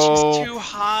bro. goes, she's too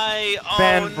high. Oh,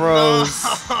 Band Bros.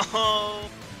 No.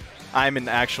 I'm in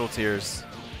actual tears.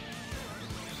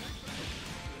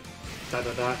 Dot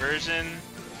dot dot. Version.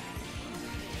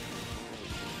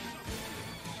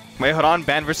 Wait, hold on.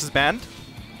 Band versus band?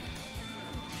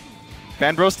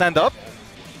 Band bro, stand up?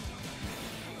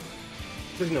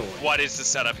 There's no way. What is the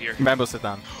setup here? Bamboo, sit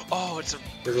down. Oh, it's a.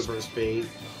 There's a burst bait.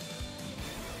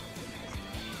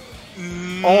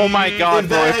 Oh my god, If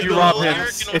bro, that if you had rob gone him,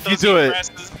 last- if you do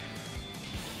it.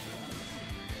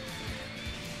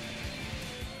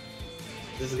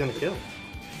 This is gonna kill.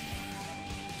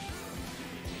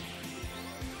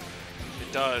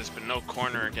 It does, but no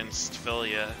corner against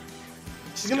Philia.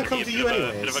 She's gonna come Be a to bit you of a-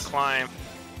 anyways. Bit of a climb.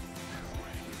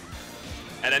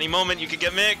 At any moment, you could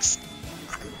get mixed.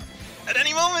 At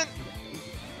any moment.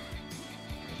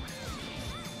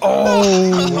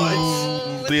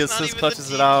 Oh, the it's not assist even clutches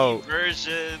the it out.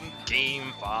 Version.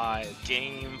 Game 5.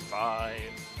 Game 5.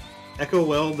 Echo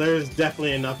well, there's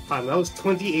definitely enough time. That was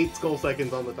 28 skull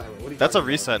seconds on the timer. What are you That's a talking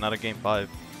reset, not a game 5.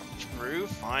 True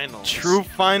finals. True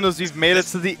finals, we've made it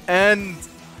to the end.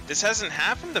 This hasn't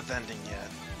happened to Vending yet.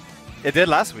 It did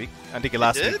last week. I think it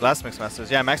last did? week, last Mixed Masters.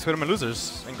 Yeah, Max put him in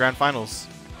losers in grand finals.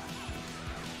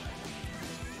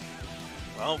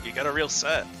 Well, we got a real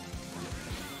set.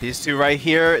 These two right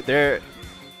here, they're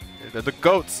the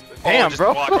goats. Damn, just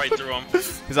bro. walk right through them.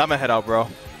 Cause I'm gonna head out, bro.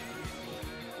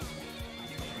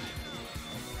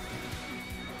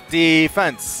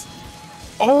 Defense.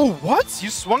 Oh, what? You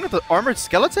swung at the armored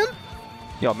skeleton?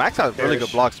 Yo, Max has really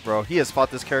good blocks, bro. He has fought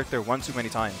this character one too many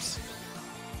times.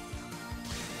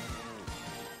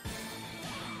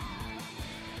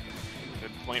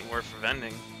 Good point worth for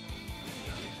Vending.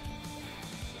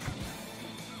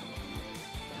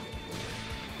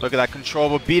 Look at that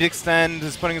controllable beat extend.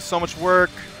 Is putting in so much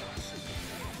work.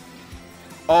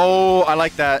 Oh, I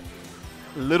like that.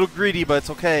 A little greedy, but it's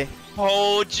okay.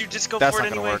 Oh, did you just go That's for it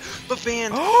not gonna anyway? work. But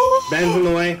Van. Band's in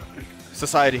the way.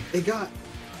 Society. It got.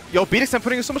 Yo, beat extend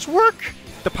putting in so much work.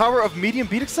 The power of medium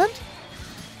beat extend.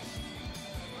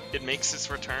 It makes its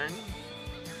return.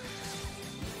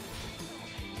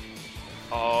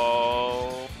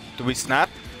 Oh. Do we snap?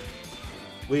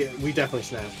 We definitely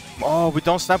snapped. Oh, we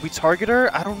don't snap. We target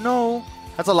her? I don't know.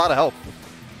 That's a lot of help.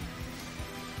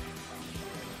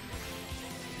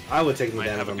 I would take the Might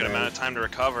damage have a on good amount of Band. time to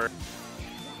recover.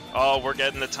 Oh, we're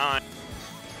getting the time.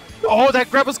 Oh, that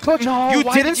grab was clutch. No, you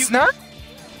why didn't did you- snap?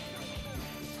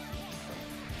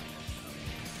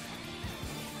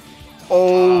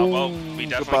 Oh, Well, we definitely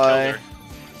goodbye. killed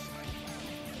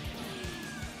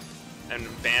her.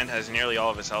 And Band has nearly all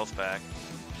of his health back.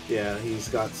 Yeah, he's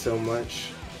got so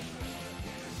much.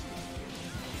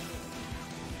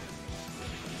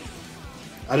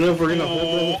 I don't know if we're gonna hold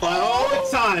level 5. Oh,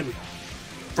 it's time!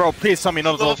 Bro, please tell me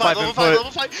no level 5 level input. 5,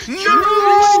 level 5. No!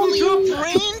 No, you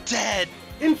brain dead.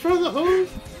 In front of the hose!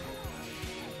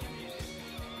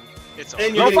 It's And over.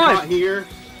 you're No, getting fine. caught here.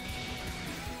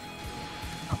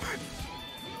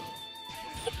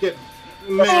 Get,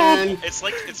 man! It's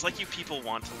like you people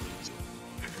want to lose.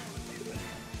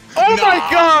 Oh Nah. my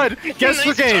god! Guess Nice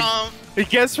for game. jump.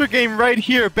 Guess for game right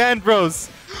here, Band Bros.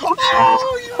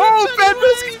 Oh, Band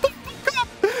Bros, get the fuck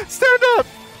up! Stand up!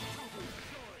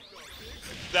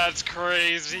 That's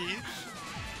crazy.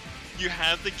 You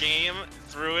had the game,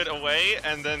 threw it away,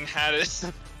 and then had it.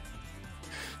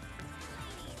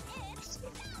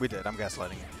 We did. I'm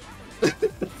gaslighting you.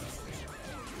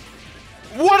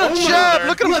 What a Oh my jab! God.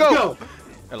 Look at him Let's go!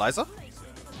 Eliza?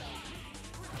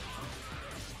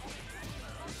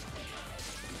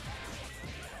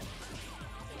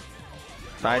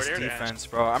 Nice Forward air dash. defense,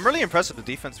 bro. I'm really impressed with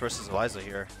the defense versus Eliza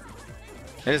here.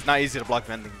 It is not easy to block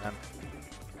Vending, man.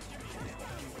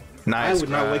 Nice I would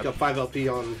not grab. wake up 5 LP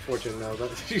on Fortune though.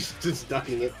 She's just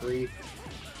ducking it free.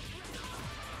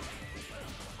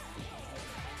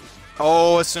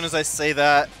 Oh, as soon as I say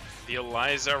that. The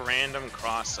Eliza random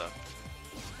cross up.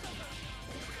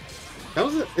 That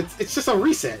was it's just a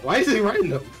reset. Why is he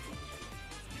random?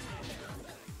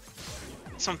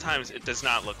 Sometimes it does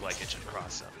not look like it should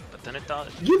cross up, but then it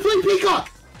does. You play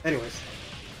Peacock! Anyways.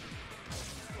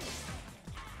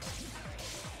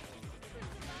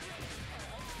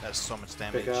 That's so much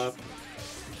damage. Pick up.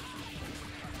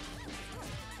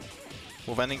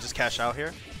 Will Vending just cash out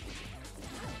here?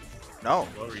 No.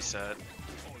 Low reset.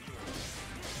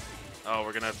 Oh,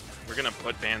 we're gonna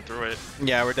put Band through it.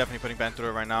 Yeah, we're definitely putting Band through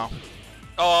it right now.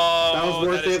 Oh, That was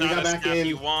worth is it, we not got a back snap in.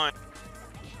 You want.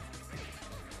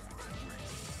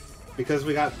 Because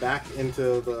we got back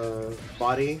into the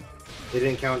body, it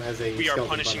didn't count as a We are skeleton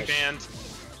punishing punish. Band.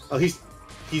 Oh, he's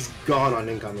gone on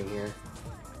incoming here.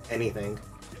 Anything.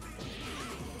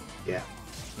 Yeah.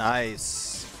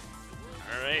 Nice.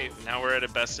 All right, now we're at a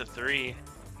best of 3.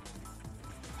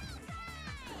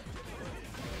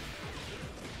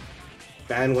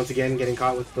 Ban once again getting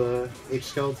caught with the H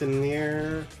skeleton in the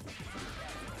air.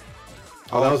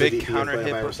 Oh, that was big a DP counter input hit.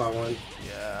 if I ever saw one.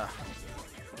 Yeah.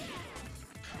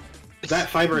 That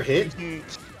fiber hit?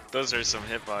 Those are some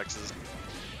hitboxes.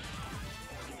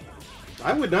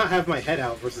 I would not have my head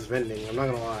out versus Vending, I'm not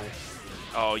gonna lie.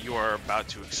 Oh, you are about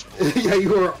to explode. Yeah,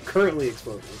 you are currently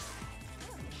exploding.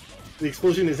 The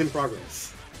explosion is in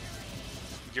progress.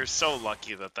 You're so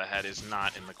lucky that the head is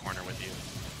not in the corner with you.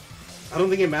 I don't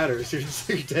think it matters,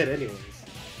 you're dead anyways.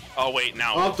 Oh wait,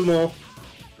 now. Optimal.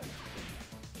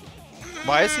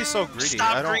 Why is he so greedy?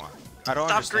 Stop I don't Stop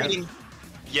understand. greeting.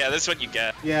 Yeah, this is what you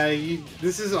get. Yeah,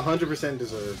 this is 100%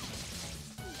 deserved.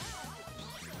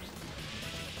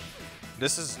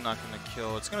 This is not gonna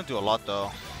kill. It's gonna do a lot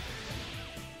though.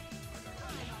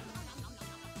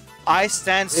 I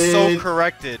stand so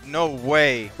corrected. No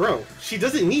way. Bro, she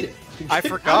doesn't need it. I Get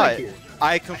forgot. outta here.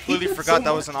 I completely hate that forgot so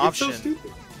that was an much. It's so option.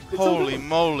 stupid. It's so Holy dumb.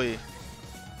 moly.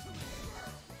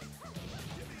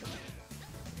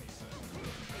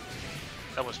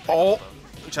 That was. Oh, Though.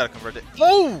 we try to convert it.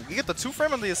 Oh, you get the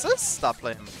 2-frame on the assist? Stop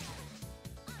playing.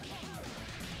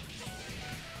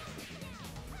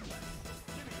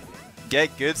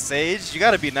 Get good, Sage. You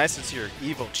gotta be nice into your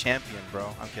Evo champion, bro.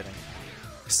 I'm kidding.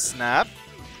 Snap.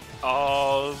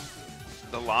 Oh,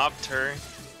 the lob turn.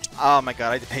 Oh my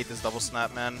god, I hate this double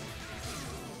snap, man.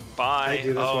 Bye. I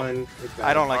do this oh. one. It's bad.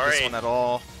 I don't like this Alright. one at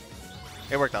all.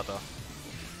 It worked out though.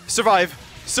 Survive!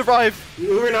 Survive!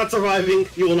 You are not surviving.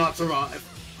 You will not survive.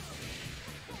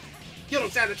 You don't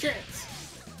stand a chance.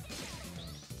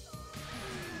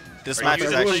 This Are match you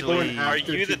is the- actually... Are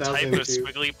after you the type of 2002.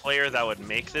 squiggly player that would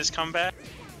make this comeback?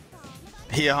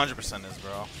 He 100% is,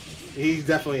 bro. He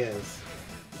definitely is.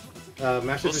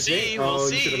 Mash We'll is see. Oh, We'll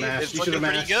you should see. have mashed. It's You should looking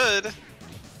have pretty mashed. good.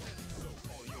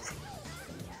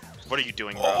 What are you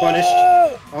doing, bro?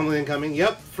 Punished. Only incoming.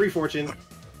 Yep. Free fortune.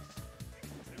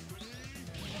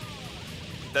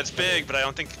 That's big, but I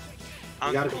don't think.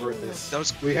 We gotta convert this. That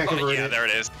was. We can't convert yeah, it. there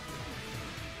it is.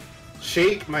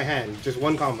 Shake my hand. Just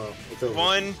one combo. It's over.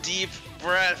 One deep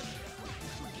breath.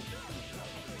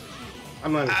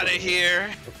 I'm not even Out of playing. here.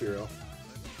 Let's be real.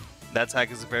 That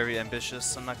tag is very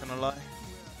ambitious, I'm not gonna lie.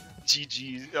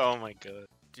 GG. Oh my god.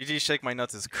 GG Shake My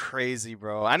Nuts is crazy,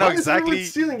 bro. I know Why is everyone exactly...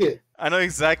 stealing it? I know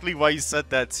exactly why you said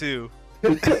that, too.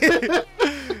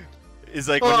 It's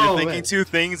like when Oh, you're thinking man. two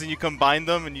things and you combine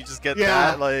them and you just get Yeah.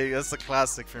 that. Like, that's a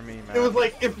classic for me, man. It was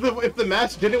like if the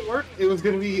match didn't work, it was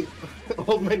gonna be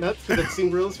hold my nuts because that's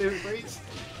Reel's favorite phrase.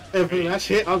 And if the match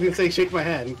hit, I was gonna say shake my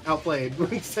hand, outplayed.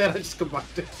 But instead, I just combined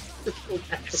it.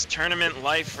 It's tournament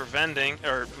life for Vending,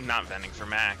 or not Vending, for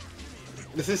Mac.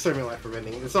 This is Sermon Life for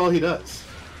Vending. That's all he does.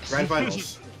 Grand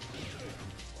finals.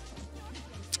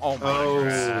 Oh my Oh,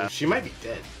 god. she might be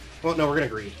dead. Well, no, we're gonna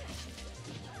greed.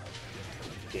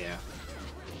 Yeah.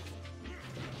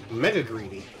 Mega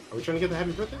greedy. Are we trying to get the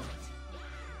happy birthday?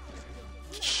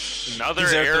 Another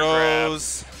These air air grab.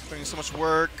 throws. Bringing so much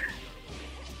work.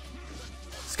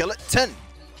 Skeleton.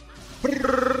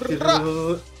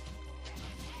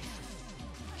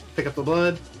 Pick up the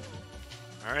blood.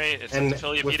 Alright, it's And a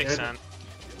affiliate with beat Ed- extent.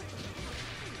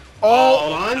 Oh!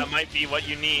 Hold on. That might be what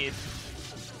you need.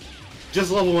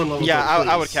 Just level 1, level 2. Yeah,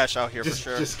 I would please. cash out here Just,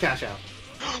 for sure. Just cash out.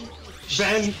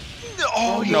 Ben.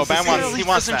 Oh, No, He's Bam wants. he He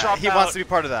wants doesn't that. drop He wants out. to be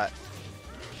part of that.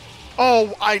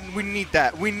 Oh, we need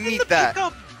that. We need that.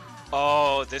 Pickup.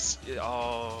 Oh, this.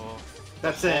 Oh.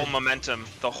 That's The it. whole momentum.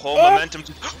 The whole Oh! momentum.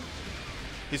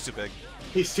 He's too big.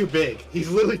 He's too big. He's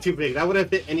literally too big. That would have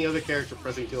hit any other character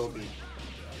pressing kill B.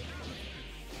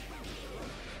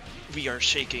 We are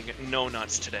shaking no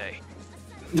nuts today.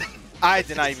 I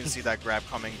did not even see that grab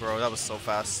coming, bro. That was so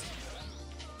fast.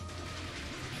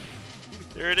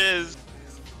 There it is.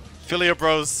 Philia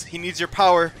Bros, he needs your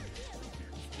power.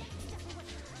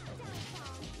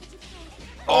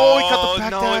 Oh, he cut the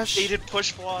no, backdash. it baited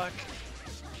push block.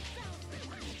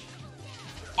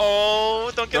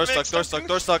 Oh, don't get Door stuck, mixed. door stuck,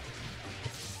 door stuck.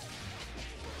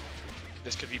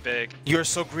 This could be big. You're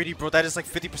so greedy, bro. That is like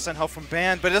 50% health from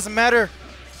ban, but it doesn't matter.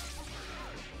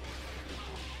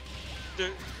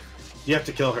 You have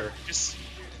to kill her. Just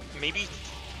maybe.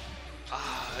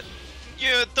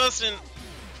 Yeah, it doesn't.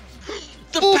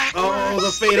 The Ooh. backwards. Oh,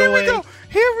 the fade Here away. we go.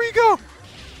 Here we go.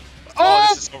 Oh, Oh,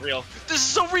 this is so real. This is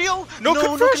so real. No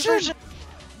conversion.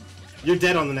 You're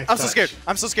dead on the next I'm so touch. scared.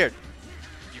 I'm so scared.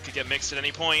 You could get mixed at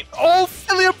any point. Oh,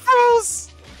 Philia Bros.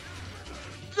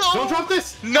 Don't drop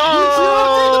this! No, You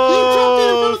dropped it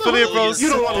in front of the Philia hole. Bros. You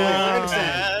don't want to win, I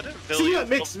Bad. understand. Billy, See that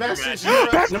mixed masters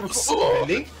Bad. Europe number 4.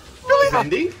 Vending?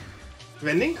 Vending?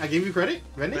 Vending? I give you credit?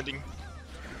 Vending? Vending.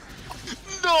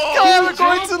 No! Oh, we're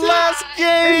going to last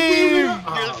game. You're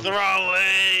Oh,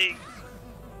 throwing.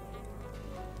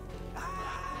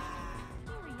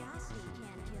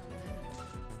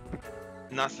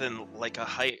 nothing like a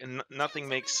hype. Nothing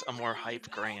makes a more hype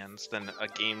grand than a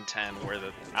game 10 where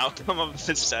the outcome of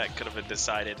the set could have been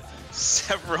decided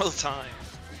several times.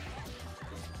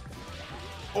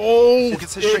 Oh,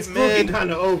 it's a straight It's looking mid.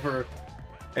 kind of over.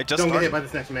 It just Don't get started. hit by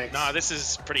this next mix. Nah, this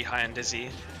is pretty high and dizzy.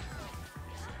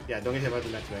 Yeah, don't get hit by the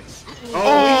next mix.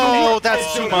 Oh, that's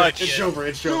it's too over. much. It's over.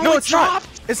 It's over. No, it it's not.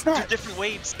 dropped! It's Two not. different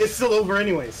waves. It's still over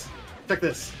anyways. Check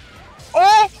this.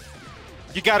 Oh!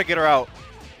 You gotta get her out.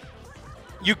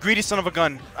 You greedy son of a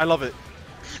gun. I love it.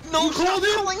 No, You stop called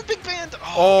it? calling Big Band!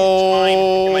 Oh. It's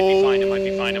fine. It might be fine. It might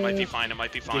be fine. It might be fine. It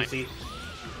might be fine. Juicy.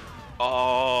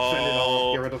 Oh. Send it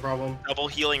all. Get rid of the problem. Double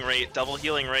healing rate. Double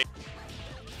healing rate.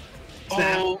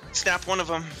 Snap. Oh, snap one of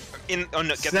them. In. Oh no,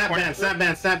 get Snap the corner. band, snap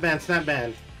band, snap band, snap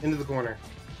band. Into the corner.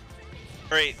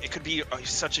 Alright, it could be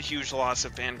such a huge loss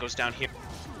if Band goes down here.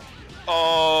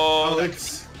 Oh,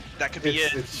 that could be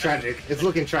it. It's tragic. It's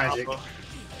looking tragic. Oh.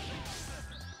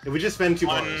 If we just spend 2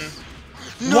 One. bars.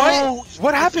 No!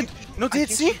 What happened? No I think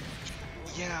DHC?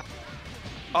 Yeah.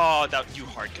 Oh, that you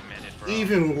hard committed, bro.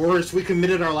 Even worse, we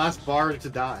committed our last bar to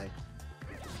die.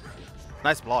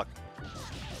 Nice block.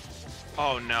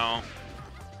 Oh no.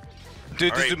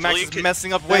 Dude, Alright, dude, Max Julia is could-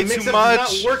 messing up That way mix-up too does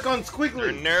much. not work on They're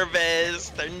Squiggly. nervous.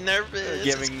 They're nervous.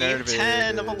 They're It's getting game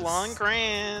 10 of a nervous. long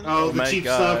grand. Oh, Oh the my cheap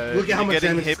god. stuff. Look at how You're much getting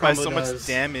damage hit this by combo so much does.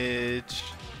 damage.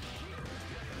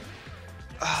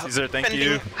 Caesar, thank Vending,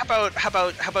 you.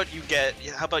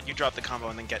 How about you drop the combo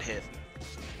and then get hit?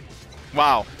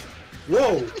 Wow.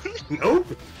 Whoa! Nope!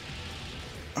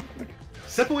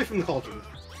 Step away from the cauldron.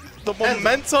 The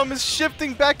momentum is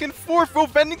shifting back and forth. Will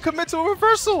Vending commit to a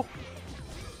reversal?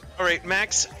 Alright,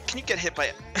 Max, can you get hit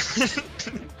by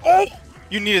Oh!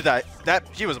 You needed that.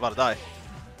 He was about to die.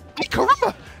 Hey,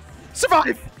 Karuma!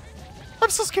 Survive! I'm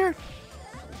so scared.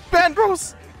 Band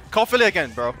bros! Call Philly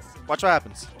again, bro. Watch what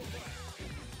happens.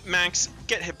 Max,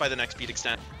 get hit by the next beat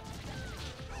extent.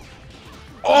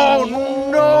 Oh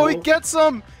no! He gets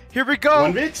him! Here we go!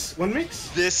 One mix? One mix?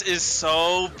 This is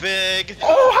so big.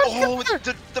 Oh, how'd you get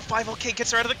there? the 5OK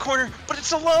gets her out of the corner, but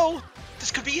it's a low.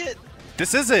 This could be it.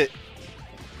 This is it.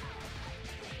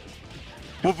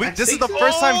 Well, I this is think the so.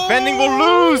 first time Vending will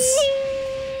lose!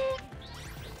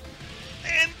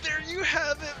 And there you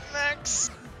have it, Max.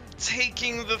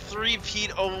 Taking the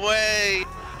 3-peat away.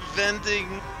 Vending,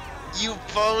 you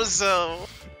bozo.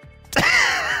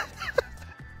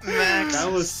 Max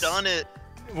That was- has done it.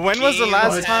 When was the Game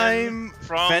last 10 time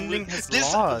from Vending has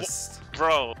lost?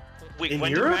 Bro, wait, In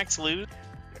when Europe? did Max lose?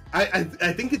 I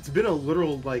think it's been a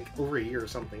literal, like, over a year or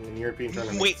something in European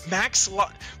tournaments. Wait,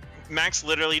 Max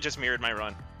literally just mirrored my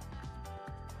run.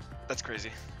 That's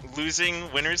crazy. Losing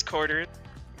winner's quarter,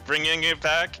 bringing it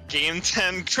back, game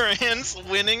 10 grands,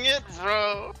 winning it,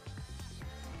 bro.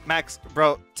 Max,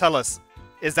 bro, tell us,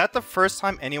 is that the first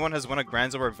time anyone has won a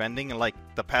Grands over Vending in like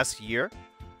the past year?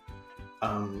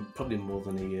 Probably more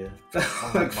than a year.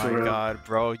 Oh Like, my for real. god,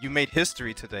 bro. You made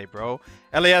history today, bro.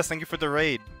 LAS, thank you for the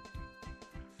raid.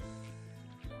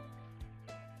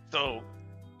 So,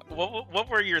 what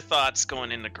were your thoughts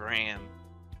going into Grand?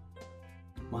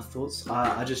 My thoughts?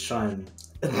 I just try and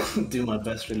do my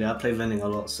best, really. I play Vending a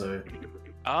lot, so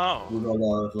Oh, we've got a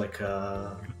lot of, like,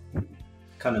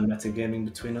 kind of meta gaming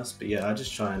between us. But yeah, I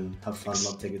just try and have fun,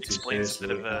 not take it too Explains a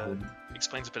seriously. bit of,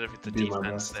 explains a bit of the Do my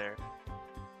defense best. there.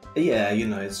 Yeah, you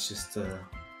know, it's just a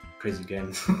crazy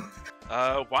game.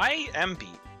 Why MB?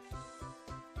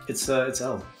 It's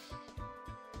L.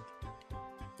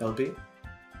 LB?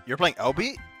 You're playing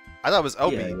LB? I thought it was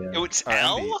LB. Yeah, yeah. Oh, it's Or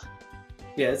L? MB.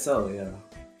 Yeah, it's L, yeah.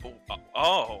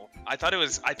 Oh, I thought it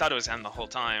was M the whole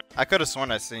time. I could have sworn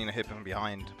I seen a hit from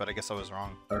behind, but I guess I was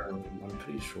wrong. I'm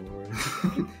pretty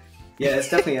sure. Yeah, it's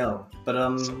definitely L. But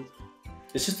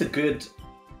it's just a good,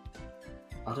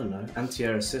 I don't know,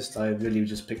 anti-air assist. I really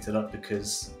just picked it up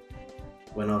because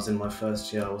when I was in my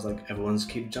first year, I was like, everyone's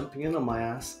keep jumping in on my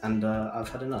ass, and I've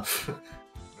had enough.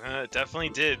 It definitely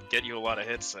did get you a lot of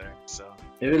hits there. So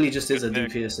It really just is a Good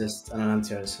DP assist and an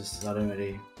anti-air assist. I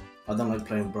don't like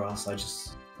playing brass.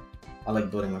 I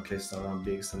like building my playstyle around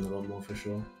BXM a lot more for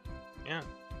sure. yeah.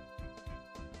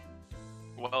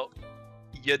 Well,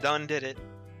 you done did it.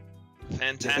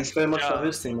 Fantastic. Yeah, thanks very much job. for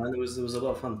hosting, man. It was a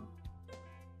lot of fun.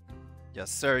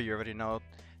 Yes, sir. You already know.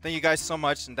 Thank you guys so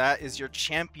much, and that is your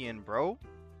champion, bro.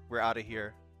 We're out of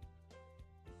here.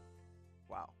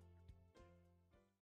 Wow.